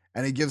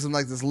 and he gives him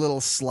like this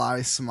little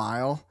sly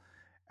smile,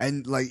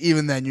 and like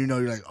even then you're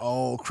like,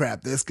 oh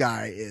crap, this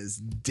guy is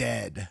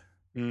dead.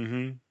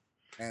 Mm-hmm.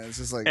 And it's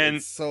just like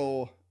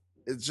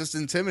it's just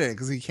intimidating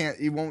because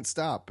he won't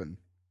stop. And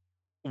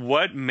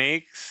what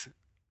makes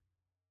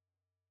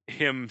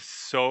him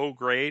so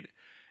great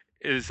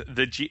is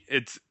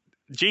it's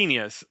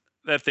genius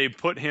that they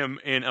put him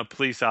in a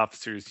police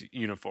officer's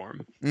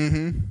uniform.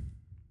 Mm-hmm.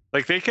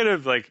 Like they could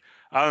have like,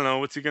 I don't know,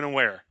 what's he gonna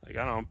wear? Like,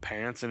 I don't know,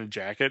 pants and a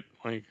jacket.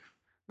 Like,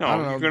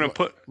 no, you're gonna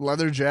put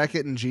leather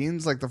jacket and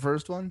jeans like the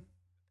first one.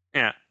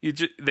 Yeah,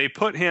 they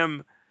put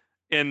him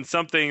in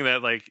something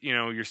that like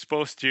you're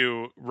supposed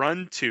to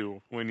run to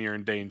when you're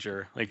in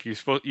danger. Like you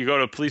go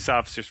to police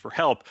officers for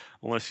help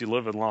unless you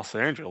live in Los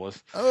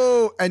Angeles.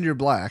 Oh, and you're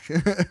black.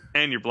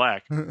 And you're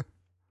black.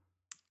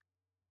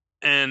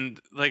 And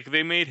like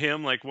they made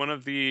him like one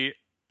of the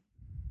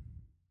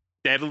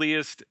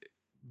deadliest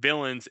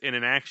villains in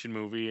an action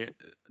movie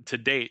to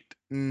date.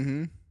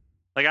 Mm-hmm.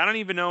 Like I don't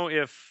even know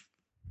if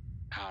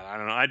I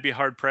don't know. I'd be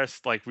hard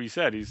pressed. Like we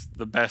said, he's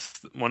the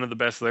best, one of the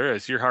best there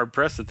is. You're hard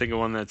pressed to think of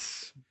one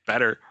that's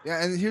better.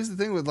 Yeah, and here's the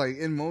thing with like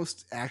in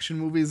most action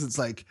movies, it's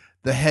like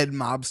the head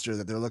mobster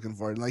that they're looking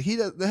for, and like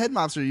the head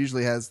mobster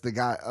usually has the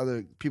guy,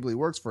 other people he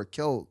works for,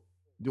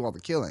 do all the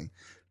killing.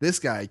 This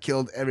guy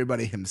killed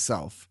everybody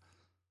himself.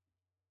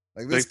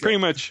 Like pretty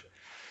much,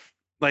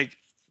 like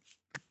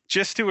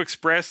just to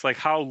express like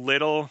how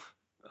little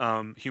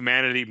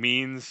humanity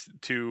means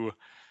to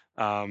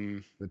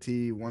the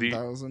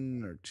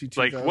T-1000 or T-2000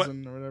 like or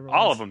whatever.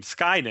 All of them,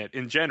 Skynet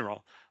in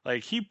general.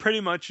 Like he pretty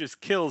much just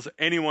kills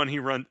anyone he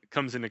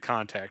comes into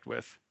contact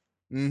with.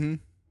 Mm-hmm.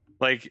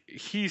 Like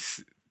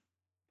he's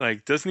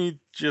like, doesn't he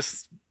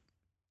just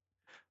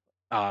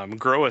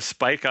grow a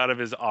spike out of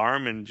his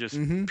arm and just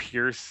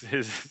pierce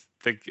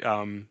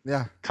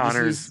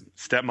Connor's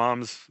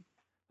stepmom's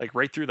like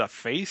right through the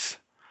face?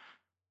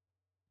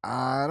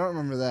 I don't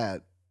remember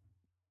that.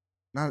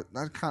 Not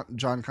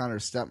John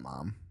Connor's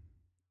stepmom.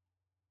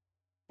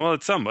 Well,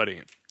 it's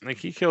somebody. Like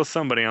he kills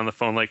somebody on the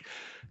phone. Like,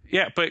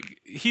 yeah, but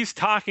he's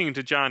talking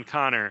to John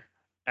Connor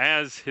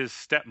as his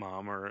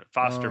stepmom or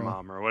foster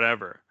mom or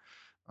whatever,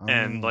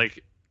 and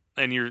like,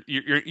 and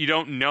you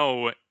don't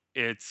know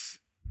it's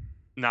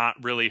not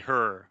really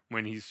her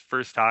when he's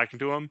first talking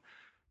to him,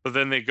 but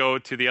then they go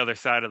to the other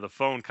side of the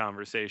phone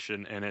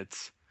conversation and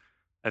it's,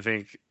 I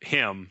think,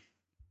 him,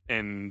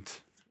 and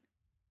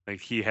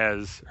like he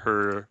has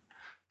her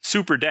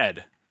super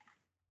dead.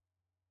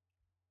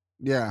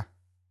 Yeah.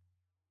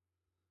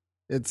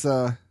 It's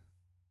a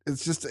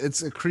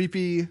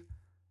creepy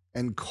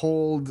and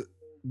cold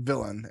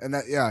villain, and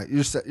that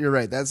you're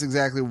right. That's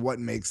exactly what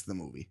makes the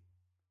movie.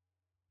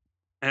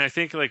 And I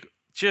think like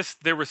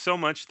just there was so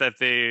much that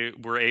they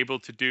were able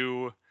to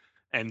do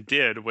and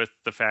did with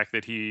the fact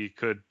that he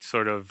could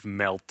sort of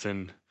melt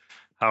and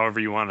however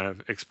you want to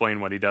explain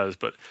what he does.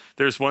 But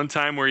there's one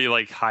time where he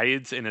like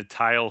hides in a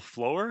tile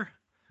floor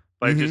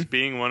by just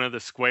being one of the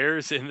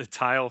squares in the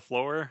tile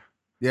floor.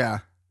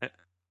 Yeah.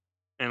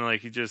 And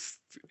like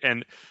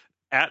and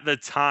at the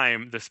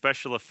time, the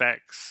special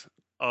effects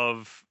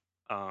of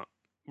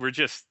were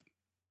just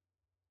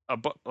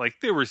like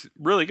they were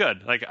really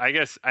good. Like I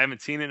guess I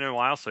haven't seen it in a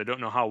while, so I don't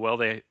know how well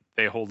they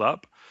hold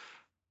up,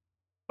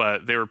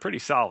 but they were pretty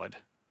solid.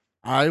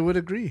 I would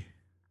agree.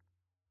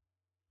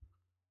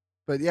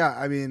 But yeah,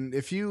 I mean,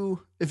 if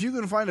you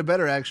can find a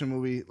better action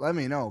movie, let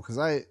me know because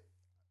I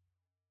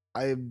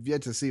have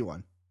yet to see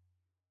one.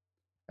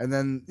 And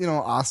then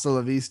Hasta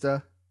La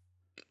Vista.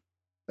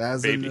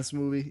 That's in this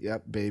movie.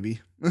 Yep, baby.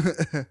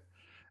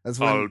 That's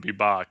when I'll be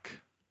back.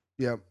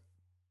 Yep.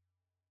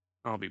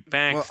 I'll be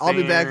back. Well, I'll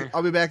be back.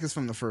 I'll be back is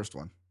from the first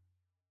one.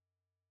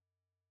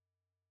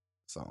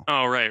 So.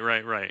 Oh right.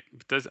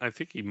 I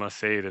think he must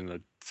say it in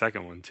the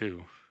second one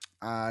too.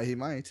 He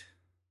might.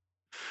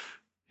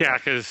 Yeah,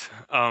 because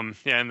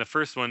in the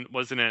first one,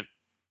 wasn't it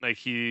like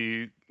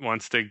he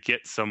wants to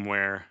get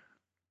somewhere,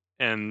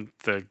 and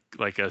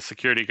a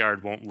security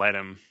guard won't let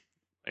him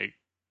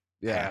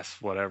pass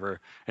whatever,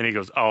 and he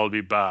goes, "I'll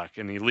be back,"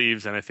 and he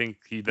leaves, and I think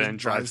he then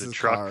drives a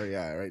truck.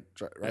 Car,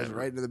 drives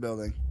right into the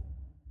building.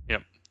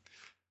 Yep.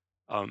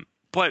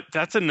 But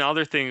that's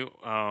another thing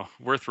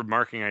worth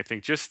remarking. I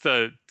think just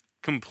the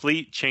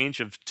complete change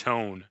of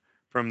tone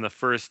from the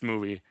first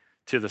movie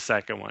to the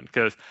second one,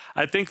 because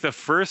I think the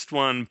first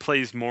one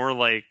plays more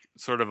like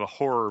sort of a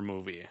horror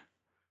movie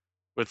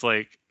with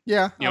I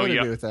would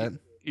agree with that.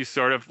 You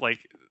sort of like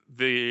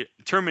the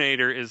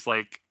Terminator is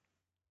like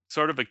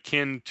sort of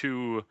akin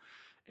to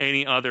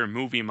any other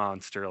movie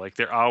monster. Like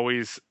they're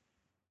always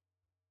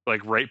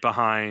like right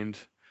behind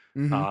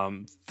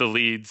the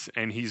leads,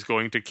 and he's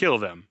going to kill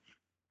them.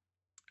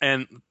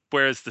 And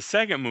whereas the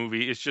second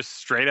movie is just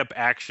straight up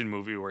action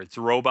movie where it's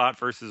robot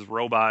versus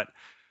robot.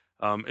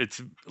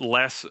 It's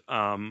less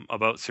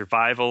about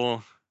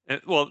survival.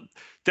 Well,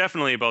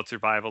 definitely about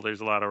survival.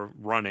 There's a lot of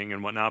running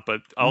and whatnot,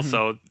 but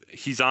also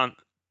he's on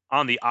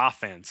the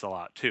offense a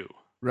lot too.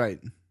 Right.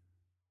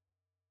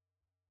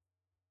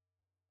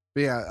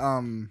 But yeah,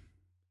 and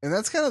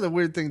that's kind of the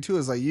weird thing too,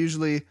 is like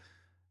usually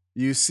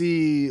you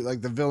see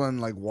like the villain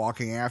like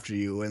walking after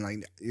you and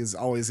like is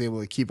always able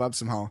to keep up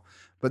somehow.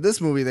 But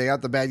this movie, they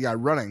got the bad guy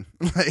running.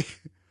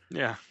 Like,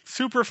 yeah,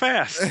 super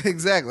fast.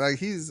 Exactly. Like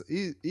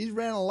he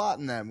ran a lot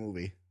in that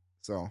movie.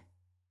 So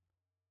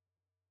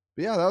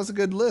but yeah, that was a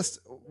good list.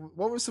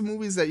 What were some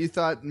movies that you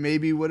thought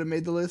maybe would have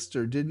made the list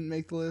or didn't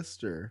make the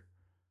list? Or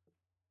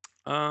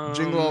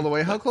Jingle All the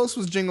Way. How close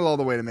was Jingle All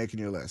the Way to making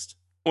your list?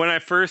 When I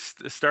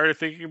first started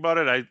thinking about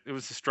it, it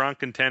was a strong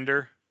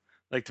contender,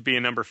 like to be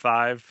a number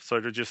 5,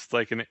 sort of just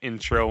like an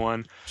intro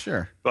one.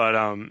 Sure. But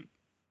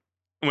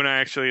when I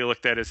actually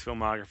looked at his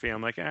filmography,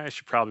 I'm like, I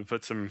should probably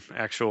put some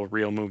actual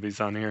real movies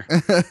on here.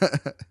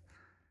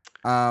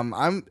 I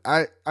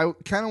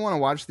kind of want to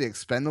watch the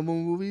Expendable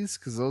movies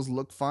because those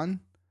look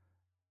fun.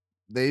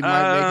 They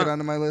might make it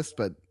onto my list,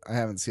 but I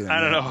haven't seen them. I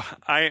don't know.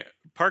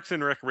 Parks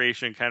and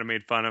Recreation kind of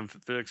made fun of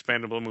the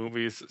Expendable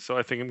movies, so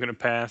I think I'm going to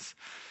pass.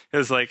 It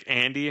was like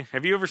Andy.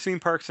 Have you ever seen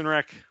Parks and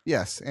Rec?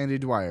 Yes, Andy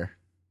Dwyer.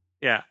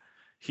 Yeah,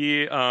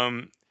 he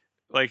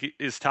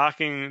is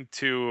talking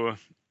to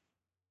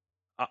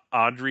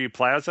Audrey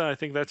Plaza. I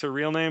think that's her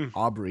real name.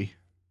 Aubrey.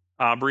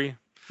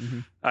 Mm-hmm.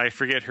 I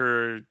forget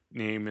her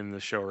name in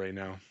the show right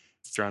now.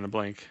 It's drawing a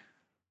blank.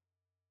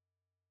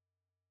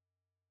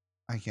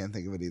 I can't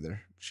think of it either.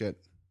 Shit.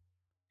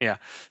 Yeah.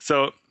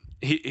 So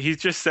he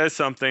just says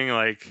something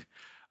like,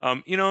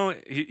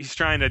 he's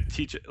trying to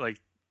teach it, like,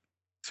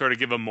 sort of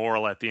give a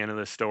moral at the end of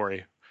the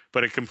story,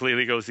 but it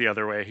completely goes the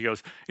other way. He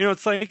goes,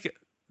 it's like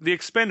the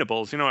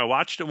Expendables. I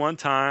watched it one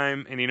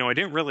time and, I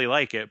didn't really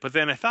like it, but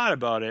then I thought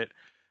about it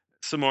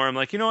some more. I'm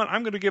like, you know what?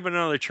 I'm going to give it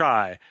another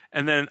try.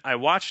 And then I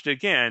watched it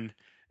again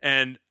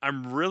and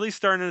I'm really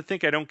starting to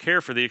think I don't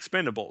care for the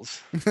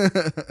Expendables.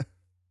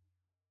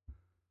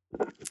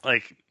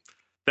 Like,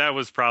 that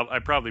was I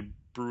probably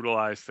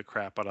brutalized the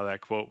crap out of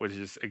that quote, which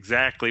is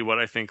exactly what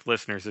I think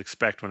listeners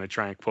expect when I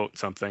try and quote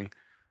something.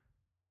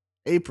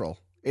 April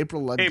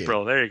Ludgate.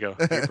 April, there you go.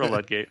 April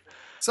Ludgate.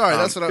 Sorry,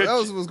 that's what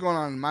that was going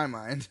on in my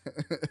mind.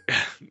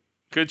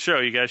 Good show.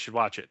 You guys should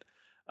watch it.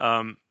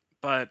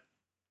 But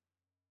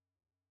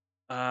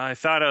I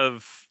thought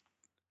of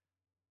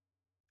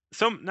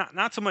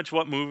not so much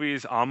what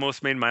movies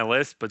almost made my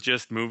list, but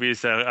just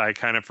movies that I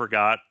kind of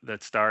forgot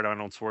that starred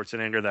Arnold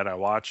Schwarzenegger that I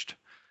watched.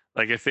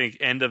 Like, I think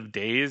End of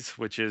Days,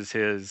 which is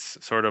his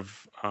sort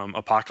of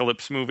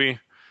apocalypse movie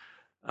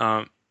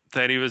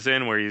that he was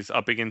in, where he's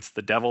up against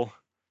the devil.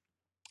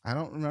 I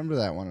don't remember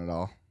that one at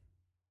all.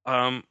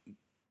 On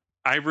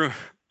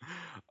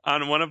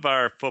one of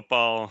our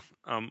football,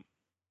 one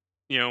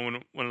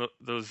of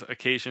those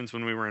occasions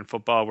when we were in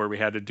football where we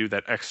had to do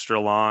that extra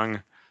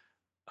long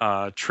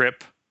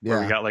trip where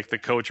we got like the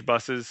coach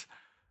buses.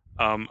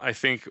 I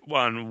think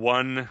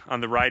on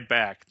the ride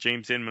back,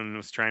 James Inman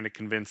was trying to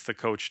convince the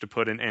coach to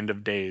put an End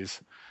of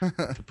Days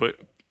to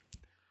put.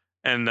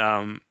 And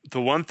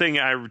the one thing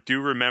I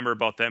do remember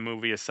about that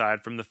movie,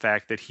 aside from the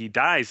fact that he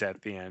dies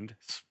at the end,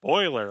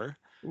 spoiler,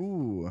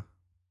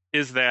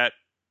 is that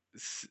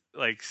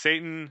like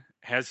Satan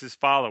has his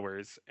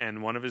followers,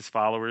 and one of his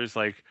followers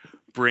like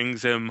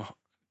brings him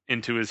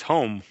into his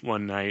home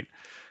one night,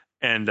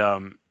 and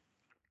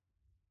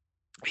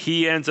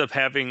Satan ends up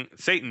having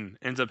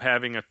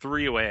a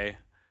 3-way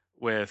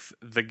with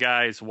the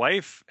guy's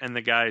wife and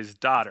the guy's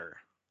daughter.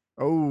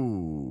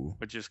 Oh,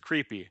 which is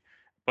creepy.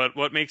 But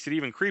what makes it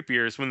even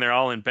creepier is when they're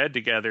all in bed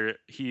together,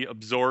 he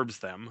absorbs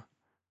them.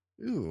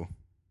 Ooh.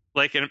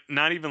 Like,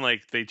 not even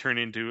like they turn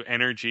into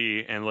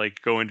energy and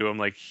like go into him.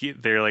 Like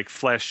they're like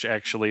flesh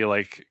actually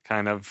like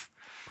kind of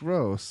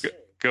gross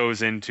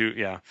goes into.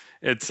 Yeah,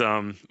 it's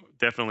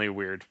definitely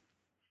weird.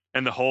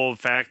 And the whole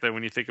fact that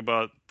when you think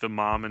about the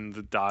mom and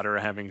the daughter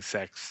having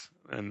sex,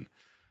 and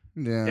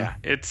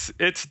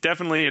it's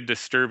definitely a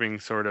disturbing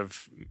sort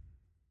of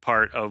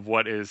part of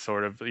what is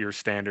sort of your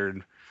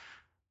standard.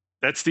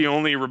 That's the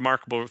only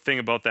remarkable thing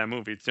about that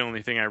movie. It's the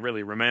only thing I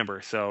really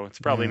remember. So it's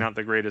probably not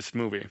the greatest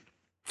movie.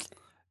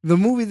 The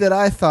movie that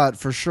I thought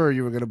for sure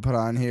you were going to put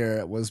on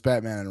here was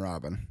Batman and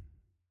Robin.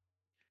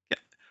 Yeah.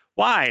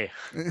 Why?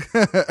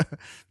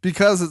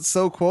 Because it's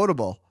so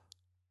quotable.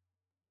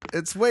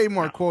 It's way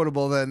more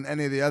quotable than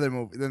any of the other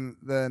movies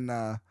than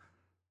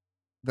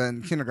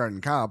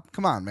Kindergarten Cop.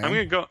 Come on, man.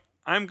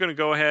 I'm gonna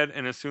go ahead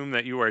and assume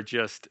that you are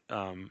just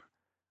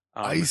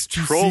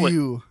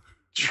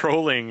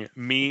trolling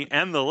me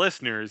and the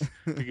listeners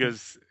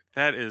because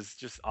that is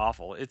just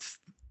awful. It's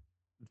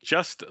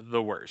just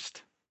the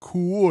worst.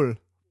 Cool.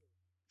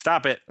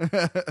 Stop it.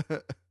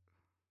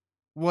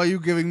 Why are you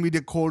giving me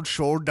the cold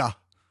shoulder?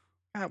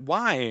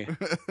 Why?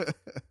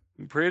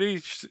 I'm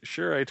pretty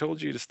sure I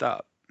told you to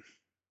stop.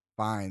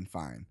 Fine.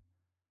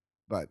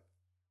 But,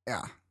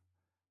 yeah.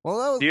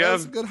 Well, that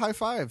was good high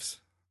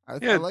fives. I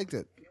liked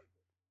it.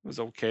 was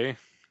okay.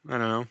 I don't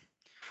know.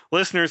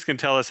 Listeners can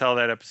tell us how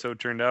that episode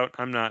turned out.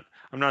 I'm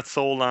not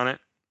sold on it.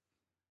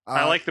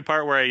 I like the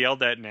part where I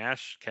yelled at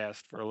Nash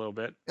cast for a little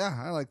bit. Yeah,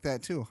 I like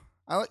that too.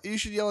 You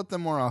should yell at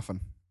them more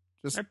often.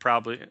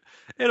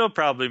 It'll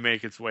probably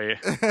make its way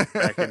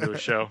back into a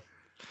show.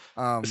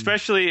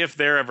 Especially if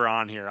they're ever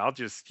on here, I'll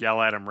just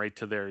yell at them right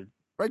to their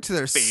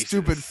faces.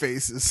 Stupid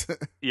faces.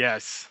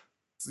 Yes.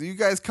 So you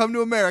guys come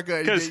to America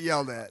and get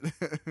yelled at.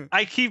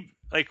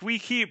 We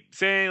keep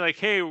saying like,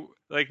 hey,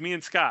 like me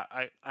and Scott,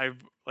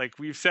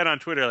 we've said on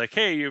Twitter, like,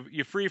 hey,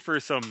 you free for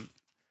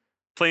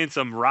playing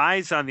some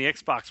Rise on the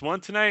Xbox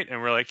One tonight?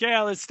 And we're like,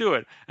 yeah, let's do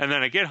it. And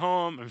then I get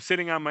home, I'm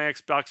sitting on my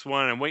Xbox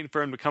One, I'm waiting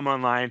for him to come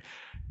online.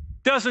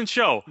 Doesn't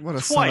show. What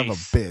a son of a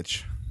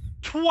bitch.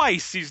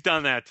 Twice he's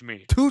done that to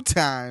me. 2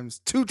 times.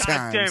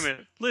 God damn it.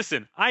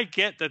 Listen, I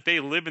get that they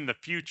live in the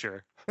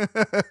future.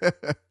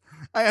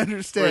 I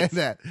understand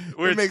that.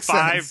 Where it makes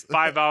sense. sense.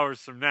 5 hours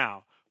from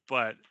now.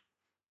 But,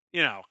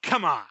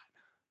 come on.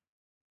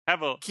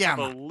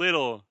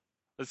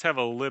 Let's have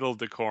a little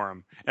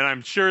decorum. And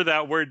I'm sure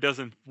that word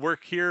doesn't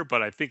work here,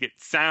 but I think it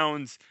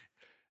sounds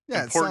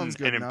important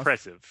and enough.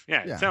 Impressive.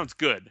 Yeah, it sounds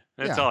good.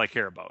 That's all I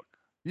care about.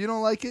 You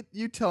don't like it?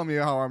 You tell me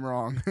how I'm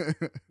wrong.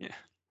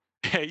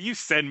 Yeah, you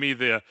send me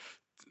the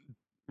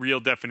real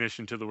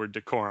definition to the word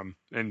decorum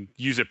and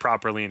use it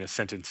properly in a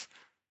sentence.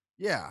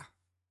 Yeah.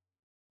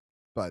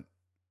 But.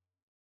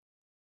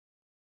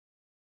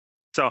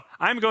 So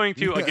I'm going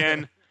to,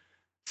 again,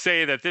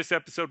 say that this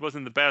episode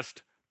wasn't the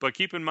best, but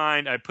keep in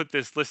mind, I put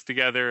this list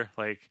together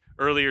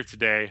earlier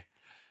today,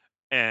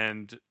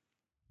 and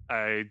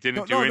I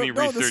didn't do any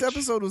research. No, this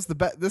episode was the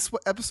best. This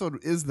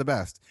episode is the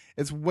best.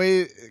 It's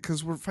way,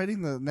 because we're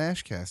fighting the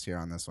Nash cast here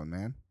on this one,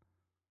 man.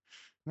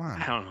 Come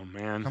on. I don't know,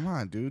 man. Come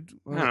on, dude.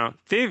 I don't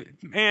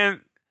know.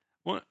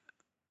 What?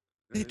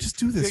 Hey, just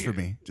do this for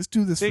me. Just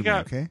do this for me,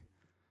 okay?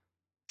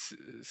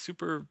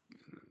 Super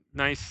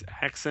nice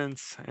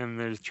accents, and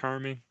they're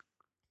charming.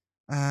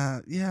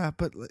 Yeah,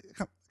 but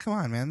come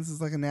on, man. This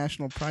is like a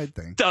national pride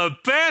thing. The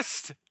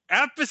best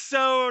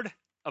episode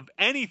of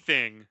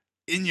anything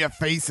in your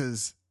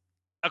faces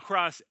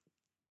across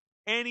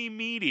any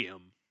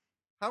medium.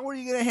 How are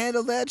you going to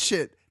handle that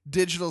shit,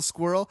 Digital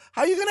Squirrel?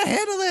 How are you going to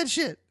handle that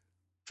shit?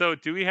 So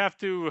do we have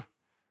to...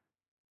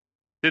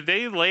 Did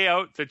they lay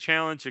out the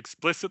challenge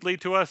explicitly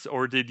to us,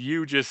 or did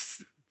you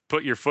just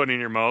put your foot in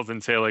your mouth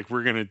and say,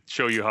 we're going to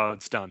show you how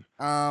it's done?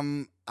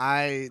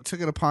 I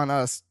took it upon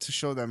us to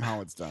show them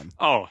how it's done.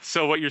 Oh,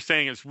 so what you're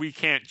saying is we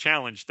can't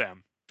challenge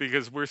them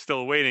because we're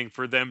still waiting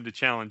for them to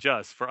challenge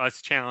us, for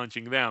us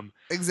challenging them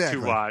to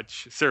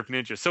watch Surf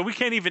Ninja. So we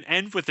can't even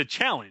end with a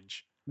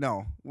challenge.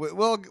 No,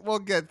 we'll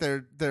get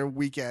their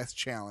weak ass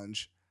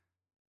challenge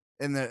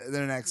in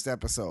their next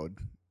episode.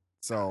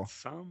 So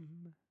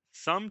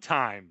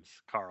sometimes,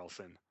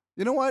 Carlson.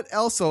 You know what?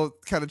 Also,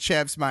 kind of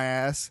chaps my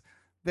ass.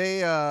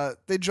 They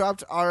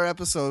dropped our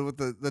episode with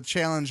the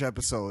challenge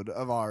episode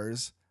of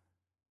ours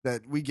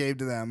that we gave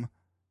to them.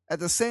 At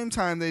the same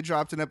time, they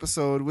dropped an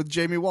episode with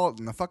Jamie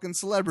Walton, a fucking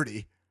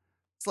celebrity.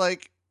 It's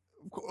like,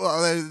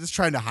 are they just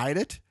trying to hide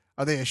it?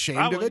 Are they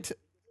ashamed of it?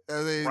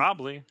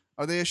 Probably.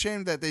 Are they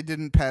ashamed that they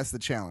didn't pass the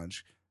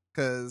challenge?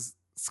 Because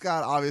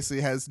Scott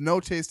obviously has no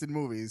taste in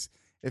movies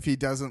if he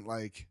doesn't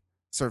like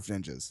Surf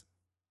Ninjas.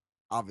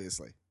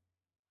 Obviously.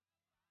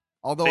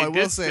 Although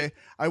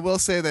I will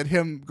say that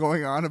him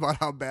going on about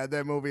how bad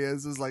that movie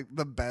is like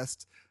the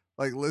best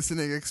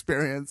listening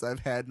experience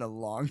I've had in a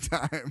long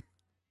time.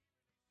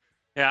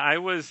 Yeah, I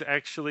was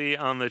actually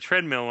on the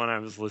treadmill when I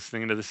was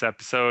listening to this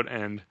episode,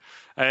 and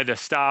I had to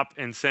stop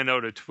and send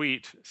out a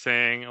tweet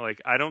saying,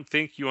 I don't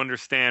think you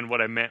understand what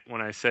I meant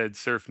when I said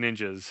Surf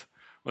Ninjas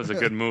was a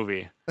good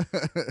movie.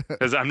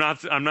 Because I'm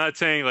not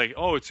saying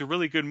oh, it's a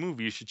really good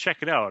movie, you should check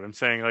it out. I'm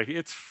saying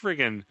it's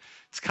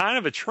kind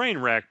of a train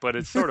wreck, but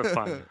it's sort of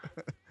fun.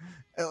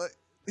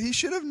 He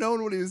should have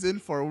known what he was in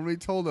for when we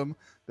told him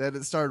that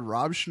it starred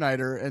Rob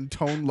Schneider and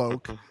Tone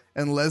Loc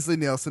and Leslie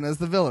Nielsen as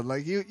the villain.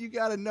 You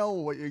got to know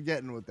what you're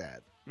getting with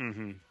that.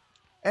 Mm-hmm.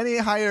 Any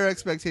higher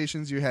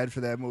expectations you had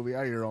for that movie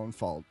are your own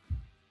fault.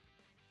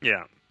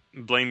 Yeah,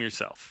 blame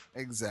yourself.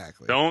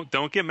 Exactly.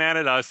 Don't get mad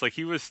at us.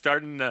 He was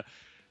throwing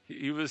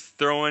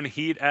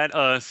heat at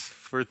us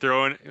for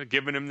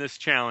giving him this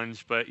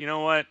challenge, but you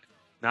know what?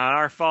 Not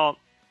our fault.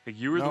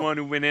 You were the one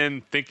who went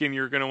in thinking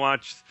you're going to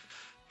watch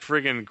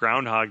friggin'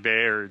 Groundhog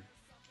Day or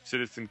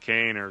Citizen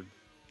Kane or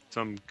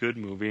some good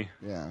movie.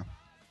 Yeah.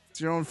 It's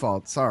your own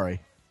fault.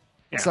 Sorry.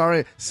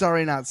 Yeah.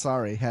 Sorry, not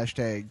sorry.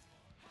 Hashtag.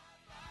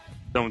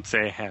 Don't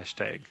say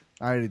hashtag.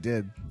 I already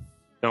did.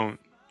 Don't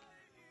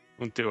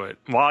do it.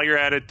 While you're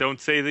at it, don't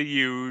say the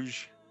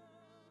huge.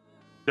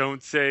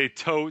 Don't say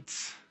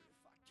totes.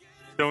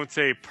 Don't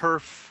say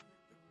perf.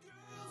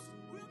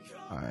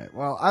 All right.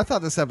 Well, I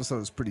thought this episode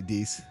was pretty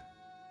decent.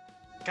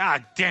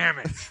 God damn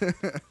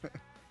it.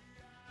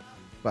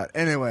 But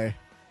anyway,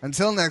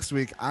 until next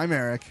week, I'm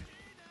Eric.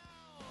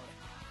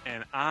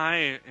 And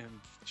I am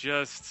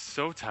just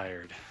so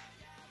tired.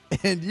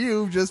 And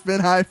you've just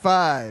been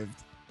high-fived.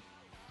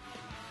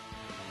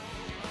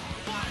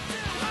 High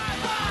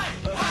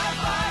five, high five,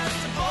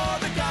 high five.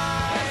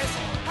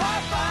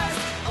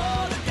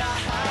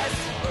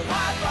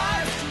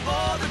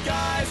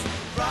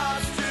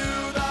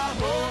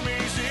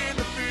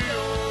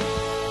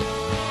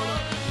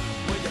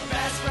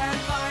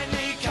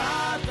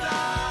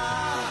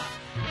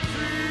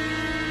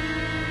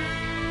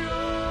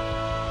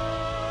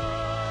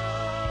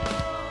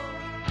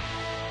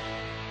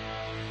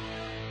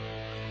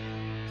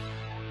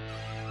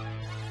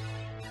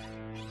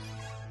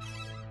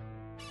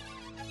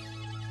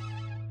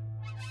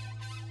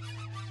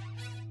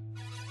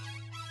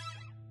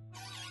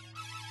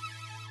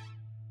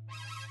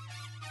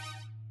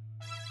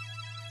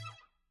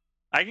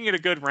 I can get a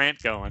good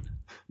rant going.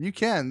 You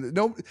can.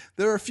 No,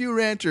 there are a few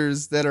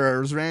ranters that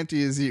are as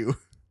ranty as you.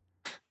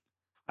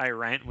 I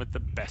rant with the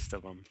best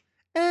of them.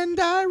 And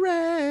I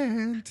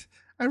rant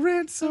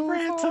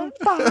so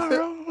far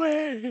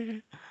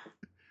away.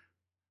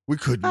 We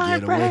couldn't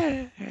get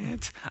away.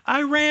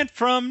 I rant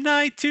from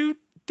night to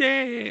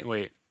day.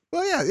 Wait.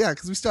 Well, yeah,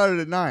 because we started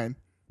at 9.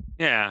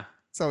 Yeah.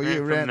 So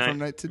you rant from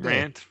night to day.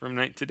 Rant from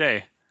night to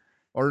day.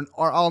 Or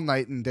all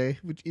night and day,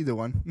 which either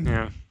one.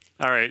 Yeah.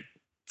 All right.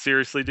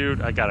 Seriously,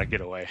 dude, I gotta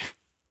get away.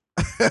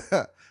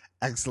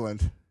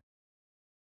 Excellent.